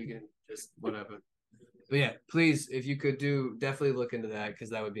 fine. You can just whatever. But yeah, please, if you could definitely look into that because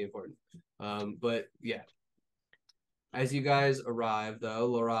that would be important. But yeah. As you guys arrive, though,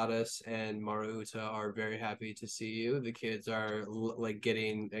 Loratus and Maruta are very happy to see you. The kids are like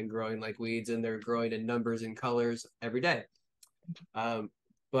getting and growing like weeds, and they're growing in numbers and colors every day.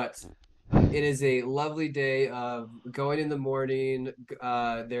 But it is a lovely day of going in the morning.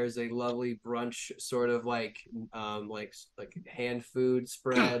 There's a lovely brunch, sort of like hand food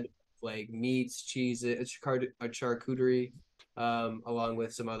spread, like meats, cheeses, a charcuterie, along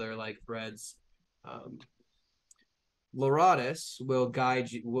with some other like breads. Um, Loratus will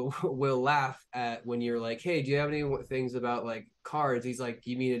guide you, will laugh at when you're like, "Hey, do you have any things about like cards?" He's like,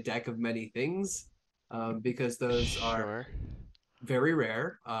 "You mean a deck of many things?" Because those are Sure. very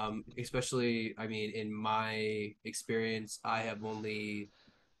rare. Especially, I mean, in my experience, I have only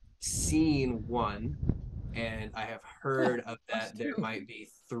seen one, and I have heard of Us that there too. might be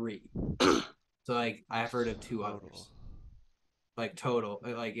three. So like, I have heard of two Total. others, like total,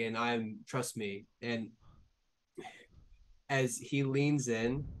 like, and I'm trust me. And as he leans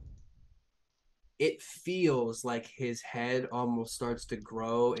in, it feels like his head almost starts to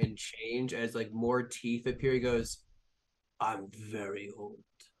grow and change as like more teeth appear. He goes, "I'm very old."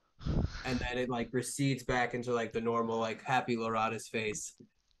 And then it like recedes back into like the normal like happy Lorada's face.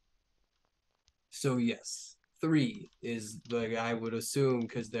 So yes, three is the I would assume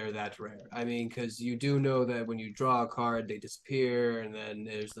because they're that rare. I mean, because you do know that when you draw a card, they disappear, and then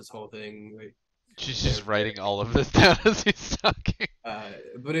there's this whole thing. She's They're just writing all of this down as he's talking.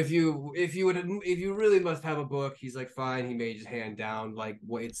 but if you really must have a book, he's like fine. He may just hand down like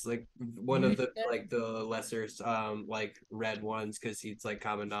what it's like one of the like the lesser like red ones because it's like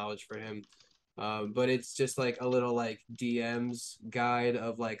common knowledge for him. But it's just like a little like DM's guide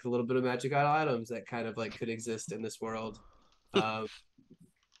of like a little bit of magic items that kind of like could exist in this world. Um,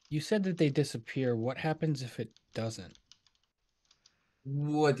 You said that they disappear. What happens if it doesn't?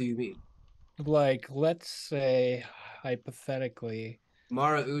 what do you mean? Like, let's say hypothetically,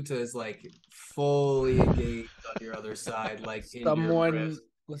 Mara Uta is like fully engaged on your other side, like in your grip.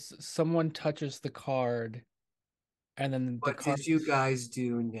 someone touches the card, and then the What card did you guys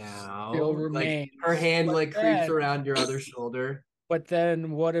do still now? Like her remains. hand like creeps around your other shoulder. But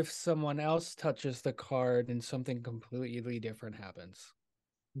then what if someone else touches the card and something completely different happens?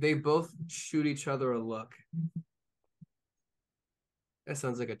 They both shoot each other a look. That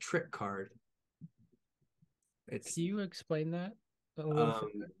sounds like a trick card. It's Can you explain that a little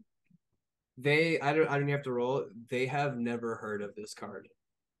further? I don't have to roll it. They have never heard of this card.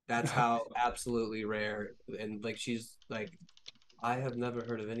 That's how absolutely rare. And like she's like, I have never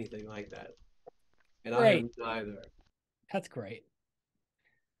heard of anything like that. And I have Great. neither. That's great.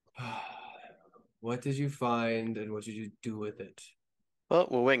 What did you find and what did you do with it? Well,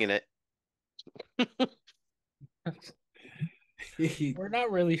 we're winging it. We're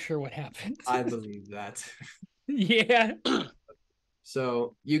not really sure what happened. I believe that. Yeah.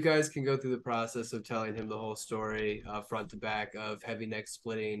 So you guys can go through the process of telling him the whole story, front to back, of Heavy Neck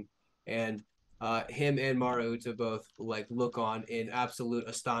splitting, and him and Maruta both like look on in absolute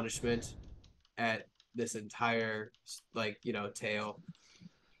astonishment at this entire like tale.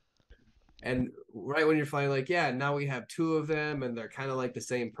 And right when you're finally like, yeah, now we have two of them, and they're kind of like the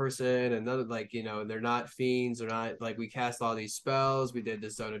same person, and none like they're not fiends, they're not like we cast all these spells, we did the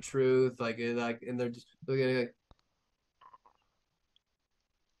Zone of Truth, and they're just looking like,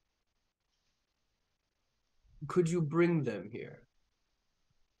 could you bring them here?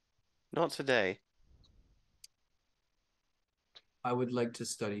 Not today. I would like to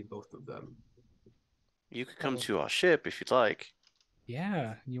study both of them. You could come to our ship if you'd like.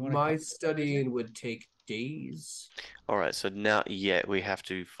 Yeah. You want My to studying would take days. All right, so not yet. We have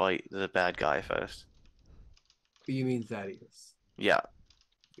to fight the bad guy first. You mean Thaddeus? Yeah,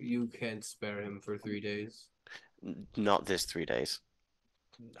 You can't spare him for 3 days. not this 3 days.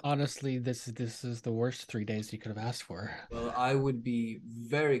 Honestly, this is the worst 3 days you could have asked for. Well, I would be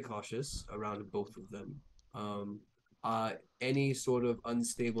very cautious around both of them. Um, any sort of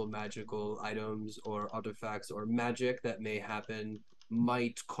unstable magical items or artifacts or magic that may happen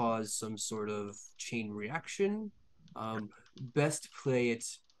might cause some sort of chain reaction. Best play it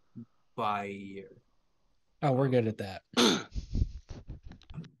by ear. Oh, we're good at that.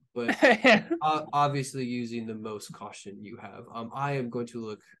 But obviously using the most caution you have. I am going to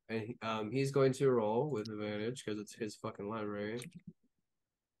look, and he's going to roll with advantage because it's his fucking library.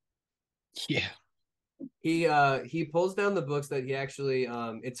 Yeah. He pulls down the books that he actually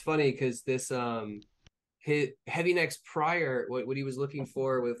it's funny because this his Heavy Neck's prior what he was looking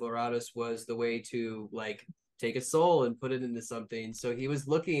for with Loratus was the way to like take a soul and put it into something. So he was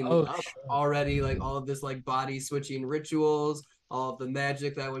looking up Sure. already like all of this like body switching rituals, all of the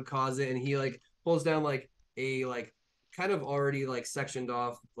magic that would cause it, and he like pulls down like a like kind of already like sectioned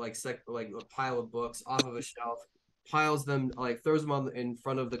off, like like a pile of books off of a shelf, piles them, like throws them on in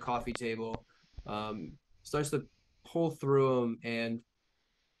front of the coffee table, starts to pull through them, and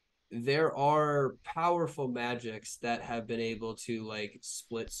there are powerful magics that have been able to like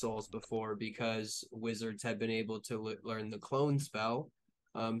split souls before because wizards have been able to learn the clone spell.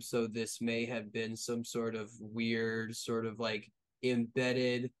 So this may have been some sort of weird, sort of like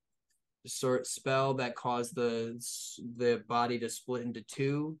embedded sort spell that caused the body to split into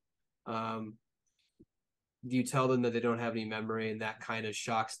two. Um, you tell them that they don't have any memory, and that kind of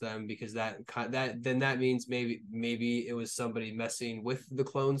shocks them because that means maybe it was somebody messing with the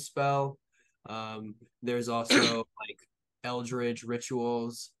clone spell. There's also like eldritch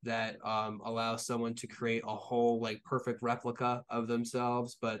rituals that allow someone to create a whole like perfect replica of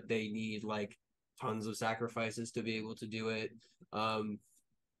themselves, but they need like tons of sacrifices to be able to do it.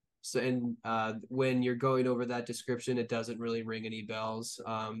 So, and when you're going over that description, it doesn't really ring any bells.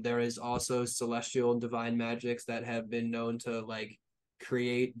 There is also celestial and divine magics that have been known to like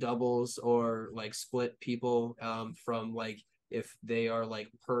create doubles or like split people from like if they are like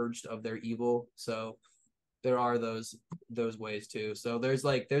purged of their evil. So there are those ways too. So there's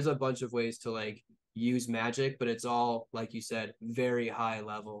a bunch of ways to like use magic, but it's all like you said, very high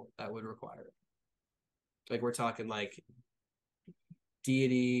level that would require it. Like we're talking like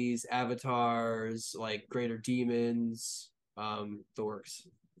deities, avatars, like greater demons, the works.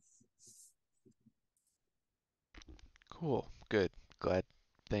 Cool. Good. Glad.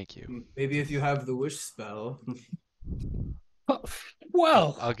 Thank you. Maybe if you have the wish spell.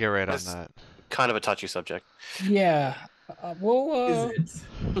 Well, I'll get right on That's that. kind of a touchy subject. yeah. Is We'll it?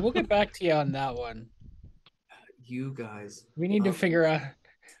 we'll get back to you on that one. You guys. We need to figure out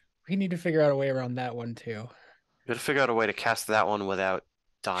a way around that one too. We gotta figure out a way to cast that one without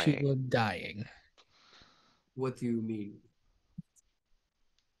dying. Sheila dying. What do you mean?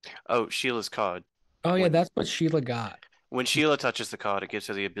 Oh, Sheila's card. Oh yeah, When- that's what Sheila got. When Sheila touches the card, it gives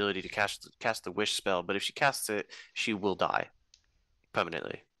her the ability to cast the wish spell, but if she casts it, she will die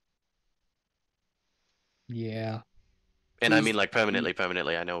permanently. Yeah. And I Please- mean like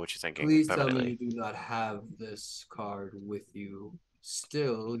permanently. I know what you're thinking. Please tell me Permanently. you do not have this card with you.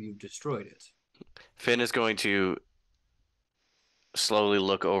 Still, you've destroyed it. Finn is going to slowly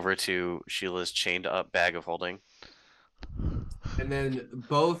look over to Sheila's chained up bag of holding. And then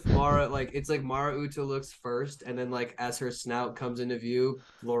both Mara, like it's like Mara Uta looks first, and then like as her snout comes into view,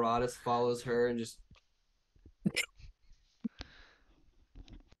 Loratus follows her and just.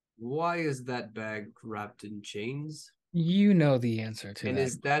 Why is that bag wrapped in chains? You know the answer to And that.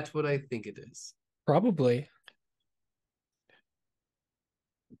 is that what I think it is? Probably.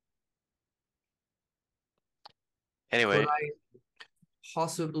 Anyway, Could I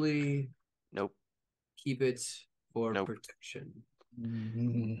possibly nope. keep it for Nope. protection?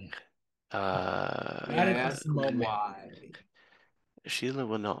 Mm. May Not I at ask this moment. why? Sheila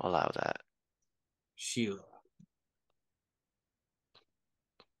will not allow that. Sheila.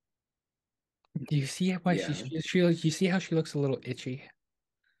 Do you see why Yeah. you see how she looks a little itchy?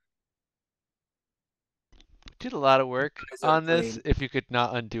 Did a lot of work Guys are on this. playing- If you could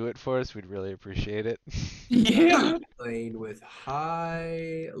not undo it for us, we'd really appreciate it. Yeah. Playing with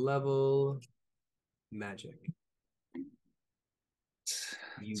high level magic.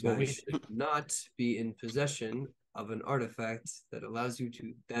 You That's what we guys should not be in possession of an artifact that allows you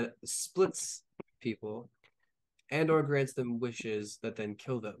to that splits people and or grants them wishes that then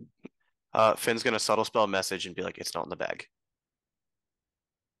kill them. Finn's gonna subtle spell a message and be like, "It's not in the bag."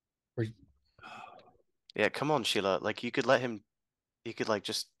 Yeah, come on, Sheila. Like you could let him. You could like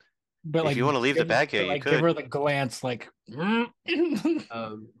just. But If like you want to leave the give bag here, but, you like, could. give her the glance like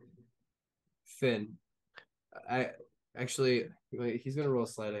Finn, I actually wait, he's gonna roll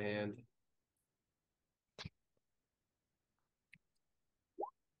sleight of hand.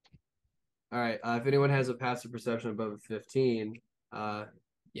 All right. If anyone has a passive perception above 15,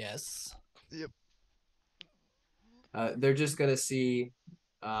 Yes. they're just gonna see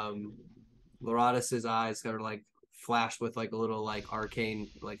Loratus's eyes kind of like flash with like a little like arcane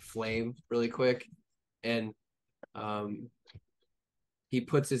like flame really quick, and he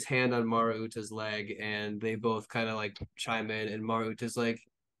puts his hand on Maruta's leg, and they both kind of like chime in, and Maruta's like,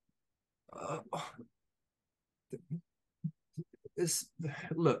 this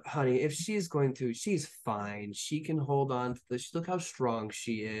look, honey, if she's going to, she's fine. She can hold on to this. Look how strong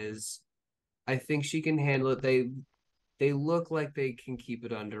she is. I think she can handle it. They look like they can keep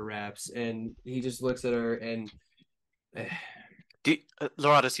it under wraps. And he just looks at her and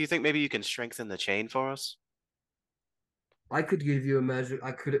Loratus, do you think maybe you can strengthen the chain for us? I could give you a magic.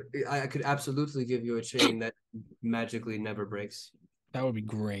 I could absolutely give you a chain that magically never breaks. That would be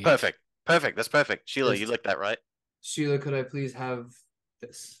great. Perfect. Perfect. That's perfect. Sheila, Yes. you like that, right? Sheila, could I please have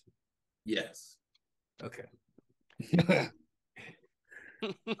this? Yes. Okay.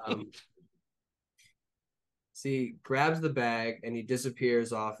 See, grabs the bag and he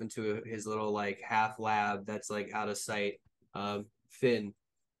disappears off into his little like half lab that's like out of sight. Finn,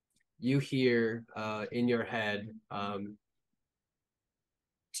 you hear in your head, do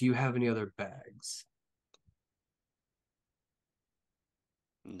you have any other bags?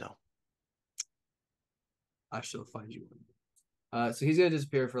 No. I shall find you one. So he's gonna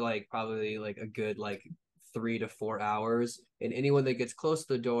disappear for like probably like a good like 3 to 4 hours, and anyone that gets close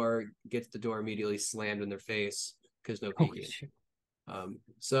to the door gets the door immediately slammed in their face because no peeking.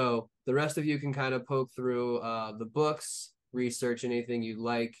 So the rest of you can kind of poke through the books, research anything you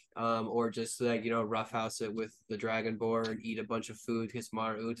like, or just like roughhouse it with the Dragonborn, eat a bunch of food because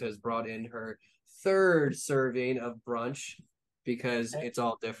Maruta has brought in her third serving of brunch because it's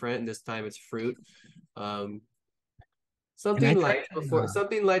all different and this time it's fruit. Something light before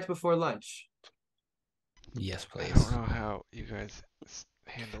lunch. Yes, I please. don't know how you guys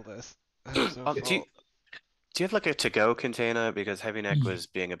handle this. I'm so Do you have like a to-go container? Because Heavy Neck was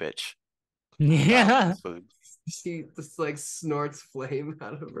being a bitch. Yeah. Food. She just like snorts flame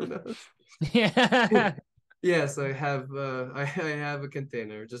out of her nose. Yeah. Yes, I have I have a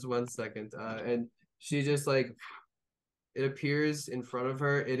container. Just 1 second. And she just like it appears in front of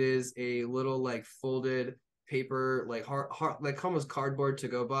her. It is a little like folded paper, like hard like almost cardboard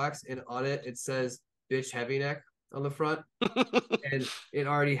to-go box, and on it says bitch heavy neck on the front. And it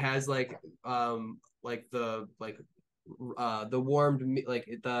already has like the warmed meat,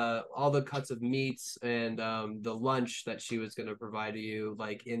 like the all the cuts of meats and the lunch that she was going to provide to you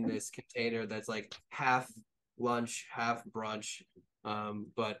like in this container that's like half lunch half brunch,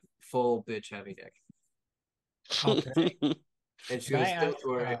 but full bitch heavy neck. Okay. And she Can I goes, don't ask,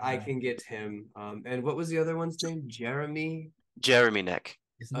 worry, I can get him. And what was the other one's name? Jeremy. Jeremy Neck.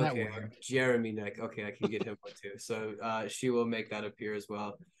 Isn't that Okay, weird? Jeremy Neck. Okay, I can get him one too. So she will make that appear as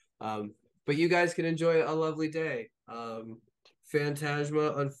well. But you guys can enjoy a lovely day.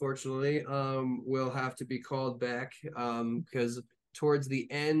 Phantasma, unfortunately, will have to be called back because towards the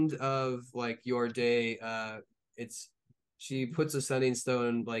end of like your day, it's she puts a sending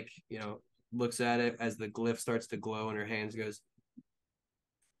stone, like looks at it as the glyph starts to glow in her hands, goes,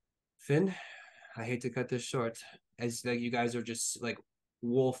 Finn, I hate to cut this short, as like you guys are just like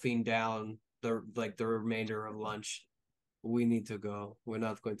wolfing down the remainder of lunch. We need to go. We're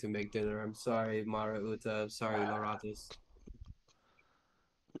not going to make dinner. I'm sorry, Mara Uta. Sorry, Loratus.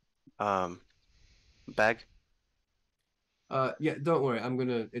 Bag. Yeah, don't worry.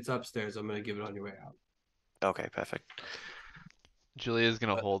 It's upstairs. I'm gonna give it on your way out. Okay, perfect. Julia's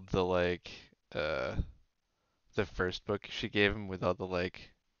gonna But hold uh the first book she gave him with all the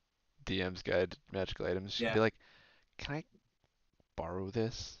DM's guide to magical items. She'll yeah, be like, "Can I borrow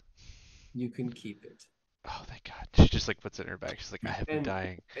this?" you can keep it. Oh, thank God. She just puts it in her bag. She's like, "I have been And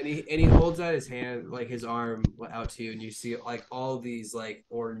dying." he holds out his hand, like his arm out to you, and you see like all these like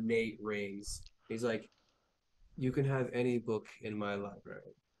ornate rings. He's like, you can have any book in my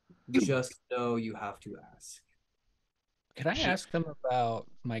library. Just know you have to ask. Could I She ask them about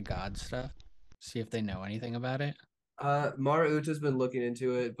my god stuff? See if they know anything about it? Mara Uta's been looking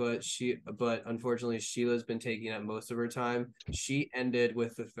into it, but unfortunately Sheila's been taking up most of her time. She ended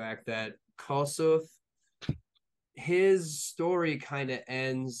with the fact that Kalsoth, his story kind of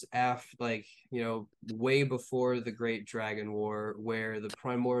ends after way before the Great Dragon War, where the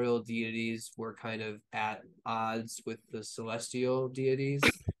primordial deities were kind of at odds with the celestial deities.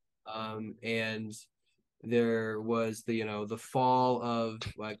 And there was the fall of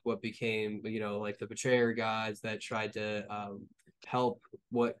like what became like the betrayer gods that tried to help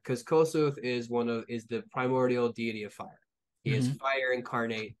what because Kosoth is the primordial deity of fire. He is fire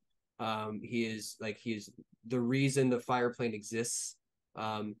incarnate. He is the reason the fire plane exists,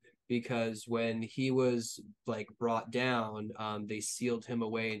 because when he was like brought down, they sealed him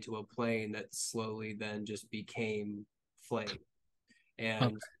away into a plane that slowly then just became flame.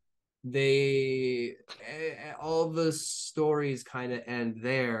 And they all the stories kind of end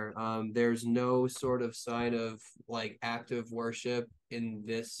there. There's no sort of sign of like active worship in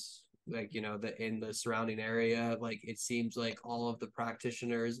this, in the surrounding area. Like it seems like all of the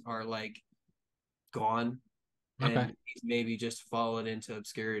practitioners are like gone, Okay. and he's maybe just fallen into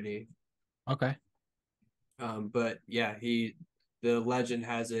obscurity. Okay. But yeah, the legend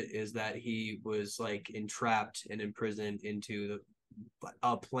has it is that he was like entrapped and imprisoned into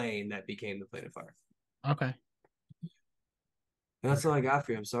a plane that became the plane of fire. Okay. That's all I got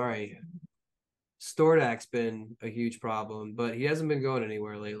for you. I'm sorry. Stordak's been a huge problem, but he hasn't been going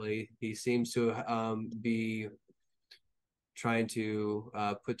anywhere lately. He seems to be trying to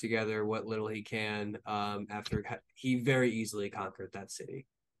put together what little he can after he very easily conquered that city.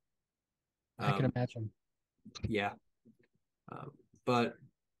 I can imagine. Yeah. But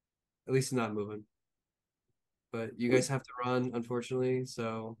at least he's not moving. But you guys have to run, unfortunately.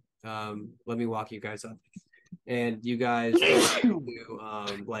 So let me walk you guys up. And you guys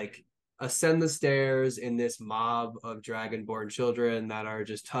to like ascend the stairs in this mob of dragonborn children that are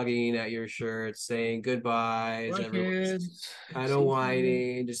just tugging at your shirts, saying goodbyes. Bye, Everyone's kids. kind See of you.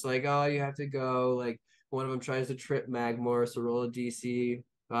 whining, just like, oh, you have to go. Like one of them tries to trip Magmore, so roll a DC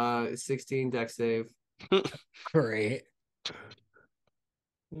 16 dex save. Great.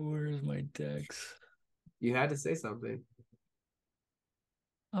 Where's my dex? You had to say something.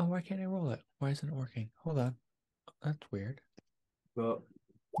 Oh, why can't I roll it? Why isn't it working? Hold on. That's weird. Well,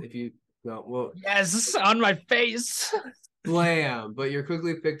 if you no, well, Yes, on my face. blam! But you're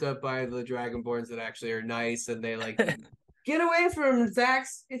quickly picked up by the dragonborns that actually are nice, and they like get away from him,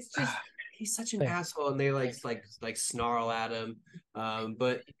 Zax. It's just he's such an asshole, and they like snarl at him.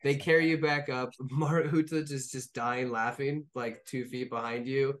 But they carry you back up. Marhuta just dying laughing like 2 feet behind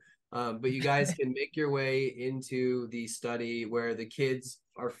you. But you guys can make your way into the study where the kids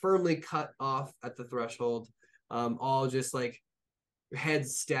are firmly cut off at the threshold, all just like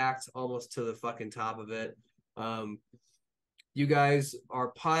heads stacked almost to the fucking top of it. You guys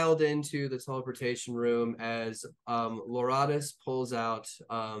are piled into the teleportation room as Loratus pulls out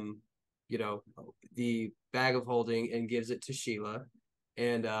the bag of holding and gives it to Sheila.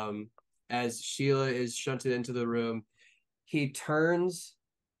 And as Sheila is shunted into the room, he turns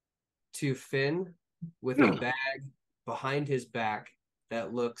to Finn with a bag behind his back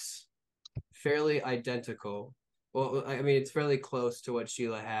that looks fairly identical. Well, I mean, it's fairly close to what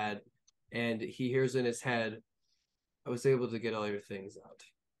Sheila had. And he hears in his head, I was able to get all your things out.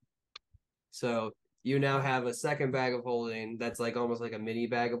 So you now have a second bag of holding that's like almost like a mini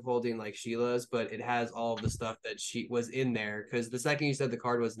bag of holding like Sheila's, but it has all of the stuff that she was in there. Because the second you said the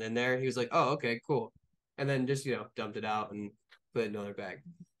card wasn't in there, he was like, oh, okay, cool. And then just, dumped it out and put it in another bag.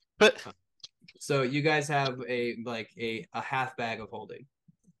 But so you guys have a half bag of holding,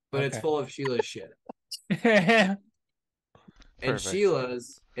 but it's full of Sheila's shit. And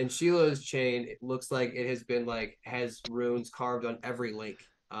Sheila's chain, it looks like it has been has runes carved on every link.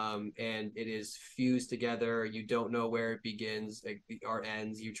 And it is fused together. You don't know where it begins or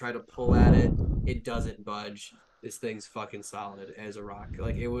ends. You try to pull at it, it doesn't budge. This thing's fucking solid as a rock.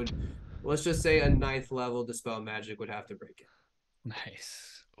 Like it would, let's just say a 9th level dispel magic would have to break it.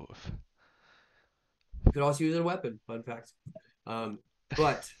 Nice. Oof. You could also use it as a weapon, fun fact.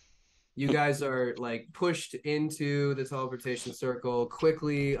 But you guys are pushed into the teleportation circle,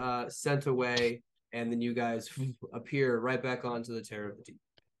 quickly sent away, and then you guys appear right back onto the Terror of the Deep.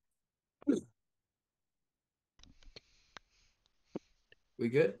 We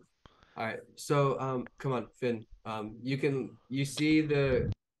good? All right. So come on, Finn. You see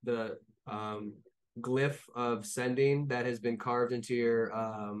the glyph of sending that has been carved into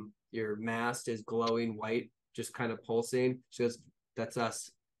your mast is glowing white, just kind of pulsing. She goes, that's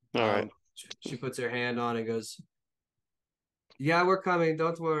us. all right. She puts her hand on and goes, yeah, we're coming.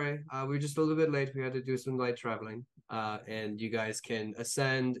 Don't worry. We're just a little bit late. We had to do some light traveling. And you guys can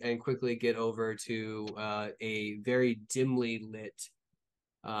ascend and quickly get over to a very dimly lit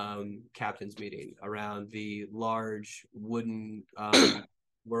captain's meeting around the large wooden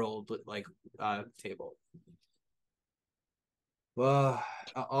world table. Well,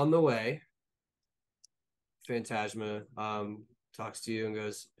 on the way, Phantasma talks to you and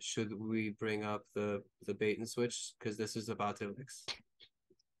goes, should we bring up the bait and switch? Because this is about Illex.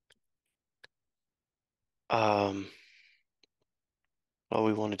 Well,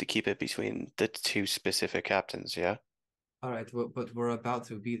 we wanted to keep it between the 2 specific captains, yeah? All right, but we're about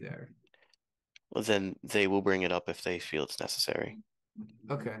to be there. Well, then they will bring it up if they feel it's necessary.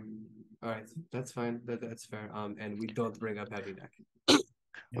 Okay. All right, that's fine. That's fair. And we don't bring up Heavy Neck.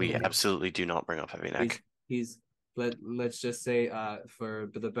 We absolutely do not bring up Heavy Neck. Let's just say for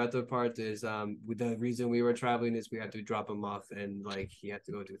the better part is the reason we were traveling is we had to drop him off and he had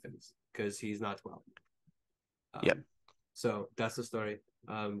to go do things because he's not well. Yep. So that's the story.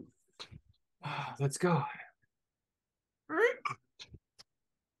 Let's go.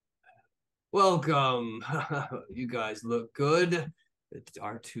 Welcome. You guys look good.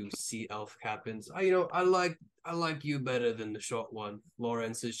 Our 2 sea elf captains. I like you better than the short one.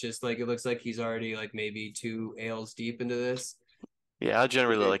 Lawrence is just it looks like he's already maybe 2 ales deep into this. Yeah, I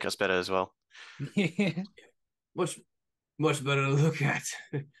generally like us better as well. Much much better to look at.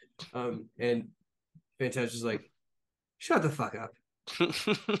 And Fantastica's like, shut the fuck up.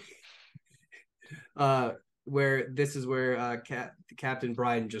 Where this is where Captain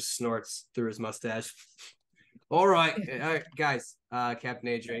Brian just snorts through his mustache. All right, guys. Captain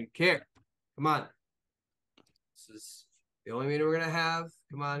Adrian, care. Come on. This is the only meeting we're gonna have.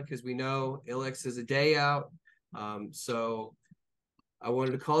 Come on, because we know Illex is a day out. So I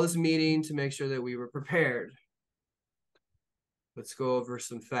wanted to call this meeting to make sure that we were prepared. Let's go over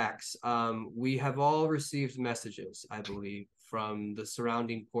some facts. We have all received messages, I believe, from the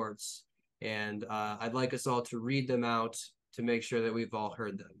surrounding ports, and I'd like us all to read them out to make sure that we've all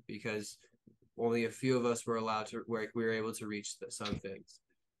heard them, because only a few of us were allowed to, we were able to reach some things.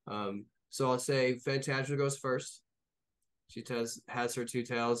 So I'll say Fantasia goes first. She has her two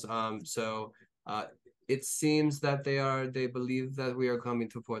tails. It seems that they believe that we are coming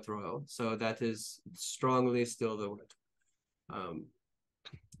to Port Royal. So that is strongly still the word.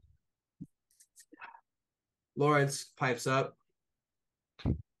 Lawrence pipes up.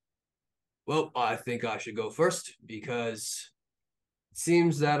 Well, I think I should go first because it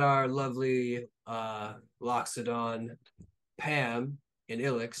seems that our lovely Loxodon Pam and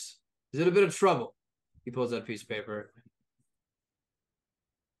Illex is in a bit of trouble. He pulls out a piece of paper.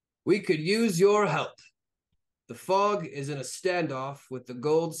 We could use your help. The fog is in a standoff with the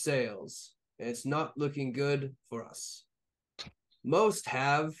gold sails, and it's not looking good for us. Most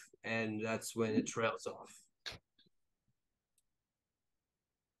have, and that's when it trails off.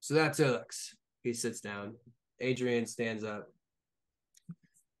 So that's Illex. He sits down. Adrian stands up.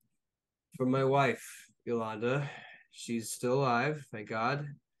 For my wife, Yolanda, she's still alive, thank God.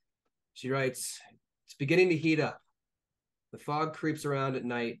 She writes, it's beginning to heat up. The fog creeps around at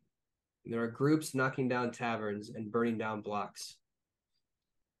night, and there are groups knocking down taverns and burning down blocks.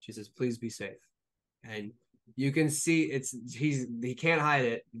 She says, please be safe. And you can see he can't hide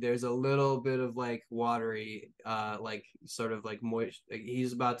it. There's a little bit of like watery, like sort of like moist. Like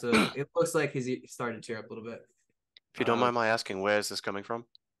he's about to. It looks like he's starting to tear up a little bit. If you don't mind my asking, where is this coming from?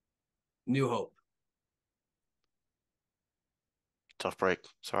 New Hope. Tough break.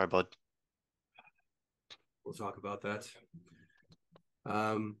 Sorry, bud. We'll talk about that.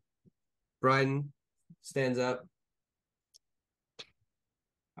 Bryden stands up.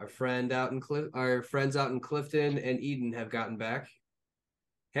 Our friends out in Clifton and Eden have gotten back.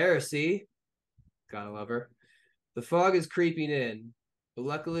 Heresy, gotta love her. The fog is creeping in, but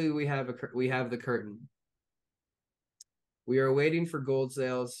luckily we have the curtain. We are waiting for gold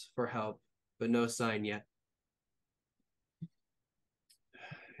sails for help, but no sign yet.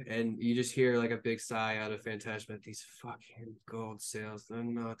 And you just hear like a big sigh out of Phantasma. These fucking gold sails, they're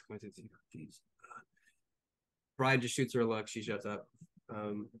not going to do these. Bride just shoots her a look. She shuts up.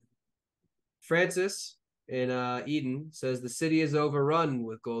 Francis in Eden says the city is overrun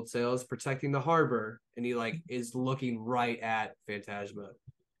with gold sails protecting the harbor, and he like is looking right at Phantasma.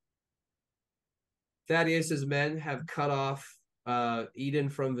 Thaddeus's men have cut off Eden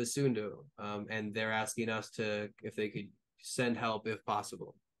from Visundo, and they're asking us if they could send help if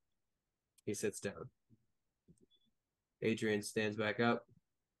possible. He sits down. Adrian stands back up.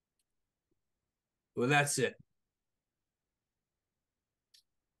 Well, that's it.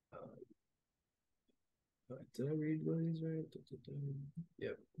 Did I read one of these right?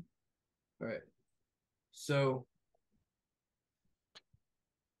 Yep. All right. So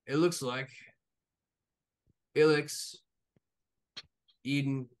it looks like Illex,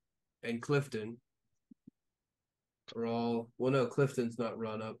 Eden, and Clifton are all, well, no, Clifton's not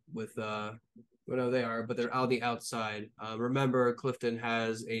run up with well, no, they are, but they're on the outside. Remember, Clifton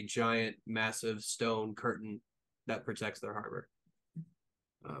has a giant, massive stone curtain that protects their harbor.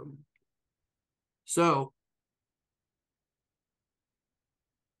 So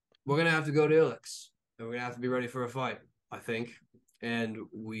we're gonna have to go to Illex, and we're gonna have to be ready for a fight, I think. And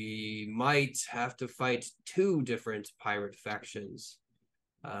we might have to fight two different pirate factions.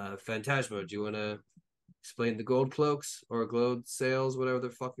 Phantasma, do you want to explain the gold cloaks or gold sails, whatever they're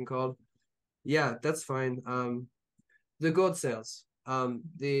fucking called? Yeah, that's fine. The gold sails.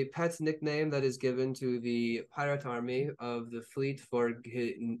 The pet nickname that is given to the pirate army of the fleet for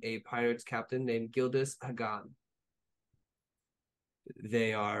a pirate's captain named Gildas Hagan.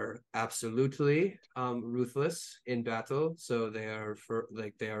 They are absolutely ruthless in battle, so they are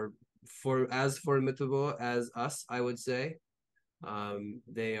as formidable as us, I would say.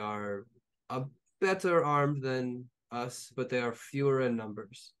 They are a better armed than us, but they are fewer in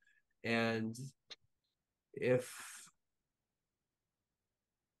numbers. And if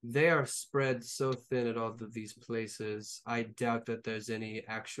they are spread so thin at all of these places, I doubt that there's any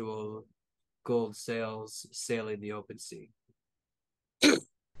actual gold sails sailing the open sea.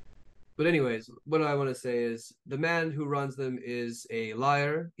 But anyways, what I want to say is the man who runs them is a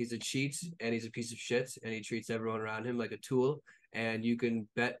liar, he's a cheat, and he's a piece of shit, and he treats everyone around him like a tool. And you can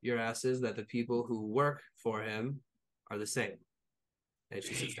bet your asses that the people who work for him are the same. And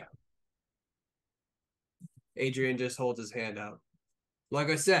she sits down. Adrian just holds his hand out. Like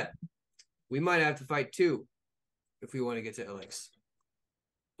I said, we might have to fight too if we want to get to Illex.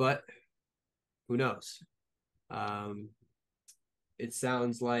 But who knows? It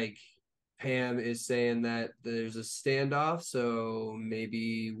sounds like Pam is saying that there's a standoff, so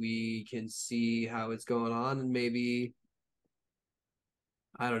maybe we can see how it's going on, and maybe,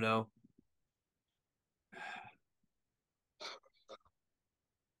 I don't know.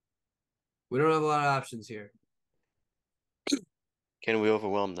 We don't have a lot of options here. Can we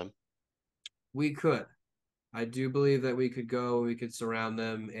overwhelm them? We could. I do believe that we could go, we could surround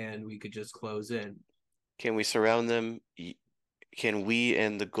them, and we could just close in. Can we surround them? Can we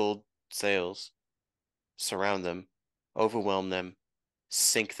and the gold sails surround them, overwhelm them,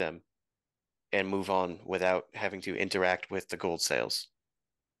 sink them, and move on without having to interact with the gold sails?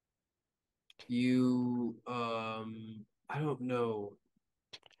 I don't know.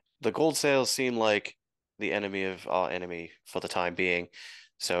 The gold sails seem like the enemy of our enemy for the time being,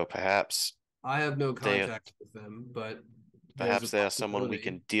 so perhaps I have no contact with them, but they are someone we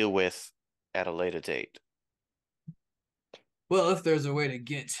can deal with at a later date. Well, if there's a way to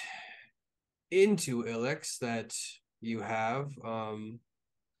get into Illex that you have,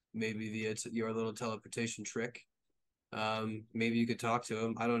 maybe via your little teleportation trick, maybe you could talk to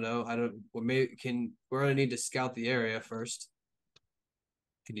him. I don't know. Or maybe we're gonna need to scout the area first.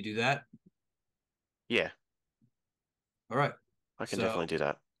 Can you do that? Yeah. All right. I can definitely do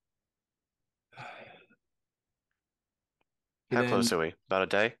that. How close are we? About a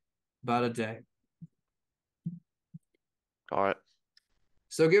day? About a day. All right.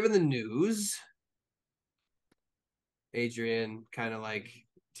 So given the news, Adrian kind of like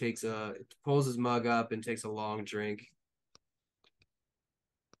pulls his mug up and takes a long drink.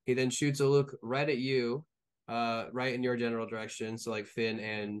 He then shoots a look right at you, right in your general direction. So like Finn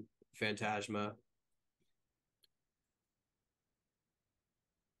and Phantasma.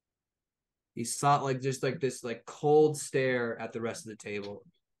 He saw just like this like cold stare at the rest of the table.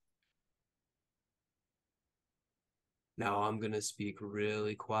 Now I'm gonna speak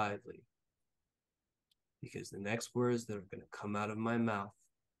really quietly, because the next words that are gonna come out of my mouth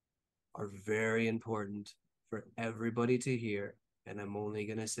are very important for everybody to hear, and I'm only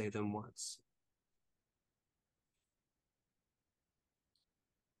gonna say them once.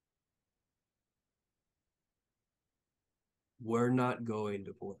 We're not going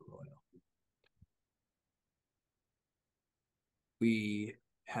to Port Royal. We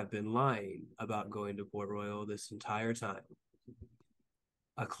have been lying about going to Port Royal this entire time.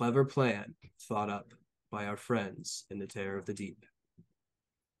 A clever plan thought up by our friends in the Terror of the Deep.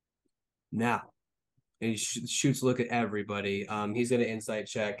 Now, and he shoots a look at everybody. He's going to insight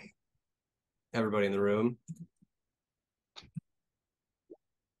check everybody in the room.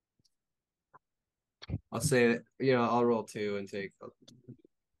 I'll say, I'll roll 2 and take.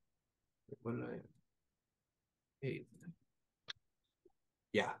 What did I? 8.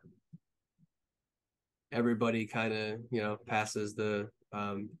 Yeah. Everybody kind of, passes the,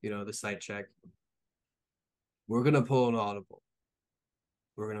 the sight check. We're going to pull an audible.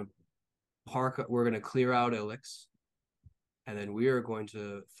 We're going to clear out Illex, and then we are going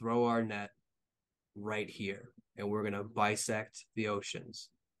to throw our net right here, and we're going to bisect the oceans,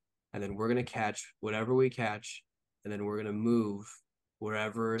 and then we're going to catch whatever we catch, and then we're going to move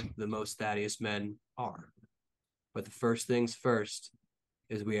wherever the most Thaddeus men are. But the first things first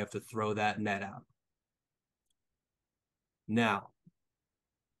is we have to throw that net out. Now,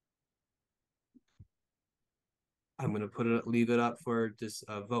 I'm going to leave it up for this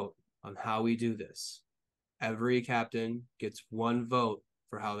vote on how we do this. Every captain gets 1 vote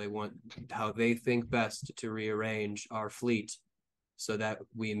for how they think best to rearrange our fleet so that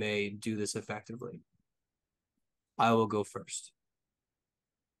we may do this effectively. I will go first.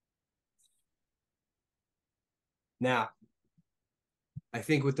 Now, I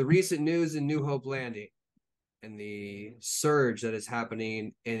think with the recent news in New Hope Landing and the surge that is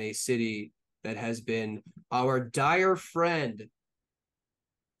happening in a city that has been our dire friend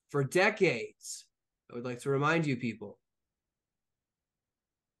for decades, I would like to remind you people,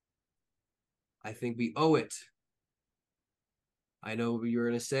 I think we owe it. I know what you're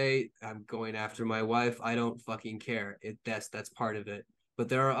going to say, I'm going after my wife. I don't fucking care. That's part of it. But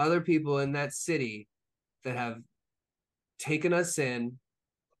there are other people in that city that have taken us in,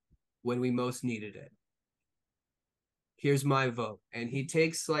 when we most needed it. Here's my vote. And he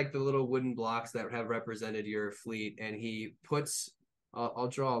takes like the little wooden blocks that have represented your fleet, and he puts, I'll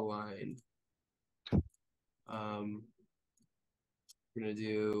draw a line. We're going to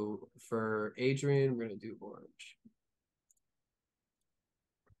do, for Adrian, we're going to do orange.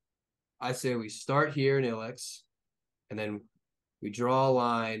 I say we start here in Illex, and then we draw a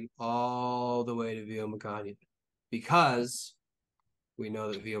line all the way to Via Macania, because we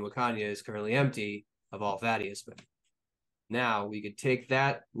know that Via Macania is currently empty of all Thaddeus men. Now we could take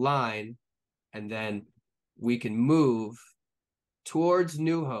that line, and then we can move towards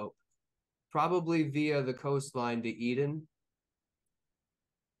New Hope, probably via the coastline to Eden.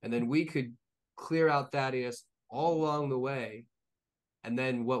 And then we could clear out Thaddeus all along the way. And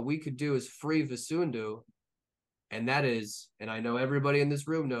then what we could do is free Visundu. And that is, and I know everybody in this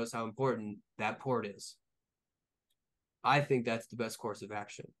room knows how important that port is. I think that's the best course of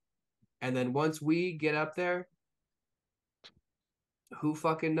action. And then once we get up there, who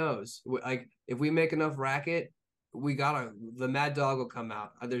fucking knows? Like, if we make enough racket, the Mad Dog will come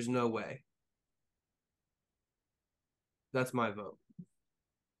out. There's no way. That's my vote.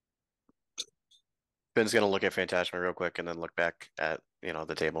 Ben's gonna look at Phantasma real quick and then look back at,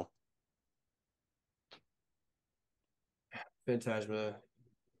 the table. Phantasma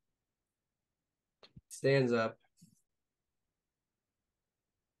stands up.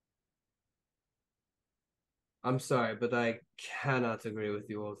 I'm sorry, but I cannot agree with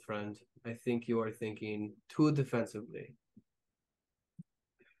you, old friend. I think you are thinking too defensively.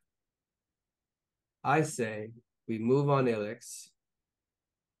 I say we move on Illex,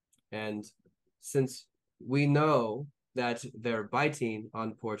 and since we know that they're biting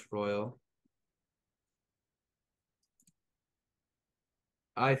on Port Royal,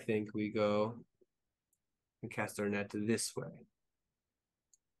 I think we go and cast our net this way.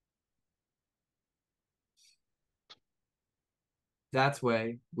 That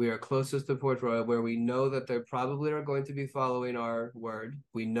way, we are closest to Port Royal, where we know that they probably are going to be following our word.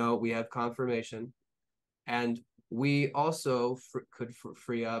 We know we have confirmation. And we also could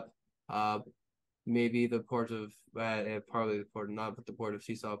free up maybe the port of, probably the port, not but the port of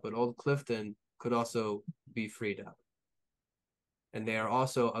Seesaw, but Old Clifton could also be freed up. And they are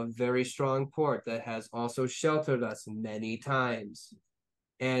also a very strong port that has also sheltered us many times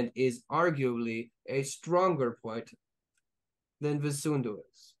and is arguably a stronger point than Visundu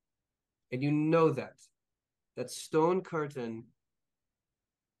is. And you know that. That stone curtain,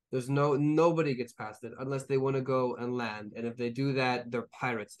 nobody gets past it unless they want to go and land. And if they do that, they're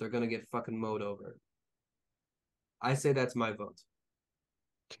pirates. They're gonna get fucking mowed over. I say that's my vote.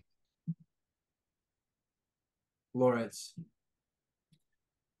 Lawrence.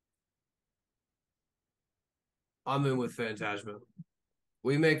 I'm in with Phantasma.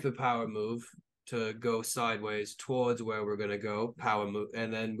 We make the power move to go sideways towards where we're gonna go, power move,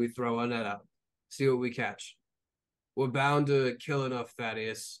 and then we throw a net out. See what we catch. We're bound to kill enough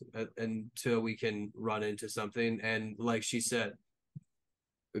Thaddeus until we can run into something. And like she said,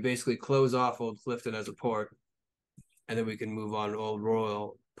 we basically close off Old Clifton as a port, and then we can move on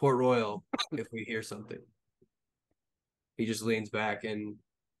Port Royal, if we hear something. He just leans back and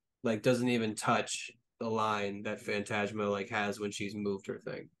like doesn't even touch the line that Phantasma like has when she's moved her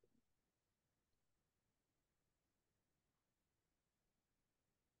thing.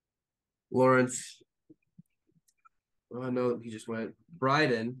 Lawrence, oh no, he just went.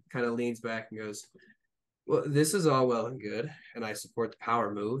 Bryden kind of leans back and goes, well, this is all well and good, and I support the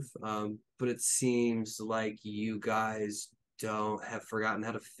power move, but it seems like you guys don't have forgotten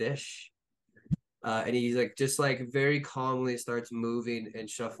how to fish. And he's like just like very calmly starts moving and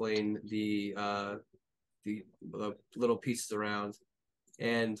shuffling the little pieces around,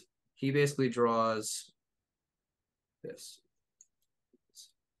 and he basically draws this.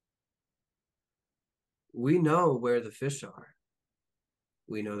 We know where the fish are.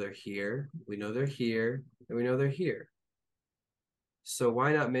 We know they're here. We know they're here, and we know they're here. So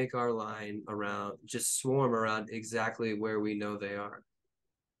why not make our line around, just swarm around exactly where we know they are?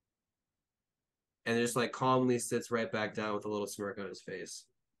 And just like calmly sits right back down with a little smirk on his face.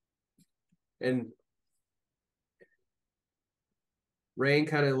 And Rain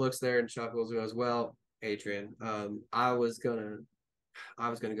kind of looks there and chuckles and goes, well, Adrian, I was gonna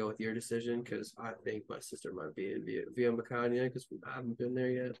go with your decision because I think my sister might be in Via Macania because I haven't been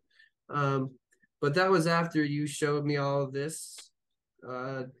there yet. But that was after you showed me all of this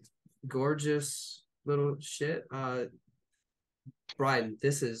gorgeous little shit. Brian,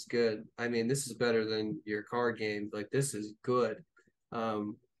 this is good. I mean, this is better than your card game. Like, this is good.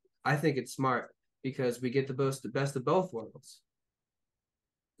 I think it's smart because we get the best of both worlds.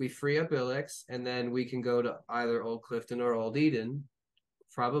 we free up Illex, and then we can go to either Old Clifton or Old Eden,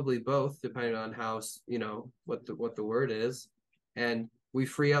 probably both, depending on how what the word is, and we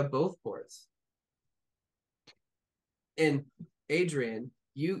free up both ports. And Adrian,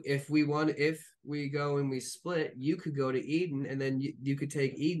 if we go and we split, you could go to Eden, and then you could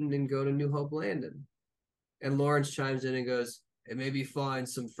take Eden and go to New Hope Landing. And Lawrence chimes in and goes, and maybe find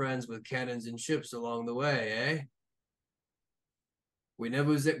some friends with cannons and ships along the way, eh? We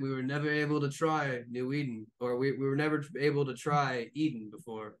were never able to try New Eden, or we were never able to try Eden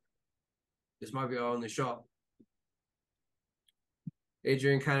before. This might be our only shot.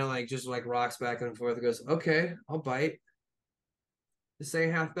 Adrian kind of just rocks back and forth and goes, okay, I'll bite. This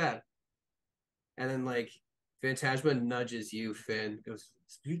ain't half bad. And then Phantasma nudges you, Finn, goes,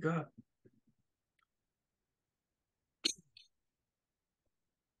 speak up.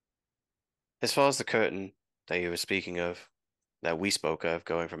 As far as the curtain that you were speaking of, that we spoke of,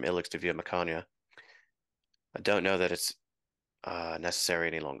 going from Illex to Via Meccania, I don't know that it's necessary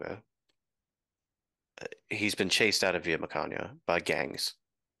any longer. He's been chased out of Via Meccania by gangs.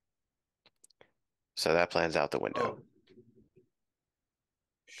 So that plan's out the window. Oh.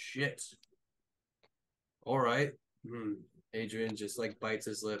 Shit. All right. Adrian just bites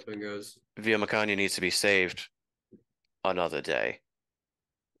his lip and goes, Via Meccania needs to be saved another day.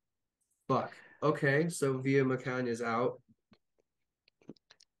 fuck. Okay, so Via Meccania's out.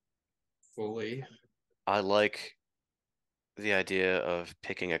 Fully. I like the idea of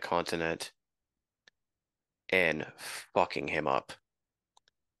picking a continent and fucking him up.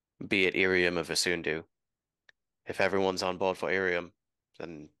 Be it Irium or Vasundu. If everyone's on board for Irium,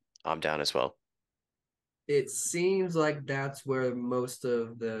 then I'm down as well. It seems like that's where most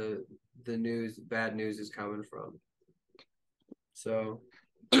of the bad news is coming from. So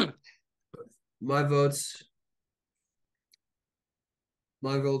my votes,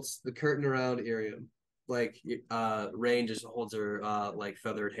 the curtain around Irium. Rain just holds her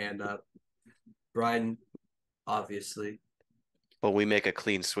feathered hand up. Brian, obviously. But we make a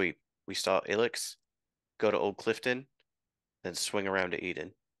clean sweep. We start Illex, go to Old Clifton, then swing around to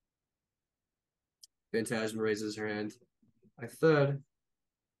Eden. Phantasma raises her hand. I third.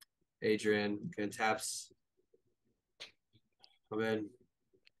 Adrian kind of taps. I'm in.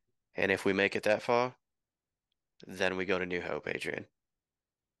 And if we make it that far, then we go to New Hope, Adrian.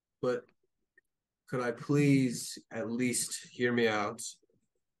 But could I please at least hear me out?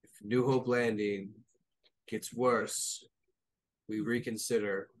 If New Hope Landing gets worse, we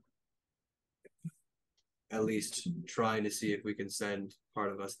reconsider at least trying to see if we can send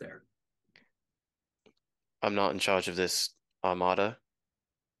part of us there. I'm not in charge of this armada.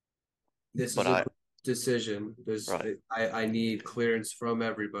 This is a decision. Right. I need clearance from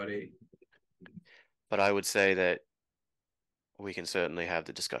everybody. But I would say that we can certainly have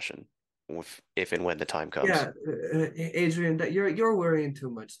the discussion if and when the time comes. Yeah, Adrian, you're worrying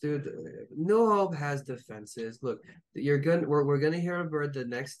too much, dude. New Hope has defenses. Look, we're gonna hear a bird the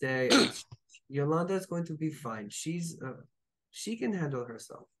next day, and Yolanda's going to be fine. She can handle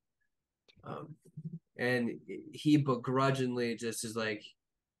herself. And he begrudgingly just is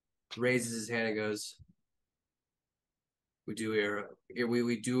raises his hand and goes, "We do hear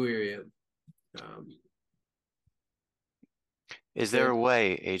him." Is there a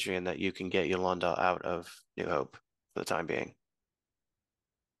way, Adrian, that you can get Yolanda out of New Hope for the time being?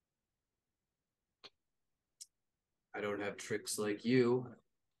 I don't have tricks like you.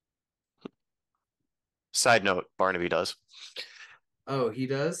 Side note, Barnaby does. Oh, he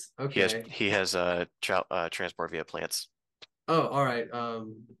does? Okay. He has transport via plants. Oh, all right.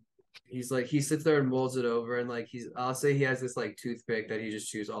 He sits there and molds it over, and I'll say he has this toothpick that he just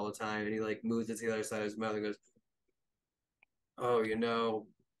chews all the time, and he moves it to the other side of his mouth and goes, "Oh,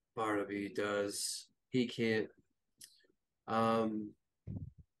 Barnaby does. He can't. That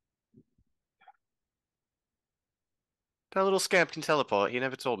little scamp can teleport. He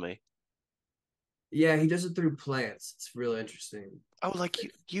never told me. Yeah, he does it through plants. It's real interesting. Oh,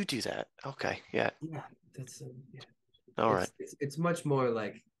 you do that? Okay, yeah. Yeah, that's yeah. All right. It's much more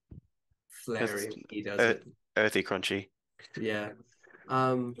flary. He does it earthy, crunchy. Yeah.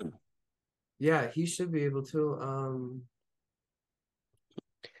 Yeah, he should be able to.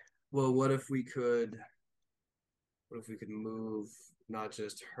 Well, what if we could move not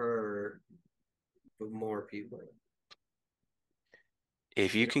just her, but more people?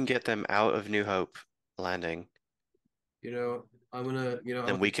 If you can get them out of New Hope Landing, I'm gonna,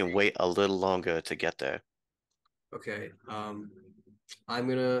 then we can wait a little longer to get there. Okay. I'm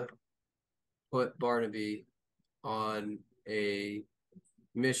gonna put Barnaby on a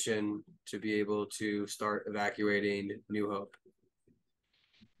mission to be able to start evacuating New Hope.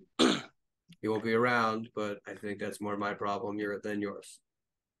 He won't be around, but I think that's more my problem than yours.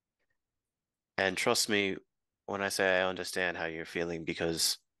 And trust me when I say I understand how you're feeling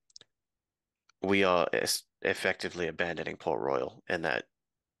because we are effectively abandoning Port Royal, and that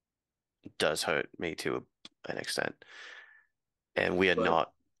does hurt me to an extent. And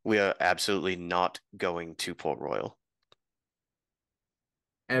But we are absolutely not going to Port Royal.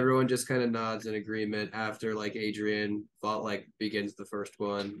 everyone just kind of nods in agreement after like Adrian thought like begins the first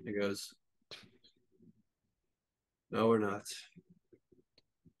one. He goes, "No, we're not."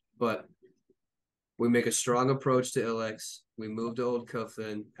 But we make a strong approach to Illex. We move to Old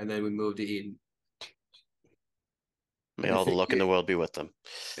Cuffin, and then we move to Eden. May I all the think luck in the world be with them.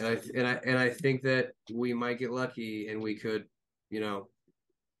 and I think that we might get lucky, and we could, we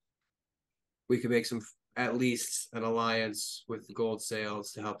could make some at least an alliance with the Gold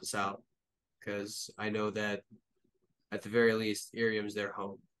Sails to help us out, because I know that at the very least, Irium's their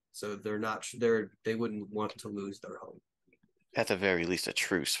home, so they wouldn't want to lose their home. At the very least, a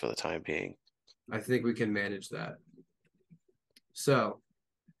truce for the time being. I think we can manage that. So,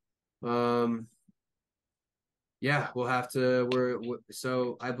 yeah, we'll have to.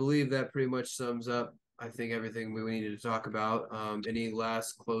 So I believe that pretty much sums up, I think, everything we needed to talk about. Any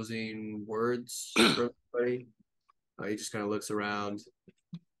last closing words from everybody? He just kind of looks around.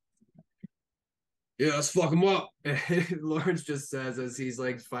 Yeah, let's fuck him up. And Lawrence just says as he's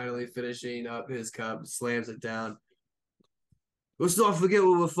like finally finishing up his cup, slams it down. Let's not forget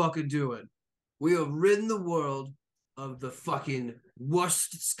what we're fucking doing. We have ridden the world of the fucking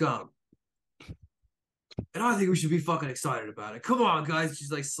worst scum. And I think we should be fucking excited about it. Come on, guys.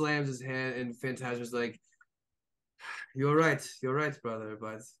 She's like slams his hand, and Phantasma's like, you're right, brother,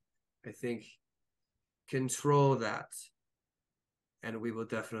 but I think control that, and we will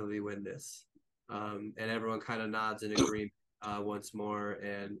definitely win this. And everyone kind of nods in agreement once more,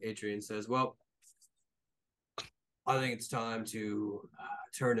 and Adrian says, well, I think it's time to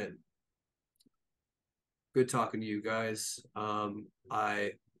turn it. Good talking to you guys.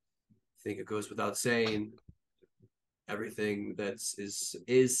 I think it goes without saying, everything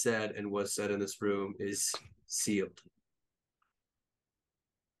is said and was said in this room is sealed.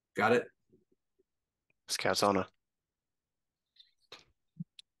 Got it? Scout's honor.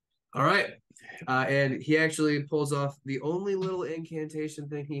 All right. And he actually pulls off the only little incantation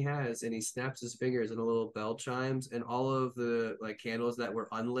thing he has, and he snaps his fingers and a little bell chimes, and all of the like candles that were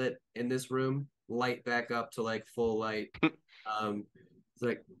unlit in this room light back up to like full light. It's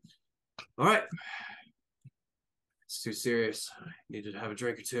like, all right, it's too serious. I need to have a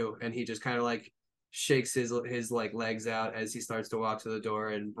drink or two. And he just kind of like shakes his like legs out as he starts to walk to the door,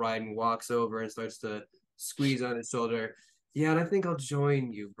 and Bryden walks over and starts to squeeze on his shoulder. Yeah, and I think I'll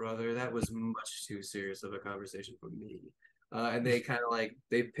join you, brother. That was much too serious of a conversation for me. And they kind of like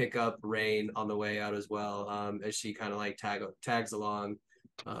they pick up Rain on the way out as well, as she kind of like tags along.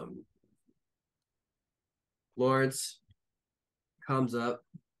 Lawrence comes up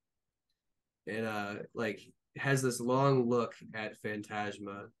and like has this long look at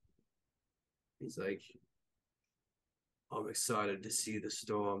Phantasma. He's like, I'm excited to see the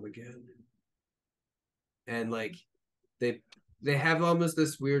storm again. And like they have almost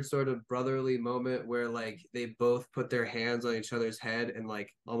this weird sort of brotherly moment where like they both put their hands on each other's head and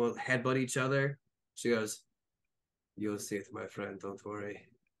like almost headbutt each other. She goes, you'll see it, my friend, don't worry.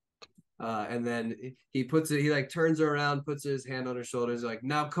 And then he like turns her around, puts his hand on her shoulders, like,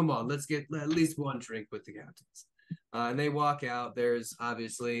 now come on, let's get at least one drink with the captains. And they walk out. There's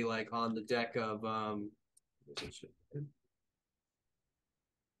obviously like on the deck of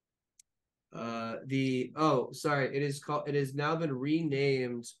it has now been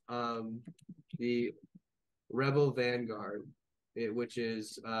renamed the Rebel Vanguard, which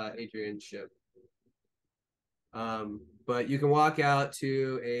is Adrian's ship. But you can walk out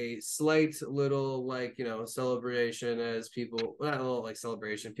to a slight little like celebration as people, well, not a little like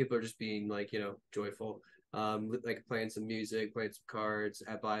celebration, people are just being like joyful, like playing some music, playing some cards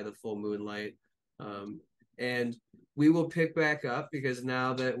by the full moonlight. And we will pick back up because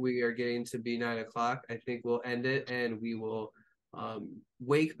now that we are getting to be 9 o'clock, I think we'll end it, and we will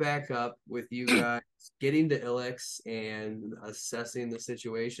wake back up with you guys getting to Illex and assessing the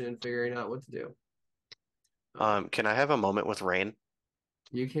situation and figuring out what to do. Can I have a moment with Rain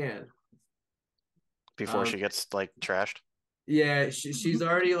You can. before she gets like trashed? Yeah, she's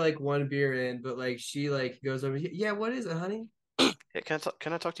already like one beer in, but like she like goes over. Yeah, what is it, honey? Hey, can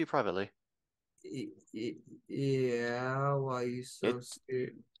I talk to you privately? Yeah, why are you so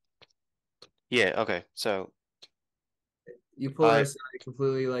scared? Yeah. Okay. So You pull her aside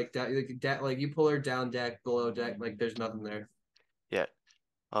completely, like that, like you pull her down deck, below deck, like there's nothing there. yeah.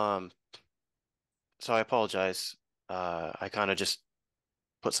 So I apologize. I kind of just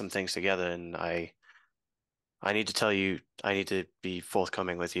put some things together, and I need to tell you, I need to be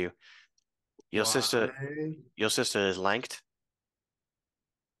forthcoming with you. Your sister, Why? your sister is lanked.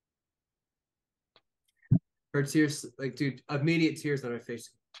 Her tears, like, dude, immediate tears on her face.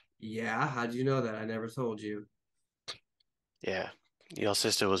 Yeah, how'd you know that? I never told you. Yeah, your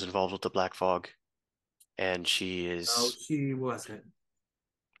sister was involved with the Black Fog, and No, she wasn't.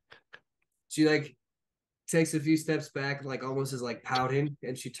 She like takes a few steps back, like almost is like pouting,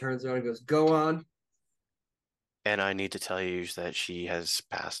 and she turns around and goes, "Go on." and I need to tell you that she has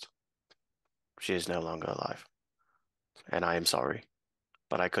passed. She is no longer alive, and I am sorry,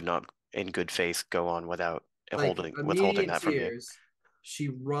 but I could not, in good faith, go on without Like withholding immediate that from you. tears. She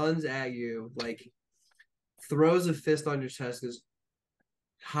runs at you, like throws a fist on your chest. Goes,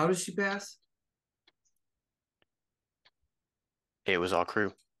 "How does she pass?" It was our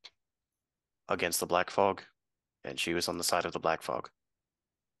crew against the Black Fog, and she was on the side of the Black Fog,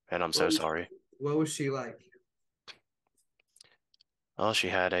 and I'm What so was, sorry. what was she like? Well, she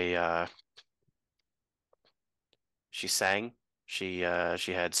had she sang, she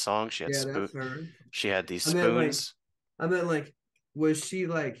had songs, Yeah, that's her. she had these I meant like, spoons. I meant like, was she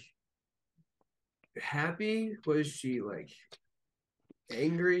like happy? Was she like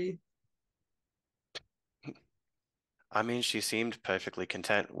angry? I mean, she seemed perfectly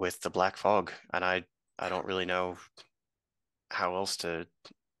content with the Black Fog, and I don't really know how else to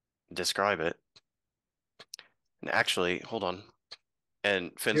describe it. And actually, hold on. And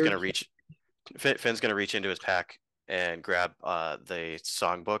You're Finn's gonna reach into his pack and grab the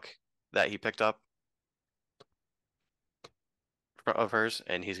songbook that he picked up of hers,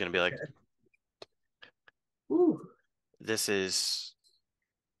 and he's gonna be like, Ooh. "This is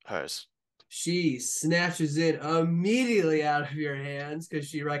hers." She snatches it immediately out of your hands because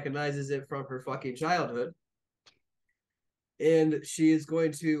she recognizes it from her fucking childhood. And she is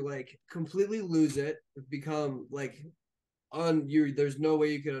going to like completely lose it, become like on you. There's no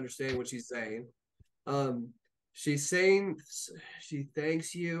way you can understand what she's saying. Um, she's saying she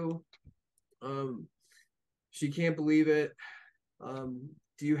thanks you. Um, she can't believe it.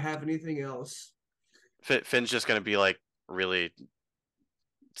 Do you have anything else? Finn's just gonna be like really,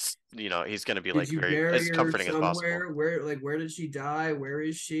 he's gonna be Did like you very bury as her comforting as possible. somewhere? Where did she die? Where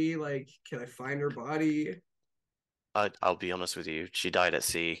is she? Like, can I find her body? I'll be honest with you. She died at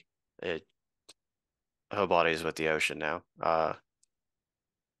sea. It, her body is with the ocean now.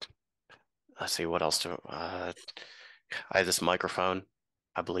 Let's see what else to. I had this microphone,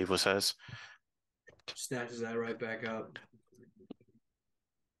 I believe was hers. Snatches that right back up.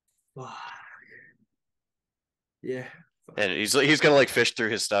 Fuck. Yeah. And he's gonna like fish through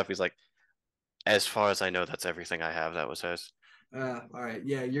his stuff. He's like, as far as I know, that's everything I have. That was hers. All right.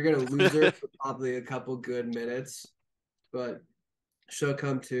 Yeah, you're gonna lose her for probably a couple good minutes, but she'll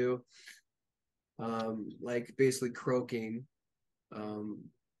come to. Like basically croaking. Um,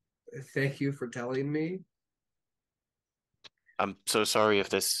 thank you for telling me. I'm so sorry if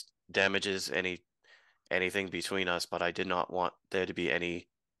this damages anything between us, but I did not want there to be any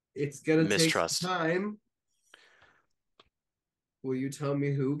It's gonna take some mistrust. time. Will you tell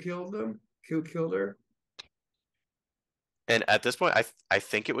me who killed them? Who killed her? And at this point, I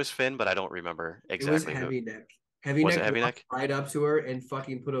think it was Finn, but I don't remember It was exactly who. Heavy Neck. Heavy Was it Neck Heavy walked Neck? right up to her and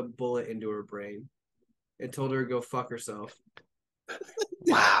fucking put a bullet into her brain and told her to go fuck herself.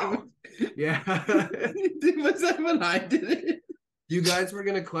 Wow. Yeah. Was that when I did it? You guys were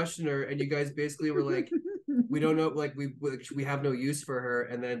gonna question her, and you guys basically were like, "We don't know, like we have no use for her."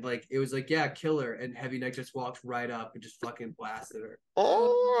 And then like it was like, "Yeah, kill her." And Heavy Neck just walked right up and just fucking blasted her.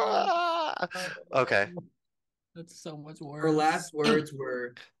 Oh. Okay. That's so much Her worse. last words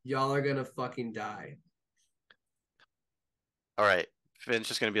were, "Y'all are gonna fucking die." All right. Finn's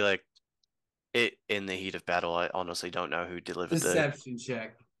just gonna be like, it in the heat of battle. I honestly don't know who delivered Deception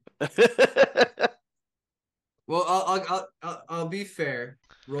check. the. Well, I'll be fair.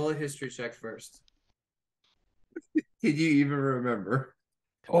 Roll a history check first. Did you even remember?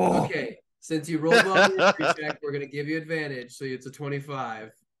 Oh, Okay, since you rolled well on the history check, we're gonna give you advantage, so it's a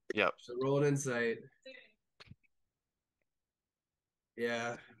 25. Yep. So roll an insight.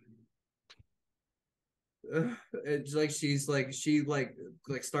 Yeah. It's like she's like she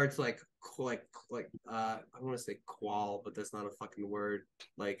starts like I want to say qual, but that's not a fucking word.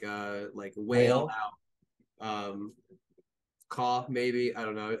 Like wail out. Cough maybe. I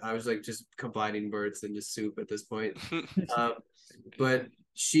don't know. I was like just combining words and just soup at this point. Um, but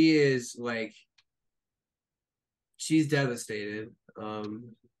she is like she's devastated.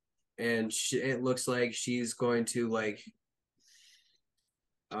 And it looks like she's going to like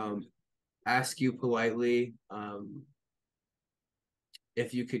ask you politely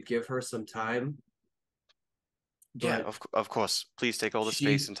if you could give her some time. Yeah, But of course. Please take all the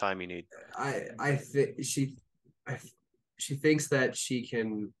space and time you need. I think she thinks that she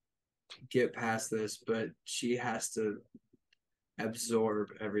can get past this, but she has to absorb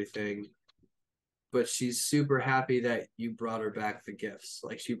everything. But she's super happy that you brought her back the gifts.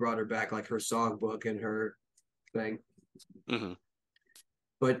 Like she brought her back like her songbook and her thing. Hmm.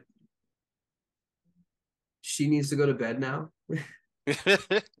 But she needs to go to bed now.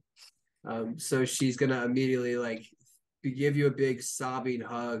 So she's gonna immediately like give you a big sobbing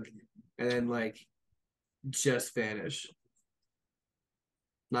hug and then like just vanish.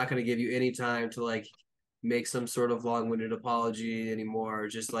 Not gonna give you any time to like make some sort of long-winded apology anymore.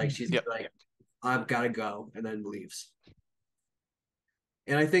 Just like she's Yep. like, I've gotta go, and then leaves.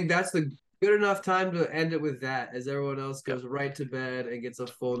 And I think that's the good enough time to end it with that, as everyone else goes right to bed and gets a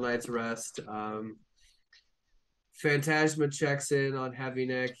full night's rest. Phantasma checks in on Heavy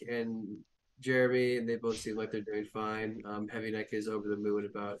Neck and Jeremy, and they both seem like they're doing fine. Heavy Neck is over the moon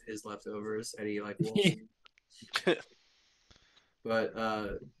about his leftovers, and he like wolves them. But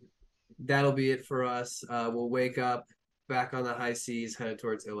that'll be it for us. We'll wake up back on the high seas, headed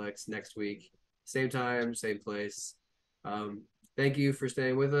towards Illex next week. Same time, same place. Thank you for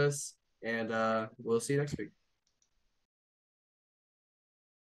staying with us, and we'll see you next week.